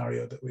ideal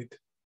scenario that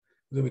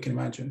we can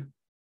imagine.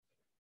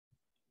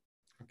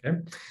 Okay,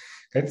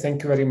 great,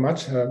 thank you very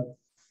much.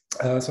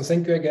 So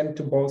thank you again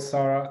to both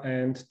Sarah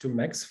and to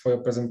Max for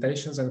your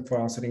presentations and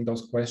for answering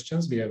those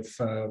questions. We have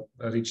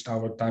reached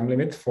our time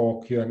limit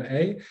for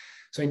Q&A.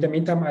 So in the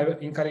meantime, I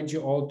encourage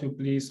you all to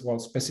please, well,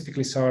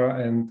 specifically Sarah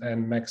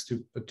and Max,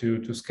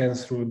 to scan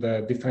through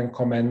the different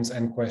comments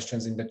and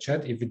questions in the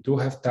chat. If we do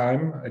have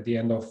time at the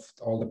end of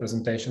all the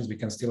presentations, we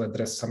can still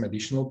address some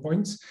additional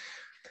points.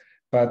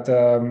 But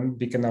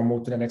we can now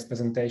move to the next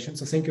presentation.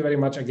 So thank you very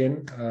much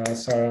again,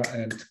 Sarah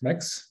and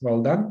Max.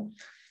 Well done.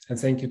 And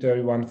thank you to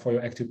everyone for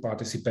your active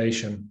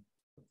participation.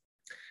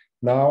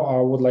 Now I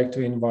would like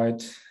to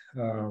invite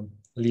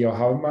Leo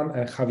Havemann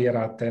and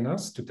Javiera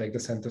Atenas to take the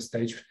center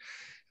stage.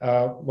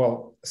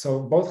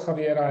 So both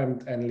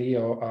Javiera and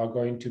Leo are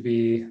going to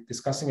be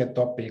discussing a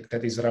topic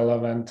that is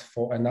relevant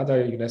for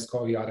another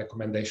UNESCO OER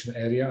recommendation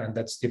area, and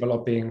that's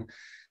developing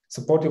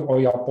supportive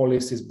OER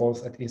policies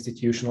both at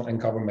institutional and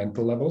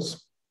governmental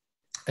levels.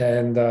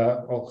 And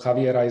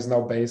Javiera is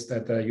now based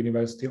at the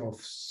University of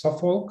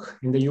Suffolk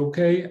in the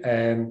UK,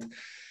 and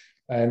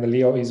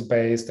Leo is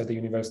based at the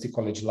University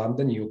College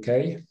London,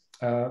 UK.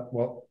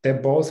 Well, they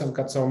both have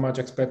got so much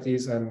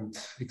expertise and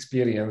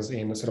experience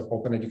in the sort of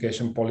open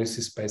education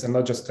policy space, and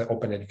not just the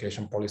open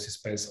education policy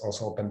space,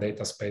 also open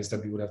data space,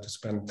 that we would have to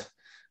spend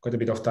quite a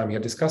bit of time here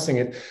discussing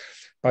it.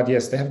 But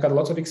yes, they have got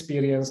lots of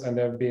experience, and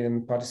they've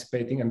been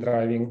participating and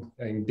driving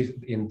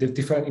in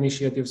different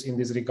initiatives in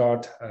this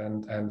regard,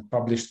 and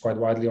published quite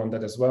widely on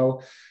that as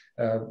well.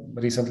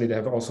 Recently,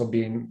 they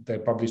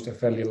published a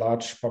fairly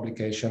large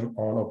publication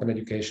on open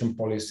education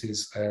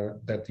policies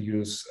that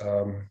use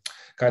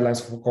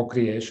guidelines for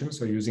co-creation.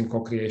 So using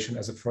co-creation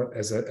as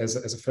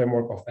a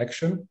framework of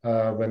action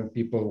when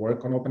people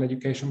work on open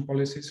education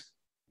policies.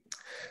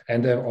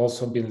 And they've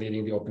also been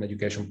leading the Open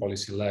Education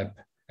Policy Lab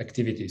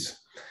activities.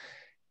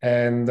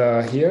 And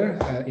here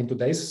in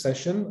today's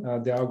session,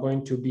 they are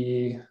going to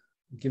be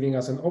giving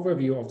us an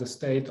overview of the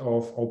state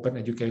of open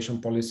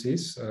education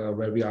policies,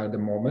 where we are at the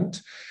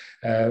moment,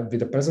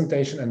 with a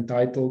presentation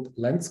entitled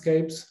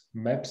Landscapes,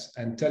 Maps,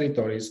 and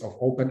Territories of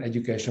Open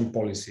Education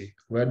Policy.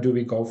 Where do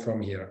we go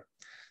from here?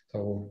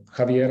 So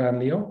Javiera and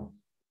Leo,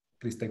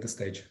 please take the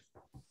stage.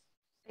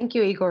 Thank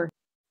you, Igor.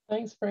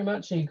 Thanks very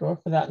much, Igor,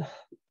 for that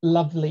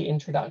lovely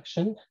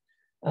introduction.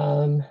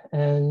 Let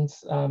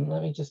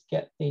me just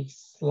get the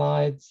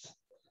slides,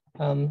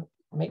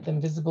 make them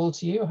visible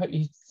to you. I hope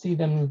you see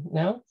them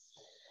now.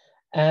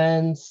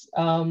 And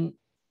so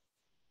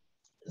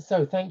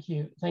thank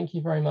you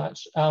very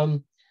much.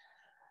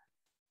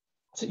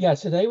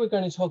 Today we're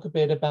going to talk a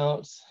bit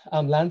about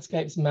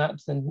landscapes,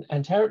 maps,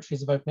 and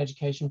territories of open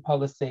education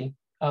policy.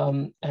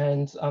 So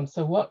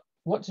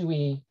what do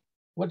we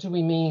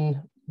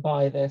mean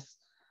by this?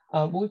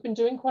 Well, we've been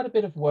doing quite a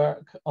bit of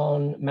work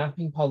on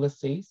mapping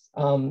policies,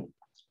 and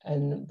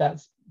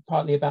that's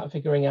partly about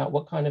figuring out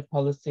what kind of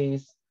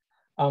policies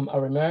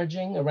are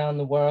emerging around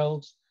the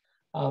world,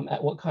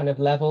 at what kind of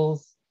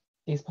levels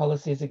these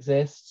policies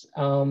exist,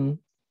 and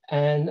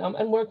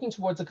working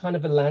towards a kind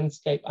of a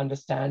landscape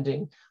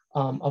understanding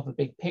of a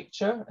big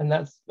picture, and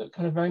that's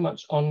kind of very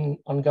much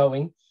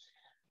ongoing.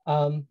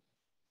 And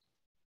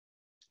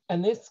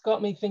this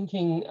got me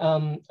thinking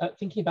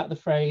about the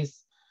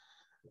phrase,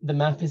 "The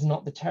map is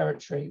not the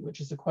territory," which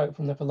is a quote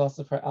from the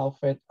philosopher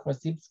Alfred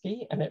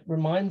Korzybski, and it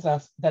reminds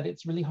us that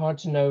it's really hard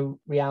to know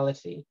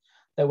reality,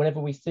 that whenever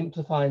we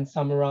simplify and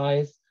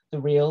summarize the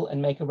real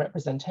and make a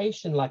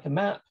representation like a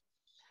map,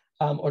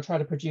 or try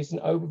to produce an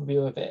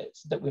overview of it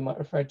that we might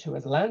refer to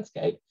as a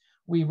landscape,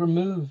 we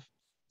remove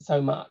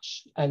so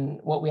much,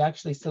 and what we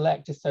actually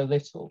select is so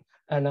little.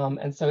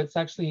 And so it's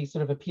actually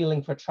sort of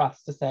appealing for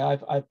trust to say,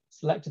 I've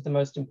selected the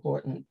most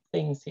important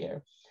things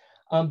here.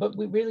 But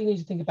we really need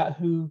to think about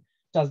who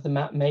does the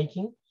map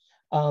making,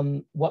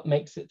 what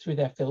makes it through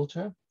their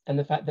filter, and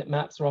the fact that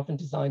maps are often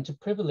designed to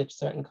privilege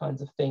certain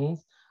kinds of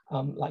things,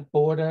 like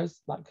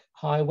borders, like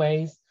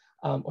highways,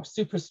 or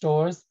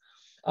superstores.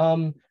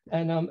 And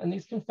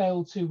these can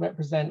fail to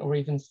represent or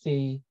even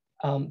see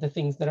the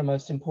things that are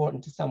most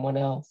important to someone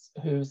else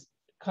who's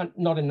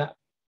not in that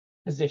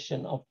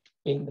position of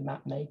being the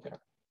map maker.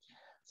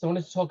 So I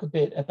wanted to talk a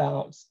bit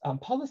about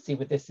policy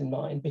with this in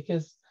mind,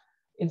 because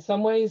in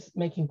some ways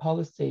making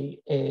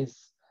policy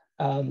is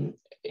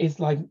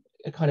like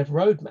a kind of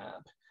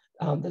roadmap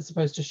that's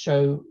supposed to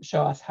show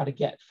us how to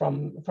get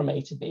from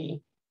A to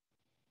B.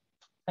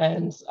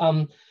 And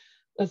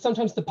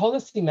sometimes the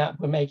policy map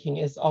we're making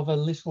is of a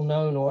little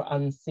known or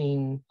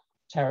unseen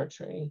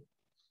territory.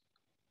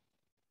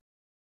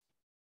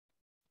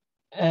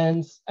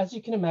 And as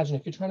you can imagine,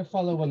 if you're trying to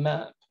follow a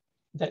map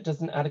that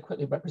doesn't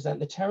adequately represent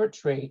the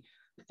territory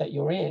that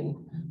you're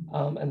in,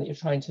 and that you're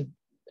trying to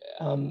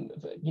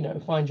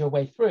find your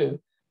way through,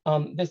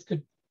 this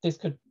could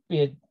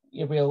be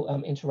a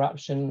real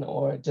interruption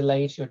or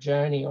delay to your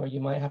journey, or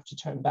you might have to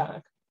turn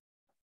back.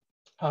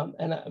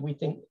 And we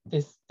think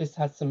this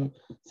has some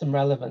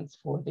relevance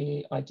for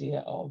the idea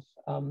of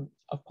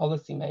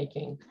policy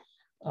making,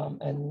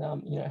 and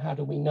how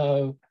do we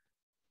know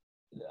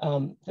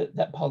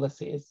that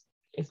policy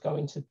is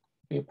going to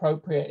be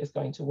appropriate, is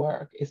going to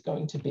work, is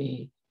going to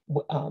be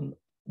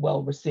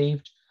well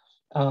received,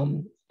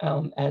 and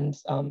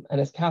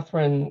as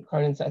Catherine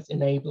Cronin says,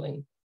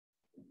 enabling.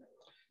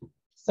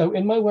 So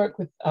in my work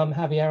with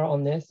Javier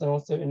on this, and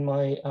also in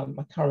my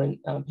current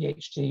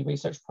PhD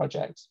research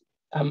project,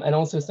 and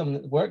also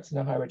someone that works in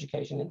a higher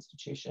education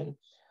institution,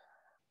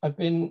 I've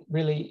been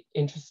really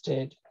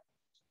interested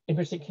in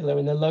particular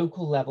in the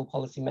local level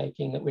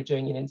policymaking that we're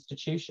doing in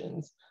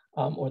institutions,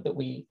 or that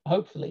we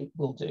hopefully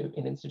will do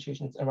in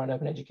institutions around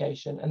open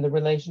education, and the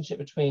relationship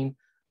between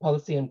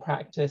policy and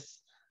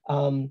practice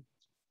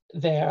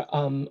there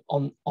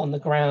on the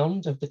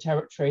ground of the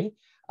territory,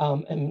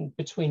 and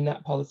between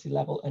that policy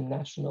level and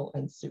national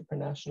and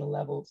supranational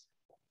levels.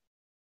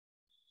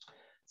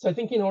 So I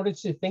think in order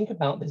to think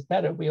about this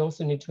better, we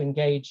also need to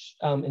engage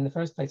in the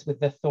first place with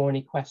the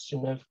thorny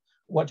question of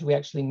what do we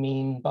actually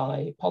mean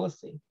by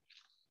policy?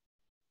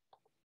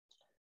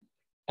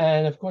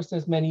 And of course,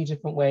 there's many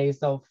different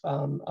ways of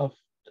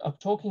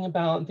talking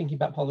about and thinking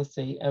about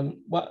policy. And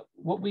what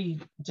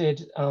we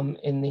did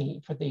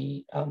for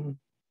the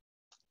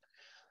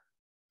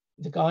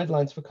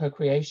guidelines for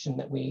co-creation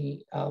that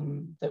we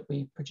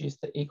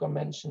produced, that Igor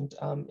mentioned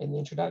in the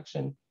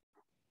introduction,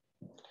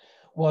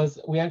 was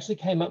we actually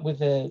came up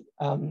with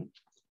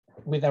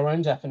our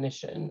own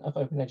definition of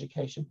open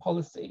education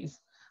policies.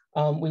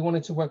 We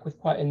wanted to work with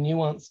quite a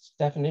nuanced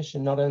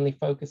definition, not only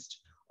focused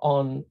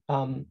on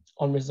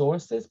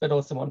resources, but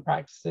also on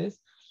practices,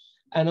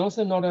 and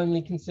also not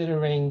only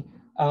considering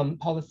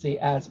policy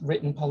as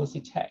written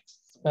policy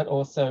texts, but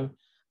also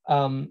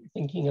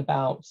thinking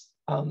about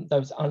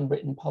those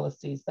unwritten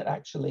policies that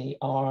actually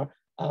are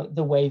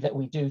the way that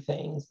we do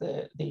things,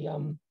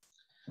 the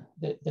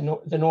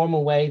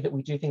normal way that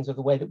we do things, or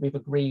the way that we've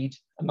agreed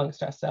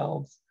amongst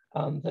ourselves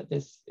that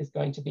this is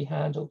going to be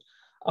handled.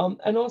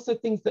 And also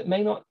things that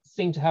may not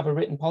seem to have a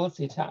written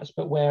policy attached,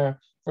 but where,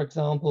 for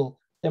example,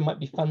 there might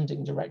be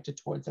funding directed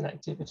towards an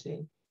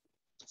activity.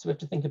 So we have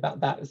to think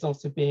about that as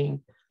also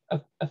being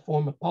a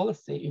form of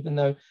policy, even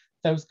though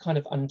those kind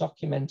of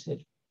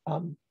undocumented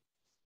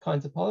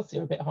kinds of policy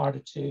are a bit harder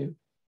to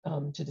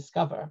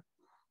discover.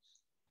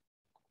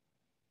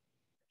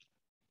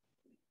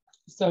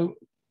 So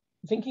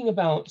thinking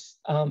about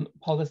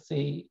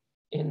policy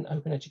in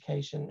open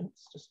education,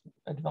 it's just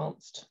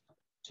advanced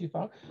too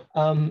far,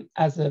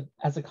 as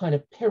a kind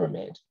of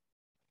pyramid.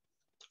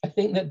 I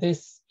think that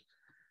this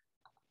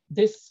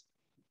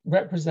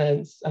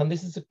represents,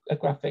 this is a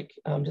graphic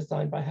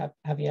designed by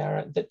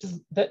Javier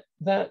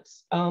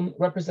that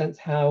represents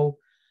how,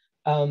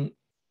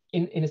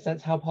 in a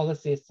sense, how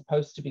policy is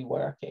supposed to be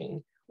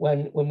working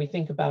when we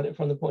think about it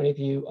from the point of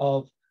view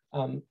of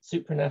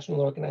supranational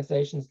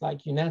organizations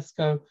like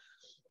UNESCO.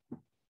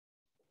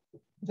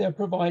 They're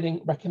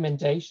providing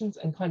recommendations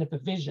and kind of a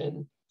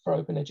vision for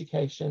open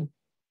education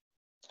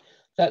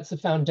that's a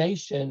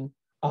foundation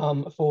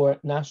for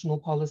national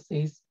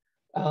policies,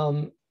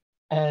 and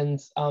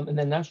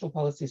then national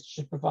policies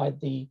should provide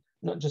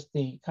not just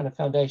the kind of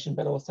foundation,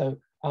 but also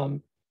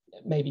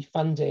maybe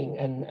funding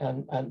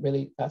and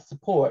really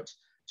support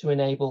to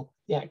enable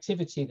the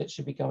activity that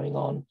should be going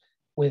on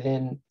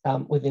within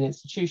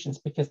institutions,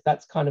 because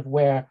that's kind of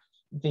where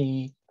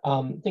the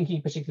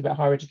thinking particularly about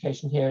higher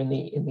education here in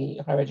the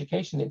higher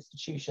education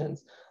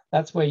institutions,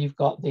 that's where you've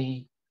got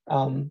the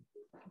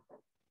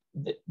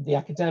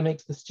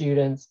academics, the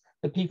students,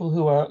 the people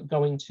who are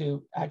going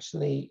to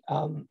actually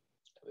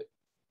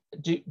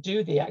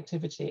do the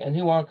activity, and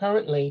who are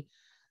currently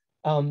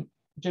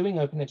doing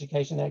open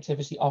education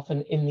activity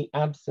often in the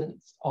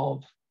absence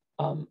of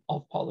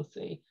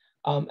policy.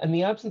 And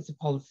the absence of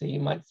policy, you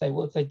might say,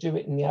 well, if they do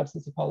it in the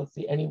absence of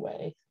policy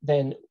anyway,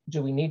 then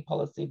do we need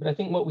policy? But I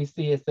think what we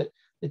see is that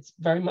it's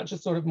very much a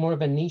sort of more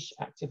of a niche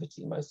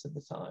activity most of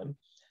the time.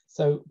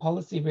 So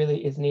policy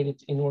really is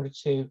needed in order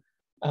to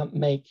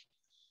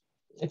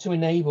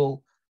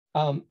enable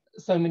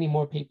so many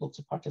more people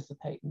to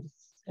participate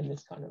in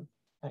this kind of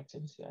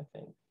activity, I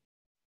think.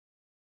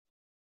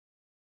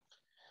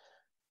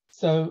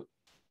 So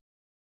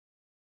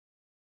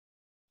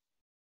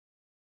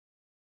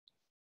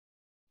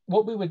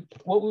what we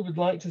would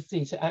like to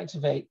see to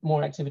activate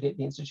more activity at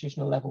the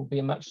institutional level would be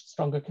a much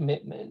stronger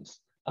commitment,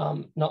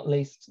 not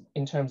least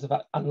in terms of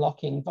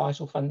unlocking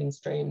vital funding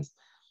streams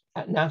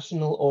at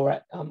national or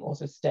at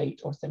also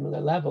state or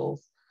similar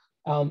levels.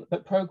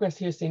 But progress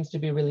here seems to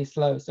be really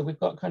slow. So we've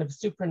got kind of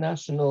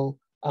supranational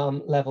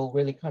level,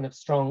 really kind of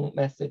strong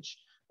message,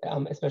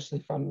 especially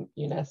from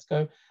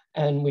UNESCO.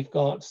 And we've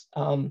got,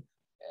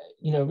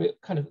 you know,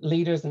 kind of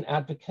leaders and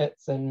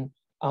advocates and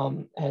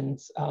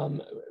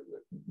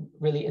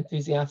really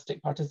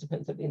enthusiastic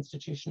participants at the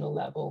institutional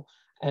level.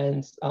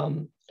 And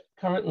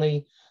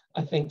currently,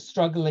 I think,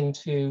 struggling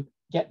to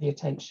get the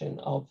attention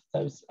of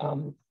those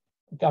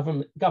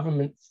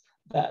governments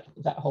that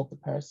hold the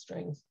purse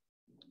strings.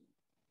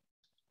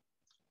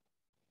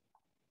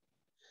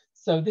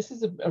 So this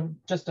is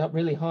just a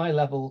really high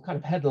level kind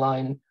of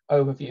headline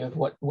overview of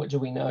what do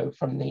we know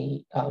from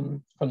the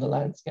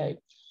landscape.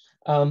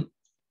 And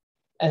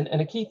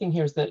a key thing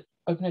here is that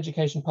open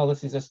education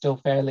policies are still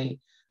fairly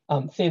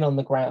thin on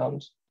the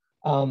ground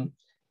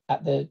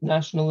at the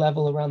national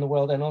level around the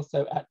world, and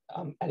also at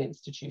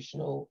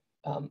institutional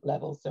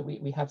level. So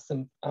we have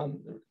some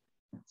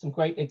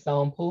great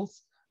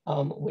examples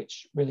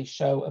which really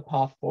show a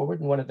path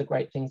forward. And one of the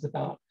great things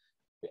about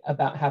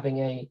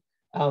having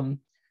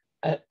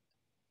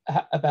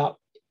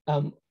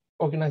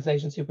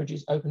organizations who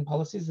produce open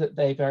policies, that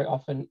they very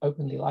often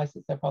openly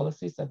license their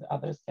policies so that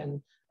others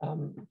can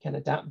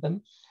adapt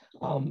them.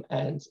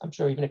 And I'm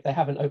sure even if they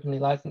haven't openly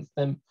licensed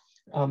them,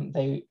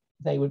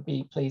 they would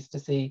be pleased to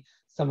see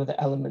some of the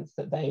elements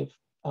that they've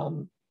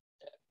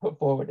put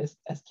forward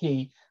as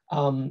key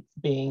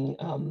being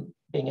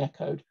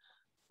echoed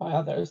by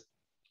others.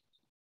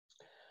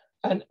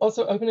 And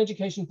also open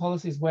education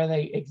policies where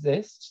they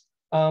exist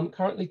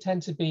currently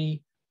tend to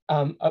be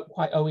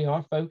quite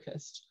OER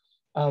focused.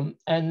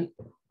 And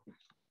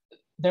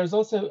there's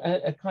also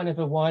a kind of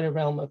a wider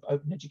realm of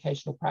open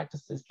educational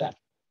practices that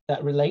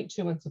relate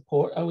to and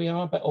support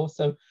OER, but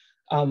also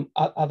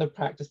other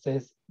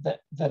practices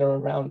that are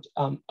around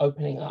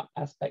opening up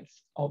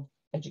aspects of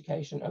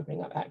education,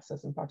 opening up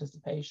access and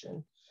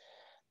participation.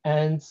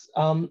 And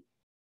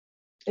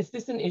is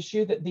this an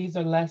issue that these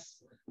are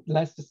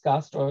less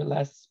discussed or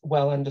less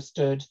well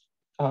understood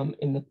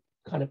in the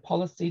kind of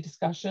policy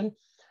discussion?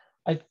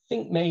 I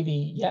think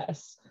maybe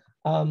yes,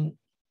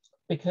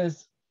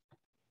 because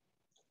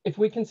if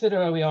we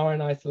consider OER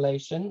in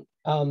isolation,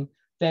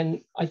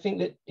 then I think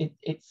that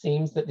it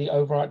seems that the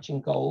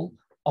overarching goal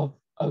of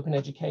open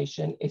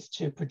education is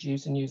to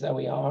produce and use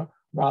OER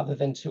rather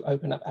than to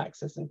open up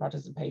access and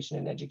participation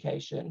in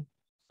education.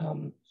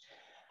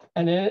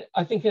 And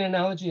I think an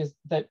analogy is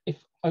that if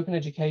open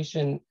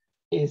education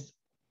is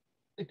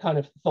kind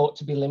of thought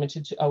to be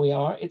limited to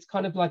OER, it's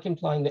kind of like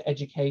implying that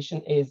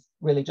education is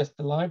really just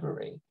the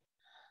library.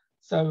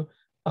 So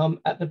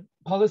at the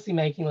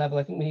policy-making level,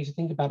 I think we need to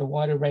think about a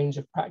wider range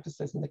of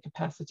practices and the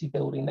capacity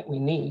building that we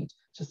need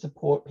to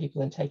support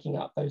people in taking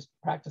up those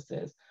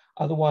practices.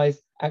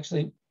 Otherwise,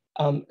 actually,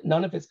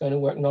 none of it's going to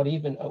work, not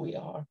even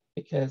OER,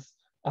 because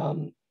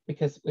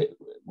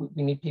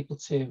we need people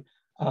to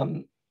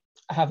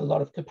have a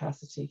lot of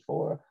capacity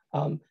for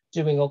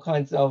doing all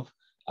kinds of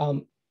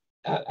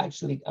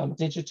actually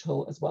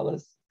digital as well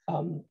as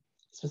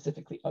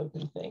specifically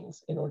open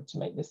things in order to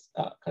make this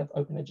kind of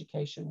open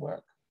education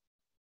work.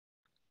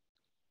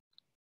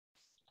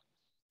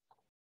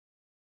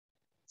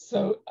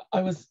 So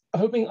I was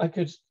hoping I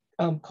could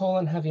call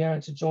on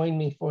Javiera to join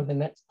me for the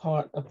next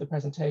part of the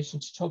presentation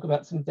to talk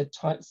about some of the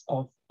types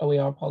of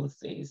OER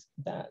policies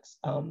that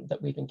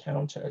we've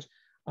encountered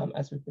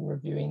as we've been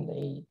reviewing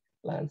the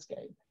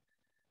landscape.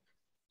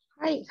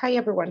 Hi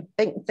everyone.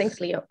 Thanks,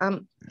 Leo.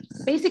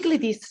 Basically,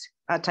 this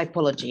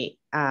typology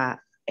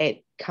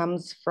it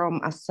comes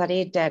from a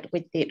study that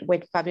we did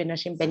with Fabio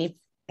Nascimbeni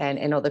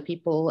and other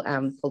people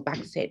called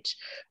Backstage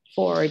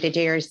for the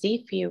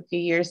JRC a few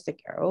years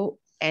ago.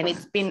 And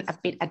it's been a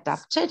bit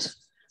adapted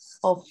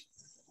of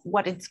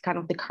what is kind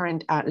of the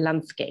current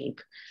landscape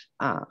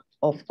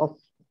of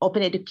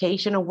open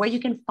education, or where you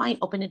can find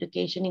open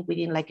education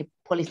within like a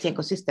policy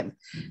ecosystem.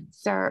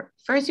 So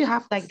first you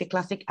have like the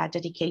classic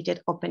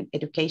dedicated open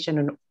education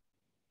and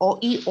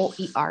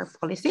OER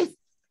policies.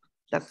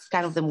 That's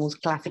kind of the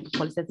most classic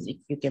policies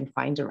you can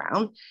find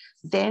around.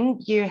 Then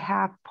you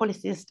have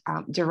policies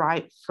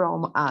derived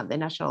from the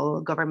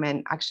national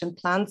government action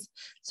plans.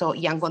 So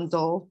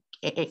Yangon-do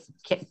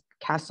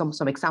has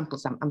some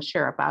examples, I'm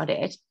sure about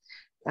it.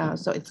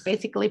 So it's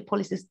basically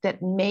policies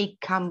that may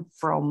come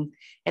from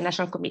a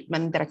national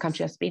commitment that a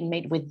country has been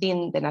made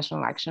within the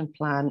national action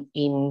plan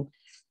in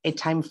a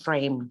time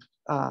frame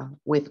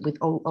with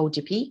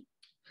OGP.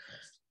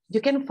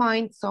 You can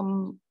find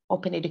some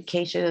open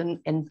education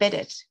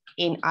embedded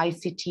in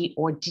ICT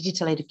or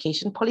digital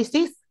education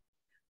policies.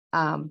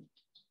 I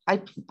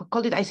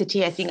called it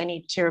ICT. I think I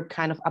need to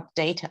kind of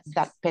update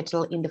that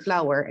petal in the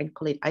flower and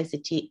call it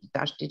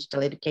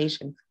ICT-digital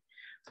education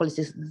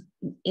policies.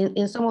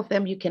 In some of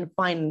them, you can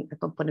find a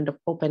component of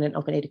open and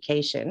open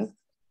education.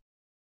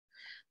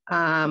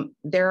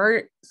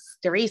 There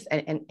is,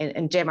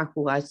 and Gemma,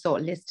 who I saw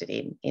listed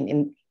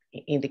in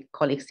the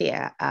colleagues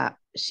here,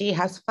 she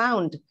has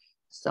found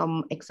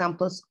some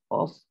examples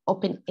of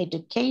open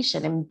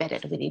education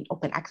embedded within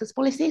open access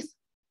policies.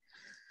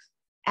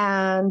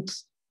 And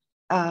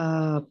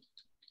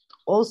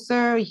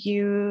also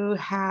you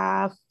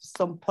have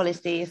some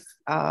policies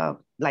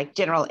like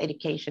general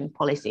education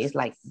policies,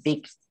 like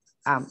big,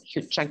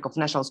 huge chunk of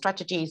national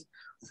strategies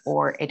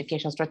or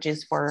education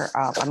strategies for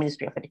a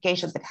Ministry of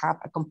Education that have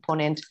a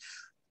component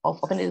of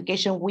open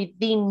education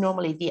within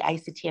normally the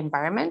ICT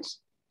environment.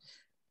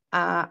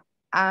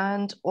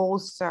 And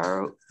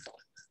also,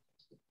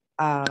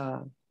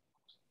 oh,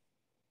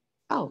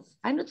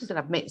 I noticed that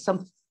I've made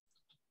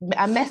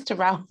I messed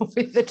around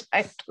with the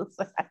titles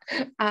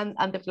and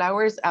the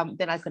flowers.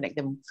 Then I connect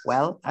them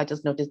well. I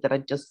just noticed that I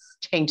just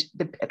changed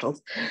the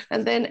petals.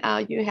 And then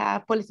you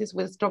have policies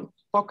with strong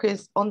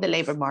focus on the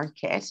labor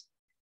market,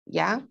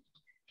 yeah,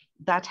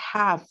 that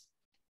have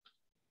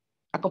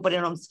a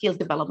component on skills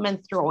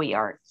development through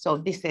OER. So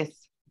this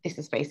is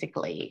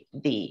basically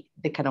the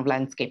kind of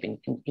landscape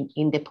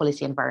in the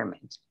policy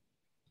environment.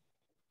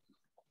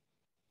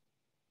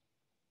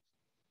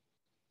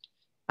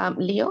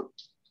 Leo?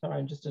 Sorry,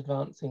 I'm just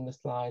advancing the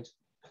slide.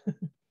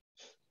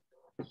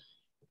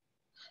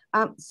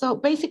 So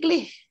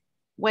basically,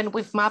 when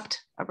we've mapped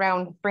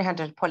around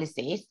 300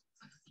 policies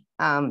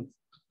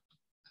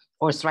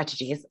or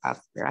strategies, as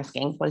you're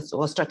asking, policies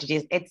or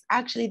strategies, it's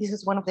actually, this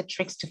is one of the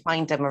tricks to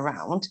find them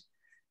around.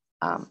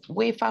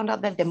 We found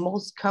out that the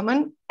most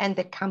common and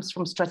that comes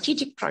from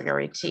strategic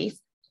priorities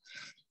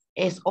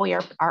is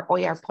OER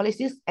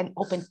policies and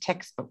open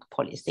textbook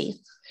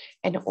policies,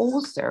 and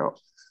also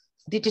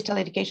digital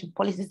education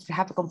policies that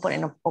have a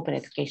component of open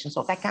education.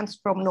 So that comes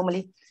from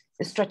normally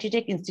the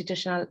strategic,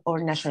 institutional,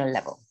 or national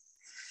level.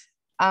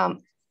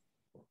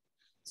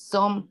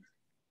 Some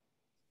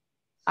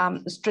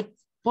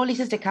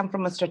policies that come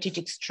from a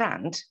strategic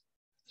strand,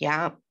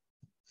 yeah,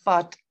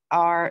 but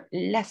are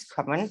less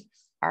common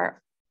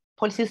are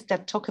policies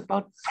that talk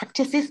about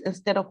practices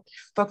instead of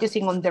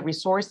focusing on the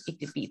resource, it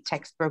could be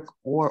textbook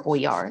or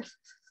OER.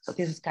 So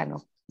this is kind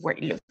of where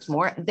it looks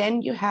more.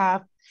 Then you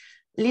have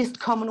least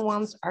common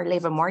ones are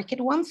labor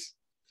market ones,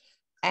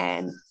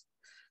 and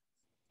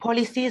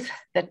policies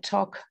that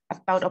talk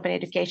about open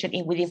education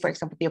within, for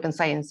example, the open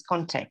science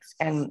context.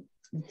 And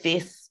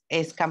this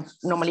is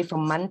normally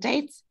from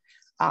mandates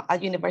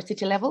at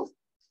university level.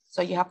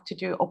 So you have to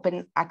do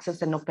open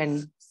access and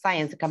open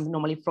science. It comes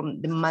normally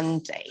from the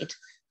mandate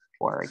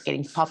for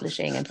getting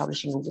publishing and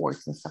publishing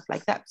awards and stuff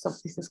like that. So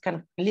this is kind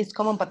of least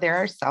common, but there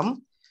are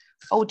some.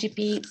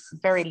 OGP,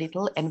 very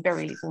little, and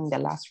very little in the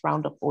last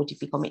round of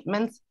OGP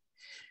commitments.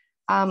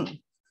 And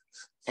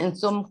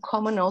some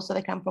common also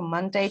that come from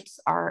mandates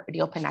are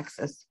the open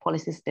access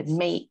policies that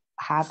may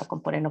have a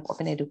component of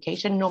open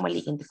education, normally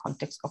in the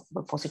context of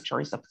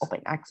repositories of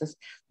open access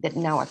that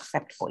now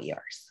accept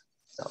OERs.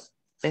 So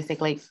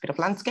basically a bit of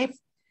landscape.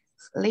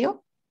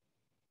 Leo?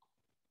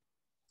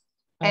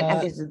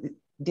 And this is the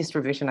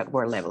distribution at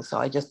world level. So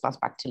I just pass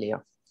back to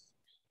Leo.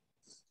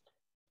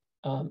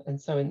 And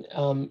so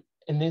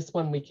in this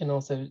one, we can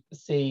also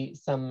see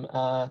some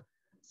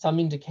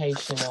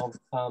indication of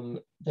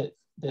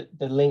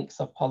the links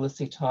of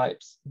policy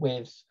types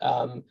with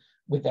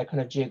their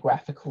kind of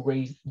geographical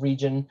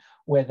region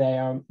where they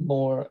are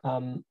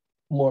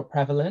more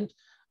prevalent.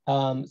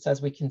 So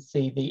as we can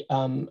see, the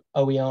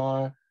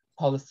OER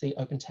policy,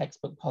 open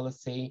textbook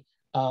policy,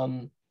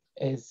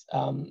 is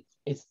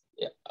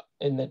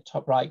in the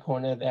top right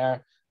corner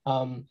there,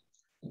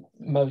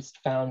 most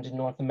found in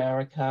North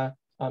America,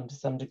 to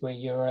some degree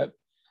Europe,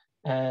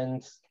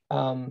 and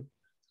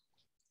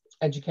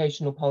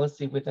educational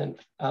policy with an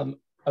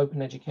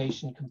open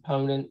education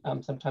component,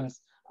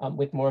 sometimes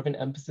with more of an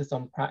emphasis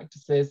on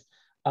practices.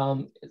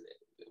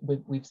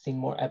 We've seen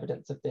more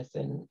evidence of this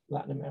in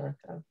Latin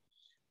America,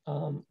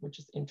 which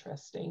is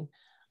interesting.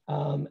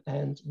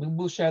 And we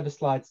will share the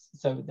slides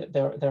so that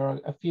there are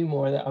a few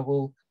more that I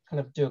will kind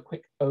of do a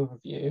quick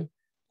overview.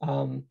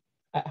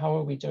 How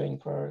are we doing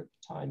for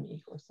time,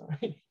 Igor?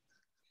 Sorry.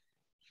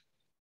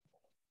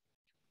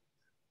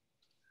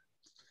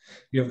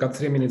 You've got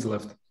 3 minutes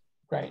left.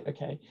 Great,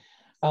 okay.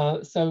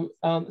 So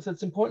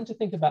it's important to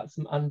think about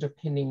some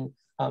underpinning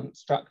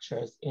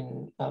structures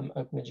in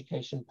open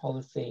education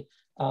policy.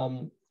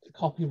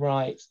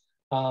 Copyright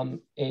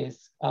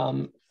is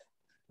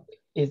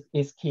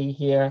key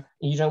here.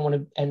 You don't want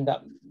to end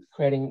up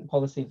creating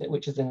policy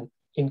which is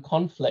in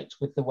conflict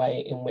with the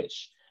way in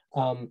which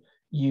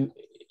you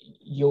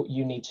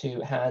need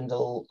to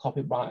handle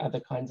copyright,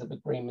 other kinds of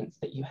agreements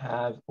that you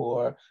have,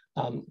 or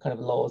kind of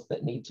laws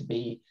that need to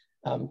be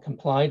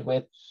complied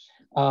with.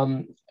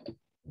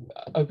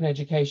 Open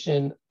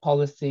education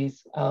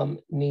policies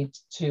need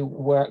to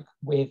work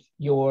with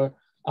your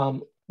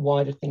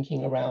wider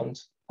thinking around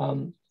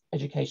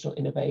educational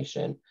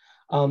innovation.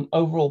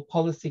 Overall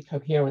policy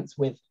coherence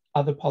with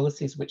other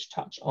policies which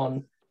touch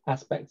on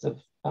aspects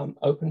of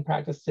open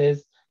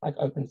practices like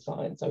open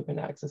science, open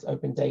access,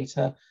 open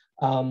data,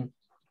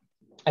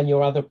 and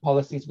your other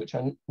policies which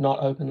are not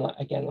open,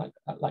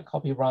 like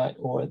copyright,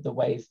 or the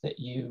ways that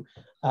you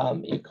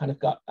kind of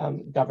got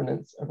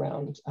governance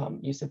around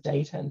use of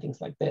data and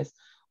things like this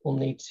will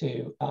need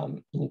to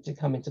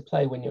come into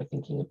play when you're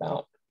thinking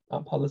about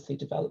policy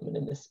development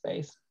in this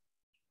space.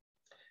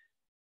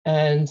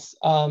 And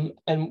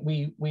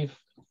we've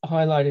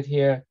highlighted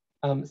here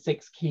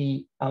 6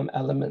 key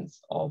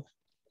elements of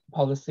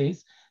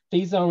policies.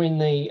 These are in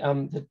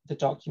the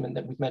document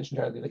that we've mentioned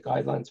earlier, the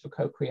guidelines for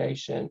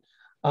co-creation.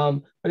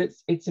 But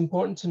it's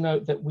important to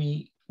note that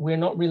we're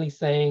not really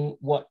saying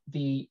what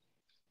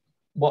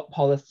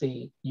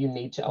policy you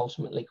need to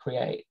ultimately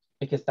create,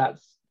 because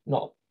that's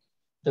not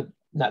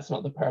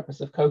the purpose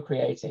of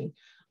co-creating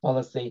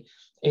policy.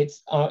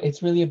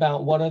 It's really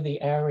about what are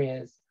the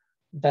areas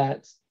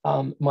that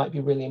might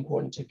be really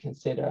important to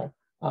consider.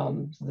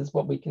 So this is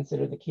what we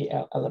consider the key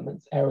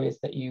elements, areas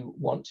that you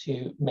want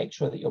to make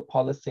sure that your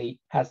policy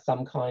has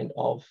some kind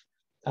of,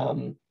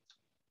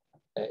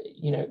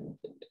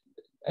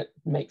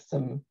 make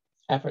some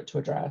effort to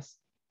address.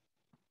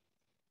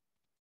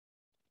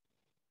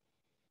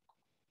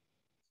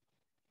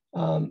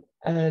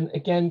 And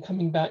again,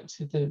 coming back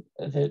to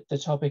the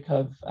topic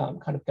of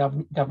kind of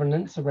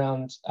governance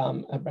around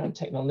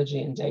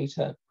technology and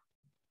data,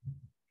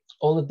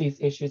 all of these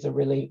issues are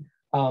really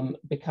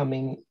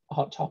becoming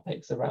hot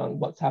topics around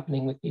what's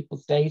happening with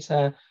people's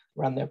data,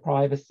 around their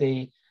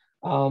privacy,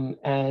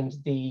 and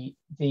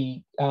the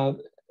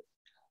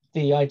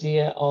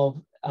idea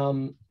of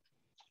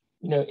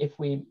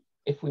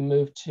if we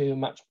move to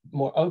much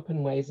more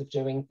open ways of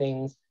doing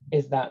things,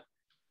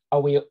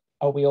 are we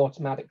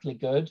automatically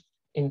good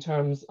in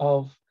terms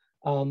of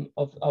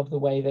the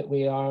way that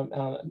we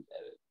are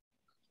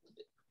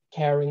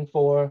caring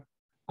for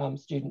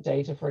student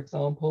data, for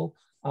example,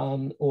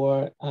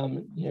 or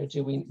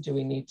do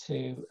we need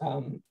to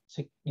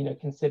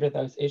consider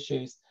those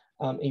issues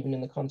even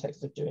in the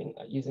context of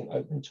using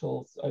open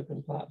tools,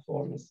 open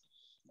platforms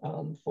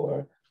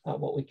for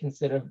what we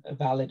consider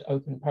valid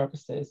open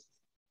purposes.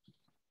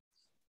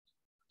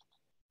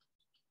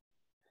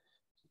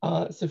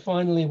 So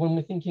finally, when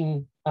we're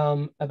thinking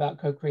about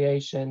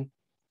co-creation,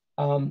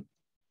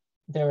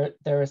 there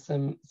are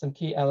some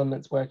key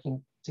elements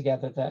working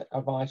together that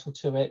are vital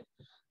to it.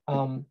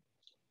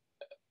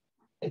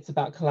 It's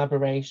about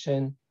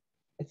collaboration.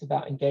 It's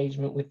about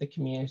engagement with the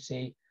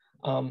community.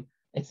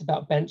 It's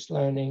about bench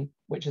learning,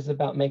 which is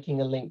about making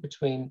a link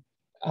between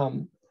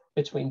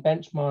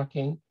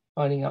benchmarking,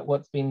 finding out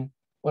what's been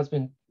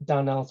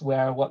done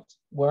elsewhere, what's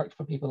worked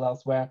for people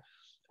elsewhere,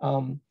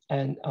 and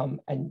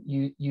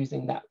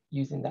using that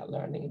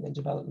learning in the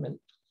development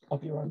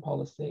of your own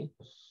policy.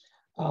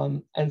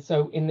 And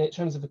so, in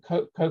terms of a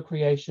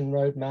co-creation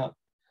roadmap,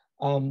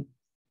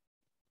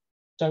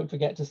 don't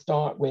forget to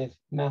start with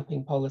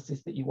mapping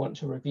policies that you want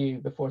to review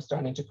before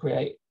starting to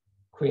create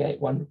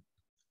one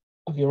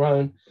of your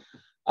own.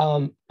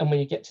 And when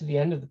you get to the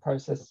end of the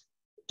process,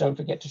 don't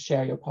forget to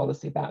share your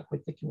policy back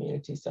with the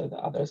community so that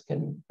others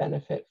can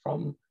benefit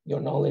from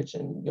your knowledge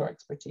and your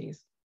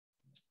expertise.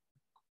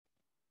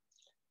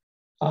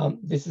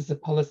 This is a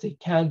policy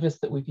canvas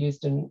that we've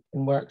used in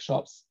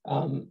workshops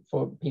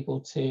for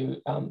people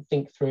to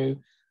think through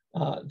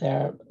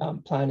their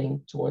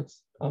planning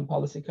towards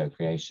policy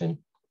co-creation.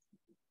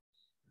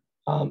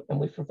 And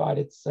we've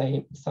provided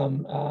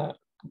some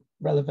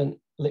relevant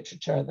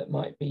literature that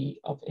might be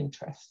of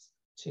interest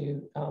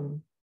to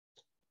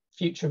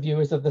future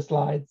viewers of the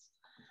slides.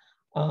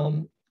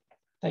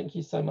 Thank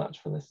you so much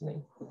for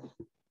listening.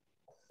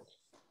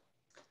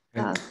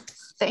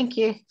 Thank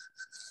you.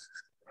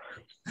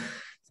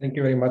 Thank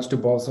you very much to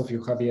both of you,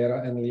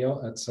 Javiera and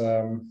Leo. It's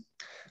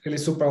really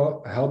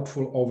super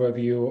helpful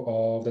overview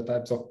of the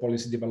types of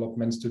policy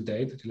developments to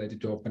date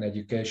related to open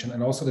education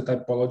and also the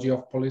typology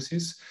of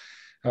policies.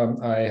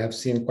 I have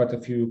seen quite a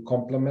few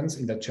compliments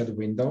in the chat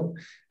window.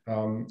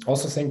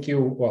 Also, thank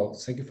you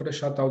for the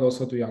shout out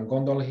also to Jan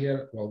Gondol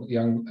here. Well,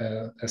 Jan,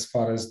 as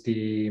far as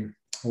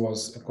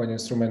was quite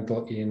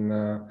instrumental in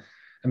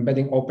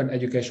embedding open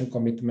education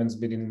commitments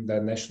within the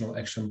National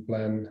Action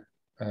Plan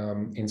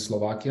in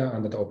Slovakia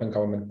under the Open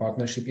Government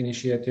Partnership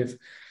Initiative.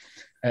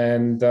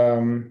 And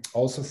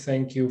also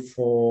thank you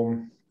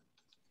for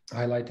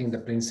highlighting the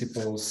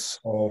principles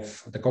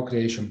of the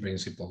co-creation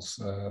principles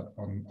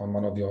on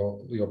one of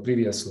your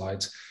previous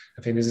slides.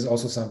 I think this is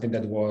also something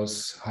that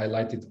was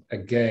highlighted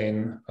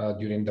again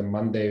during the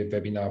Monday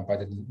webinar by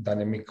the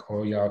Dynamic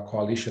OER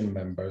Coalition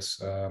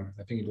members.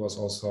 I think it was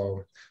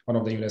also one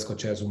of the UNESCO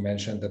chairs who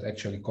mentioned that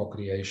actually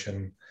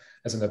co-creation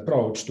as an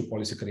approach to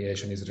policy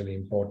creation is really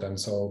important.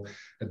 So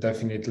it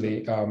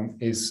definitely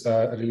is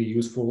a really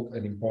useful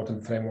and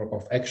important framework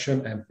of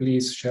action. And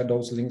please share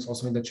those links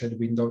also in the chat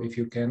window if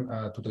you can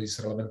to these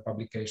relevant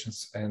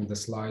publications and the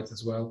slides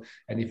as well.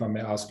 And if I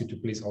may ask you to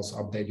please also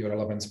update your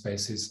relevant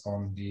spaces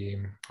on the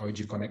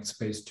OEG Connect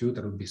space too,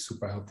 that would be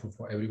super helpful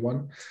for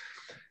everyone.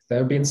 There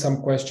have been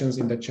some questions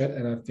in the chat,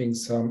 and I think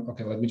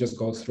okay, let me just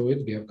go through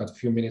it. We have got a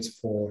few minutes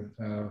for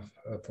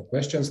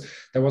questions.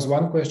 There was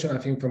one question, I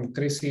think, from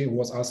Chrissy, who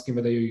was asking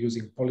whether you're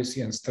using policy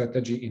and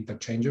strategy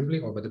interchangeably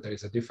or whether there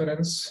is a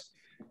difference.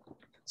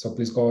 So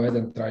please go ahead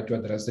and try to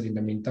address it in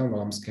the meantime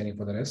while I'm scanning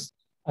for the rest.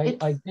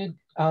 I did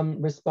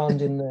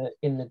respond in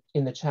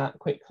the chat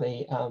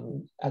quickly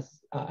as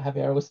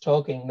Javier was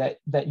talking that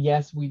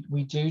yes,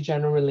 we do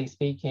generally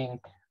speaking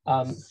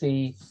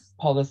see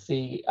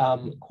policy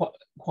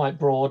quite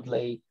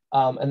broadly,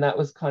 and that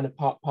was kind of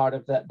part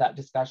of that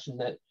discussion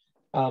that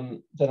I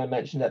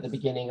mentioned at the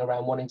beginning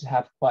around wanting to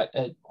have quite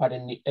a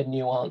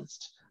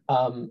nuanced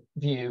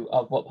view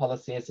of what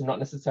policy is, and not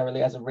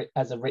necessarily as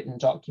a written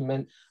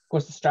document. Of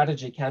course, the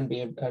strategy can be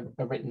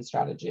a written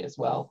strategy as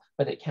well,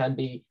 but it can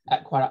be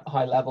at quite a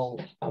high level,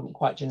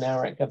 quite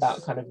generic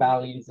about kind of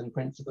values and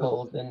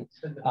principles and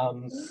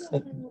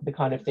the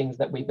kind of things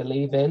that we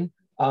believe in,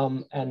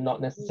 and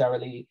not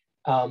necessarily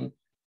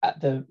at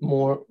the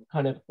more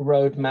kind of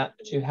roadmap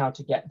to how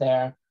to get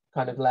there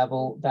kind of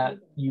level that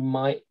you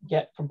might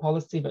get from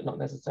policy, but not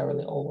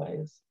necessarily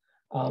always.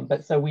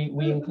 But so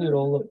we include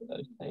all of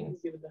those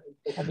things.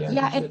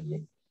 Yeah,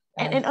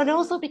 and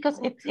also because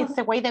it's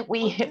the way that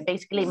we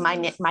basically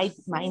mine them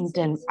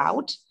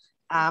out.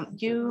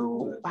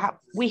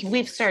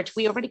 We've searched.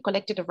 We already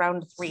collected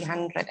around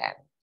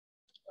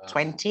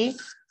 320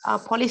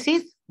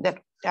 policies.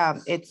 That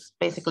it's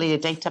basically a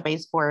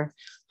database for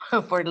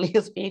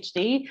Leo's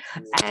PhD.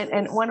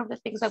 And one of the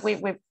things that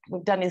we've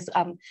done is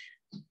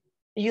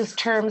use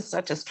terms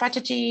such as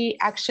strategy,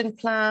 action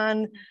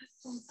plan,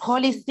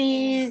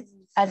 policy,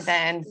 and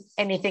then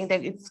anything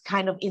that it's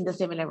kind of in the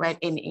similar, right,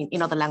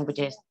 in other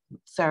languages.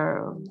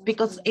 So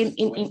because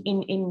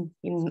in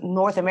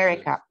North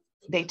America,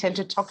 they tend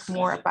to talk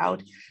more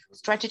about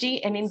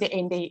strategy, and in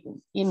the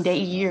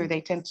EU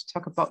they tend to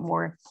talk about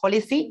more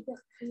policy.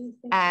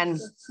 And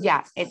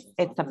yeah,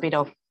 it's a bit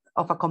of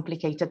a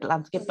complicated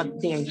landscape,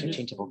 but they're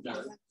interchangeable.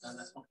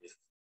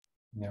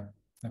 Yeah,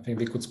 I think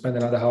we could spend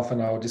another half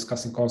an hour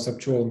discussing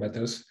conceptual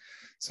matters.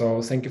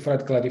 So thank you for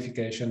that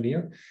clarification,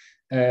 Leo.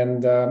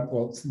 And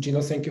well,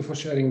 Gino, thank you for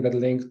sharing that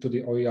link to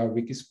the OER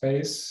wiki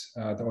space,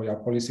 the OER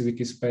policy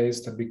wiki space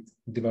that we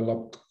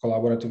developed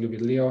collaboratively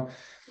with Leo.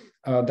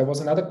 There was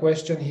another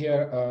question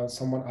here,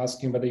 someone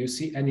asking whether you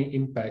see any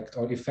impact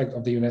or effect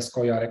of the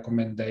UNESCO OER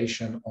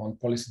recommendation on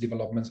policy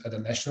developments at the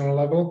national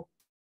level,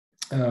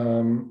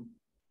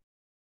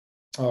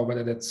 or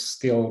whether that's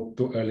still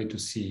too early to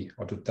see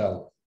or to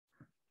tell.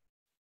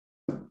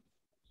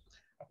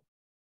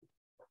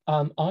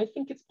 I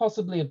think it's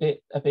possibly a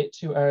bit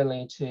too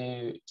early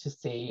to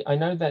see. I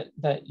know that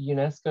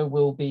UNESCO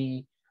will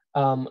be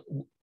the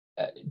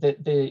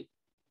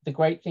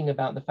great thing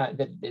about the fact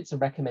that it's a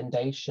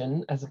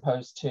recommendation as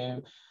opposed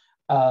to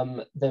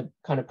the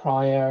kind of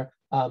prior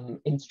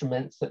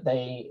instruments that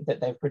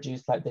they've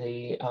produced, like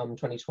the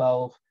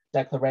 2012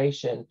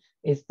 declaration,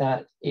 is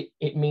that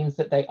it means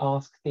that they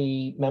ask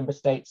the member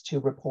states to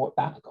report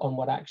back on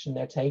what action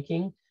they're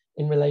taking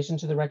in relation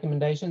to the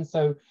recommendation.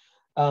 So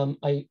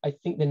I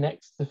think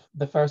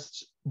the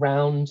first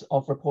round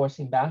of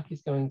reporting back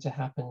is going to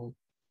happen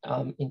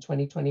in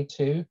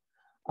 2022.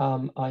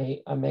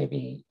 I may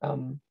be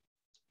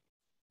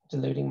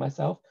deluding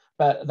myself,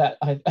 but that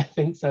I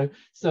think so.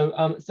 So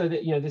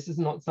that, you know, this is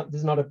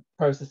not a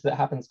process that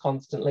happens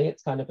constantly.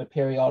 It's kind of a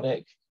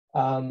periodic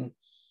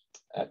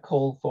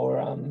call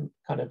for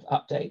kind of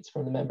updates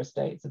from the member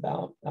states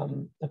about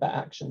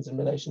actions in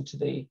relation to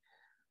the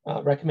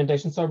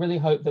recommendation. So I really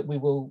hope that we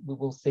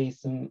will see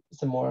some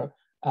more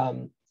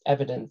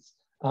evidence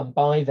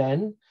by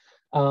then.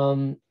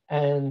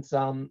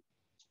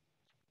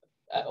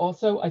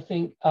 Also, I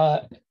think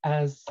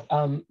as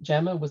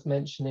Gemma was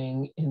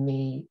mentioning in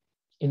the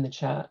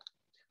chat,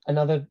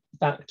 another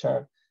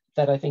factor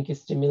that I think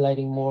is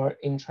stimulating more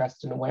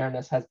interest and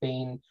awareness has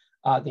been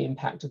the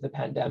impact of the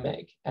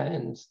pandemic,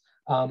 and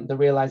the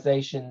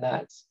realization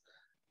that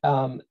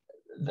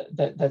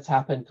that's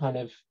happened kind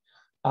of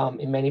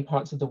in many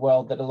parts of the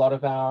world, that a lot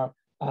of our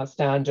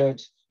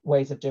standard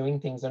ways of doing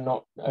things are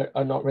not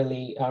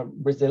really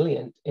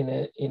resilient in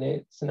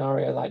a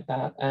scenario like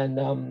that,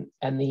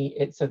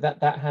 so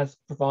that has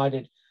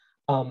provided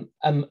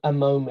a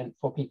moment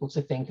for people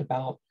to think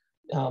about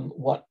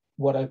what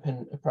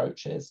open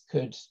approaches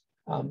could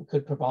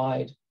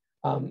provide,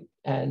 and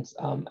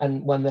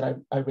one that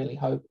I really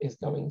hope is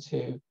going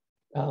to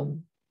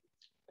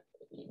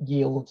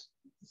yield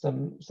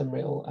some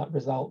real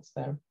results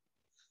there.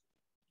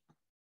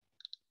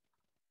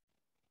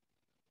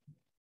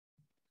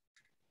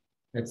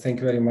 Thank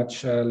you very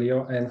much,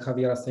 Leo. And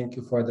Javiera, thank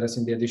you for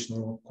addressing the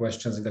additional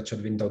questions in the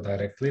chat window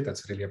directly.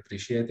 That's really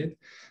appreciated.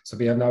 So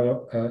we have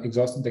now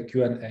exhausted the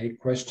Q&A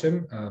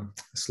question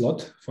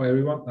slot for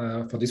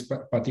everyone for this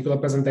particular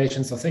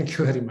presentation. So thank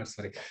you very much.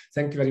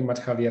 Thank you very much,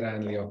 Javiera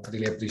and Leo.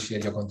 Really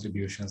appreciate your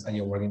contributions and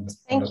your work in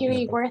this. Thank you,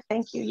 Igor.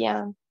 Thank you.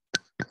 Yeah.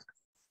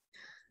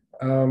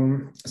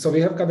 So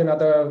we have got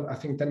another, I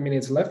think, 10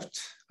 minutes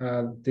left.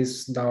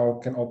 This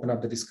now can open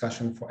up the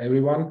discussion for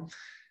everyone.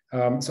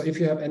 So if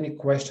you have any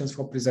questions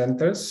for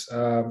presenters,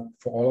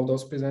 for all of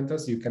those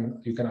presenters, you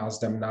can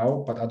ask them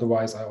now, but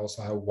otherwise I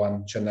also have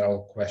one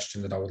general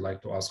question that I would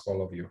like to ask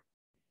all of you.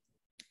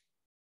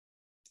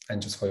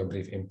 And just for your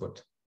brief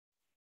input.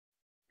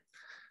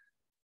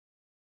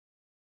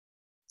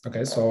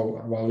 Okay,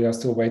 so while we are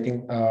still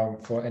waiting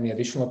for any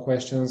additional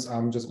questions,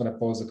 I'm just going to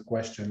pose a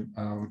question.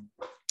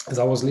 As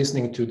I was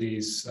listening to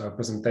these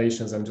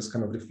presentations and just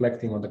kind of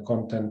reflecting on the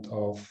content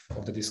of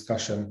the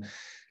discussion,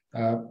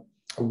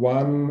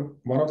 one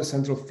of the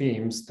central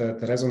themes that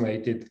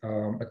resonated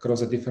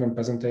across the different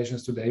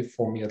presentations today,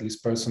 for me at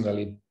least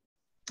personally,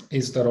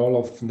 is the role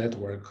of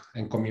network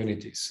and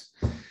communities.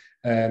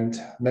 And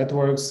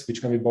networks,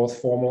 which can be both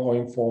formal or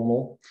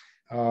informal,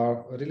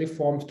 are really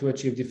formed to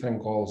achieve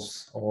different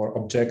goals or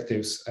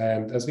objectives.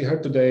 And as we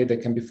heard today, they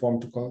can be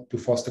formed to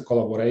foster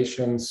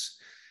collaborations,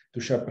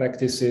 to share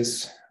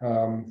practices.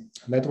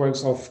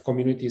 Networks of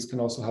communities can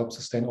also help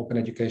sustain open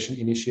education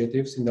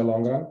initiatives in the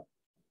long run.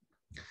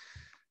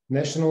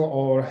 National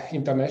or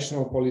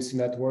international policy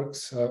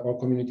networks or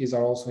communities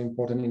are also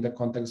important in the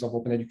context of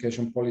open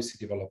education policy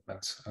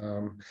developments.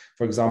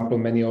 For example,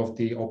 many of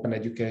the open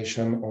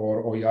education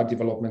or OER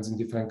developments in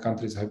different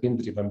countries have been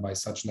driven by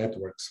such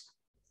networks.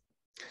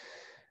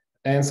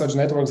 And such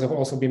networks have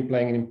also been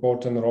playing an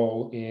important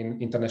role in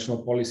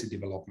international policy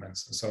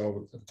developments.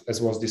 So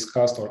as was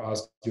discussed or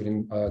asked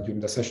during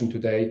the session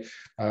today,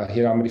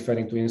 here I'm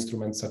referring to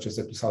instruments such as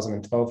the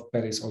 2012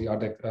 Paris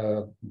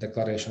OER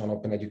Declaration on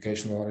Open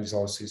Educational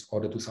Resources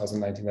or the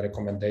 2019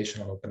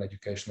 Recommendation on Open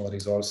Educational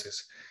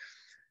Resources.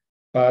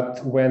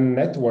 But when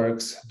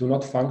networks do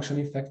not function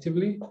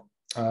effectively,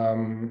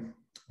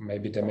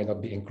 maybe they may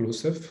not be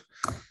inclusive,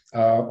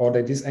 or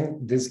they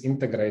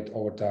disintegrate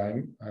over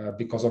time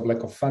because of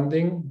lack of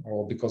funding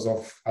or because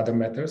of other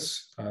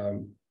matters.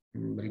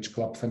 Rich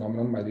club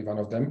phenomenon might be one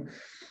of them.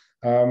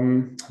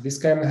 This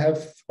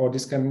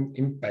can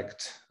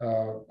impact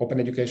open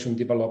education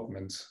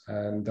development,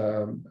 and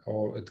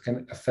or it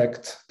can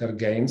affect their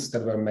gains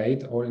that were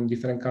made or in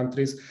different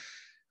countries.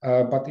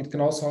 But it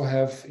can also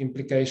have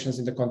implications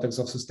in the context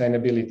of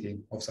sustainability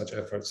of such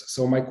efforts.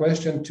 So my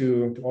question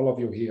to all of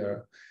you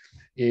here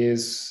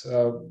is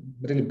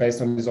really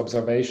based on this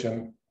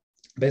observation,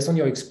 based on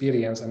your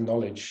experience and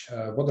knowledge,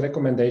 what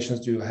recommendations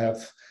do you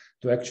have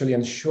to actually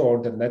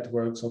ensure that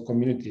networks or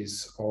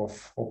communities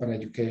of open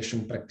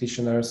education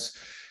practitioners,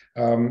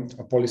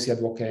 policy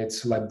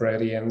advocates,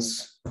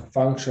 librarians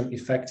function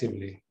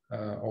effectively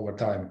over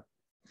time?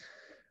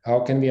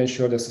 How can we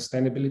ensure the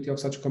sustainability of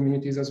such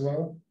communities as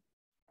well?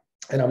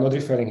 And I'm not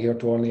referring here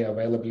to only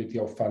availability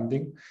of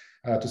funding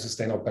to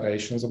sustain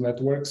operations of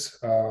networks.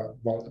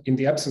 Well, in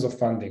the absence of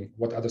funding,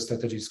 what other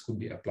strategies could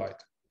be applied?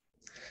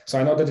 So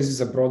I know that this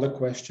is a broader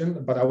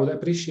question, but I would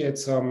appreciate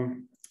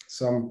some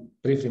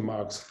brief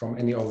remarks from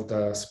any of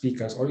the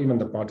speakers or even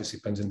the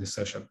participants in this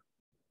session.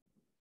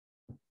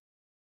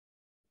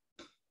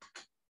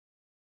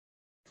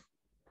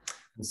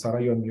 And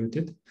Sarah, you're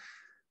muted.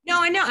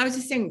 No, I know. I was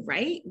just saying,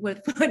 right,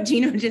 with what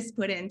Gino just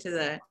put into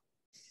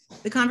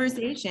the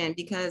conversation,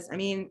 because I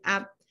mean,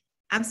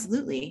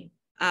 absolutely.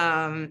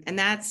 And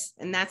that's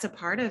a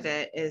part of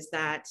it, is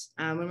that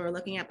when we're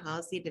looking at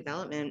policy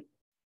development,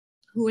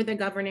 who are the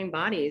governing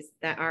bodies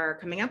that are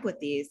coming up with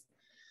these?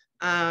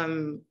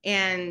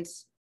 And,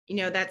 you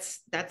know,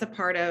 that's a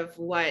part of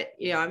what,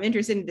 you know, I'm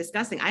interested in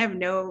discussing. I have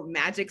no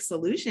magic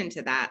solution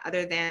to that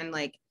other than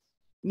like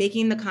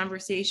making the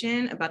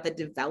conversation about the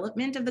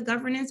development of the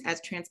governance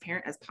as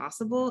transparent as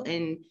possible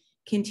and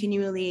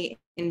continually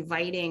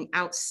inviting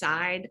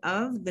outside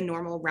of the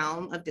normal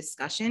realm of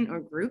discussion or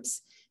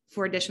groups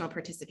for additional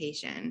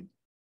participation.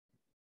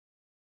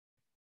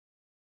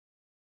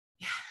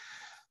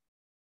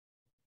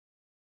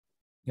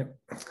 Yep.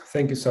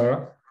 Thank you,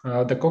 Sarah.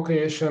 The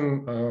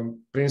co-creation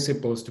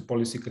principles to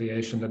policy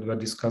creation that were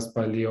discussed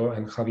by Leo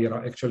and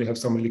Javiera actually have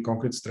some really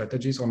concrete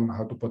strategies on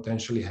how to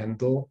potentially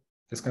handle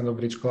this kind of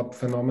rich club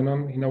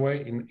phenomenon in a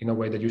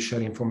way that you share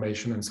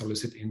information and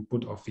solicit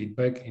input or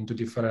feedback into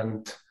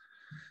different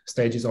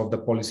stages of the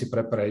policy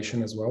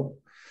preparation as well.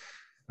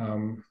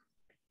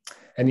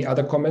 Any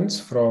other comments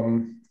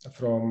from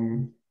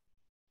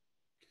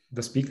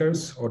the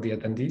speakers or the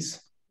attendees?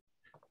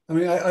 I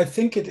mean, I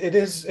think it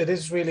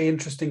is really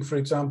interesting, for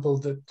example,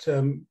 that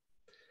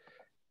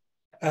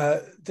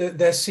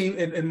there seems,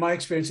 in my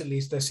experience at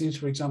least, there seems,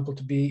 for example,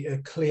 to be a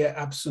clear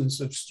absence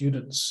of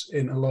students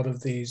in a lot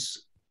of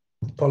these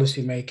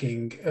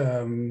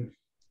policymaking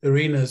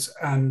arenas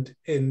and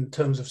in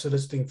terms of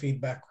soliciting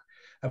feedback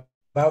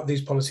about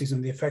these policies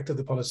and the effect of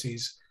the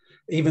policies,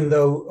 even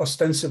though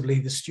ostensibly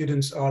the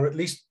students are, at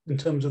least in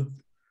terms of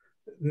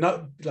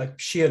not like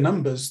sheer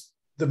numbers,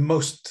 the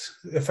most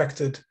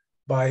affected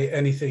by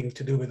anything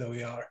to do with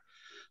OER.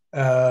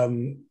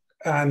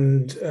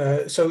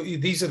 So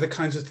these are the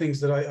kinds of things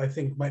that I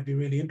think might be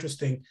really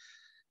interesting.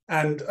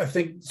 And I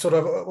think sort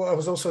of, I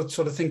was also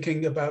sort of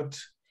thinking about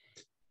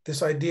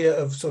this idea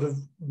of sort of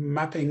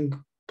mapping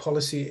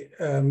policies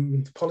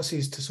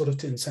to sort of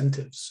to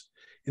incentives,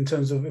 in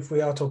terms of if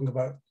we are talking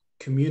about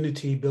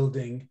community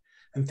building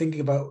and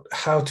thinking about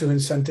how to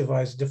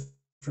incentivize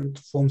different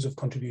forms of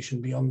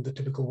contribution beyond the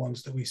typical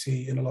ones that we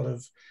see in a lot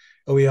of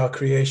OER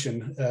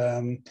creation,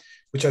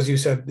 which, as you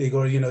said,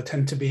 Igor,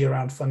 tend to be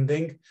around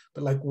funding,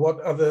 but like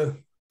what other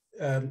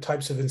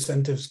types of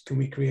incentives can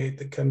we create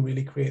that can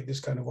really create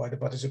this kind of wider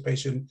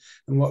participation,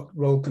 and what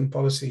role can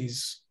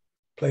policies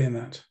play in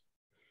that?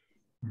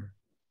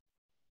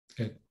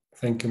 Okay,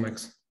 thank you,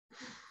 Max.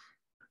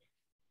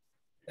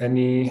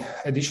 Any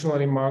additional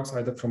remarks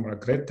either from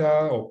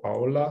Margreta or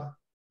Paola?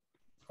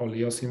 Or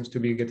Leo seems to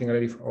be getting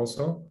ready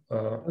also. I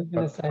was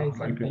going to say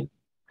something.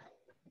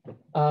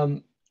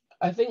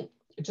 I think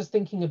just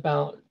thinking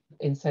about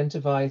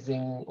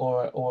incentivizing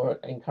or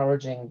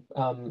encouraging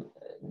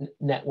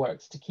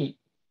networks to keep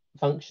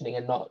functioning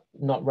and not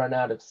run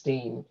out of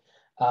steam.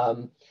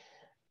 Not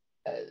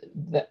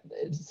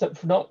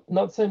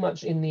so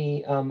much in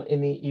the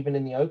even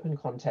in the open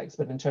context,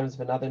 but in terms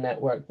of another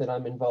network that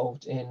I'm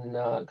involved in,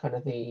 kind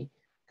of the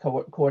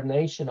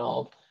coordination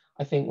of.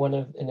 I think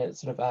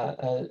it's sort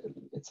of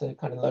it's a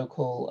kind of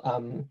local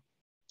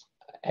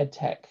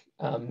edtech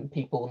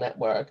people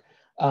network.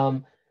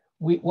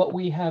 What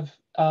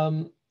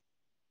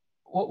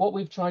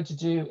we've tried to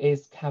do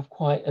is have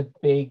quite a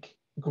big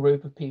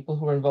group of people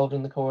who are involved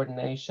in the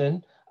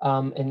coordination,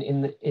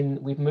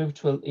 and we've moved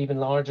to an even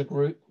larger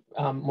group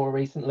more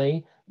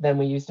recently than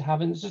we used to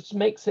have, and it just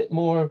makes it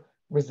more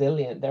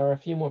resilient. There are a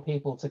few more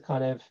people to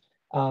kind of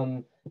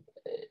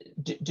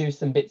do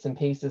some bits and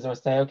pieces, or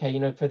say, okay,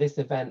 for this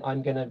event,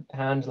 I'm going to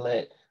handle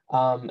it.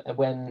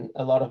 When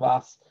a lot of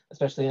us,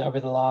 especially over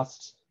the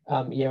last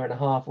year and a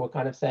half, were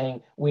kind of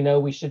saying, we know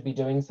we should be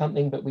doing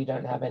something, but we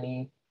don't have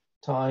any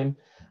time.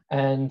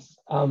 And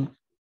so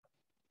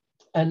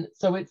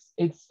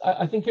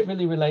I think it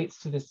really relates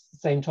to this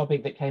same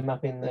topic that came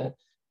up in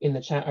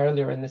the chat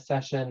earlier in this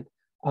session,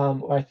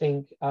 where I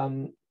think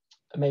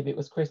maybe it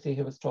was Chrissy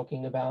who was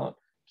talking about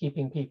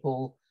keeping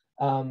people,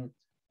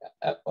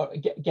 or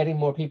getting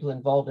more people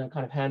involved and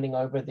kind of handing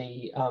over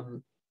the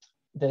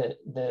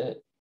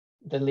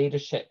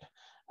leadership,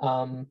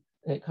 kind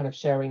of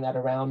sharing that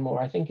around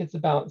more. I think it's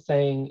about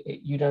saying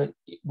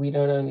we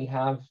don't only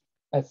have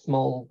a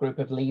small group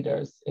of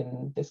leaders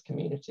in this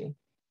community.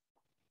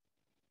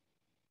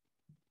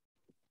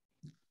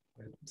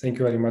 Thank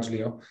you very much,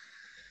 Leo.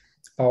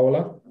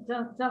 Paola?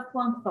 Just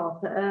one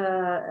thought,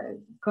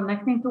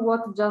 connecting to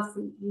what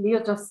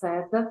Leo just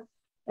said.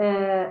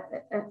 A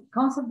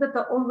concept that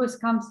always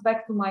comes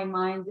back to my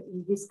mind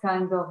in this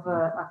kind of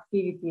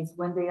activities,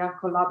 when they are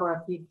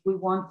collaborative, we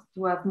want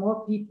to have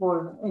more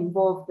people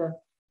involved.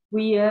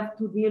 We have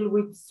to deal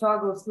with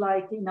struggles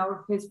like, in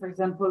our case, for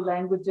example,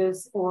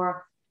 languages,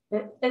 or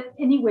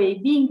anyway,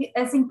 being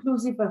as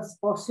inclusive as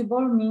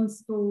possible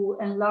means to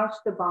enlarge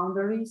the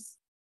boundaries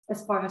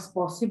as far as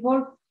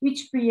possible,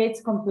 which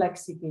creates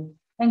complexity.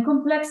 And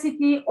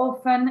complexity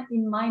often,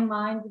 in my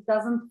mind,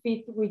 doesn't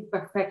fit with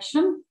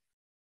perfection.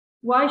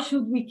 Why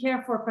should we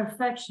care for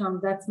perfection?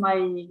 That's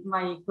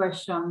my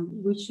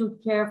question. We should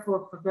care for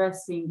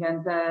progressing,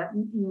 and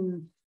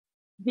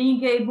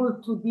being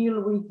able to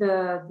deal with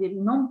the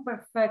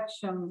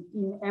non-perfection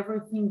in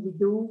everything we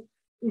do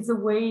is a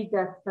way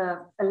that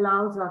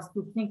allows us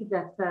to think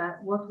that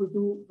what we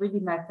do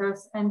really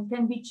matters and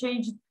can be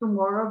changed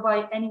tomorrow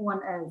by anyone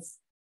else.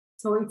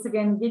 So it's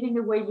again giving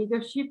away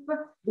leadership,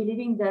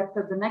 believing that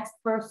the next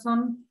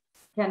person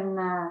can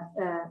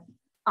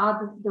add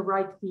the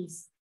right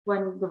piece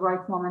when the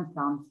right moment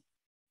comes.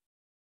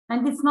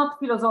 And it's not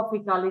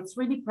philosophical, it's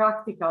really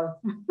practical.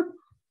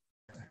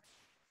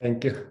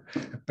 Thank you.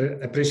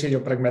 Appreciate your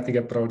pragmatic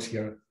approach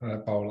here,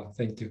 Paola.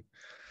 Thank you.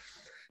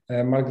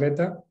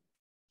 Margreta?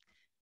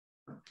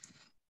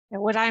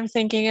 What I'm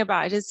thinking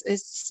about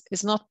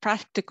is not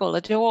practical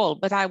at all,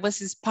 but I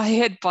was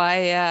inspired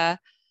by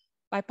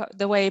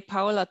the way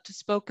Paola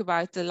spoke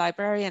about the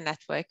librarian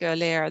network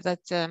earlier,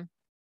 that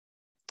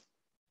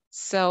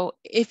so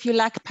if you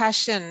lack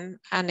passion,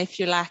 and if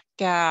you lack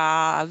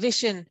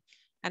vision,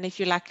 and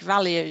if you lack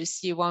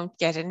values, you won't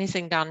get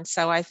anything done.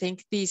 So I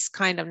think these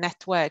kind of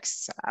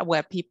networks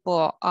where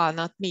people are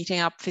not meeting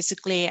up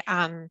physically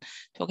and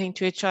talking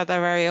to each other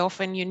very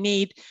often, you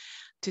need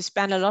to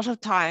spend a lot of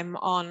time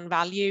on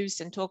values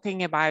and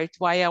talking about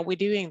why are we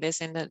doing this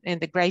in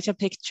the greater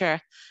picture,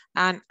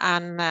 and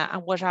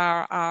what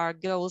are our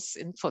goals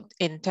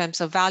in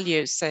terms of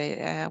values.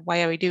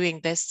 Why are we doing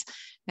this,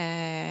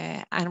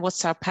 and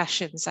what's our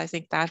passions? I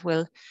think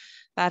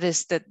that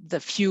is the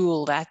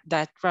fuel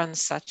that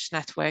runs such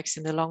networks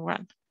in the long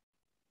run.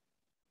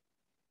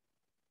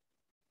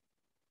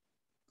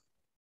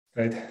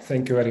 Great,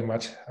 thank you very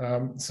much.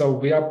 So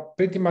we are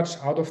pretty much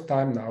out of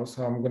time now,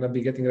 so I'm going to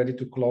be getting ready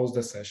to close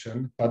the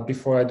session. But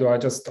before I do,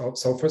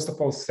 so first of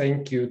all,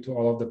 thank you to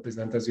all of the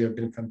presenters. You have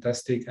been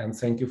fantastic, and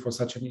thank you for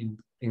such an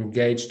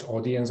engaged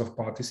audience of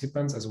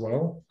participants as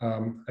well.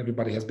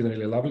 Everybody has been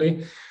really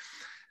lovely.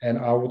 And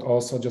I would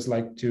also just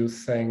like to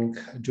thank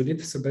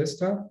Judith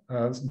Sebesta.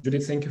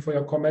 Judith, thank you for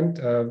your comment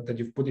that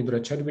you've put into the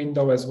chat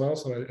window as well.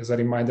 So as a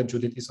reminder,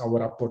 Judith is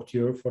our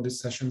rapporteur for this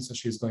session. So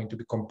she's going to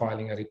be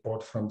compiling a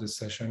report from this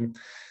session.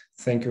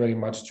 Thank you very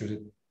much,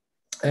 Judith.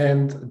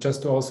 And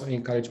just to also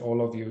encourage all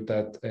of you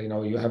that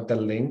you have the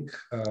link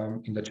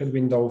in the chat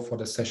window for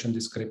the session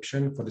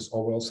description, for this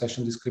overall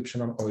session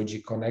description on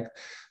OEG Connect.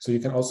 So you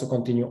can also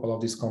continue all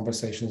of these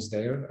conversations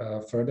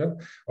there further,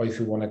 or if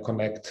you want to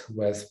connect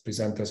with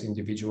presenters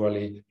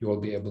individually, you will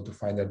be able to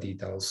find the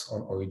details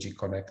on OEG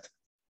Connect.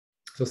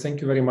 So thank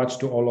you very much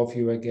to all of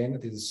you again.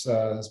 It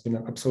has been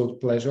an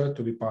absolute pleasure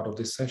to be part of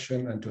this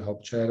session and to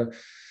help chair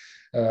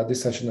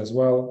this session as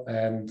well.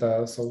 And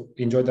so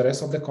enjoy the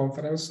rest of the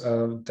conference.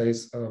 There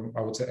is, I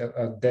would say,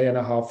 a day and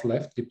a half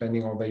left,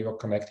 depending on where you are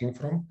connecting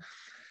from.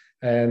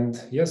 And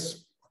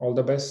yes, all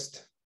the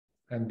best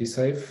and be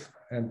safe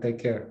and take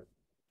care.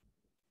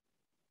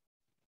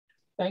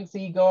 Thanks,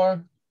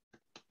 Igor.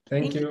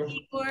 Thank you.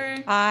 Igor.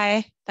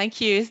 Bye. Thank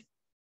you.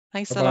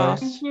 Thanks a lot.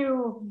 Thank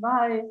you.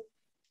 Bye.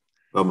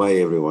 Bye-bye,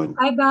 everyone.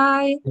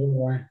 Bye-bye.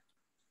 Bye.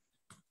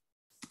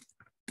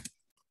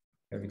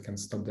 Yeah, we can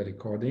stop the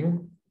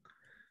recording.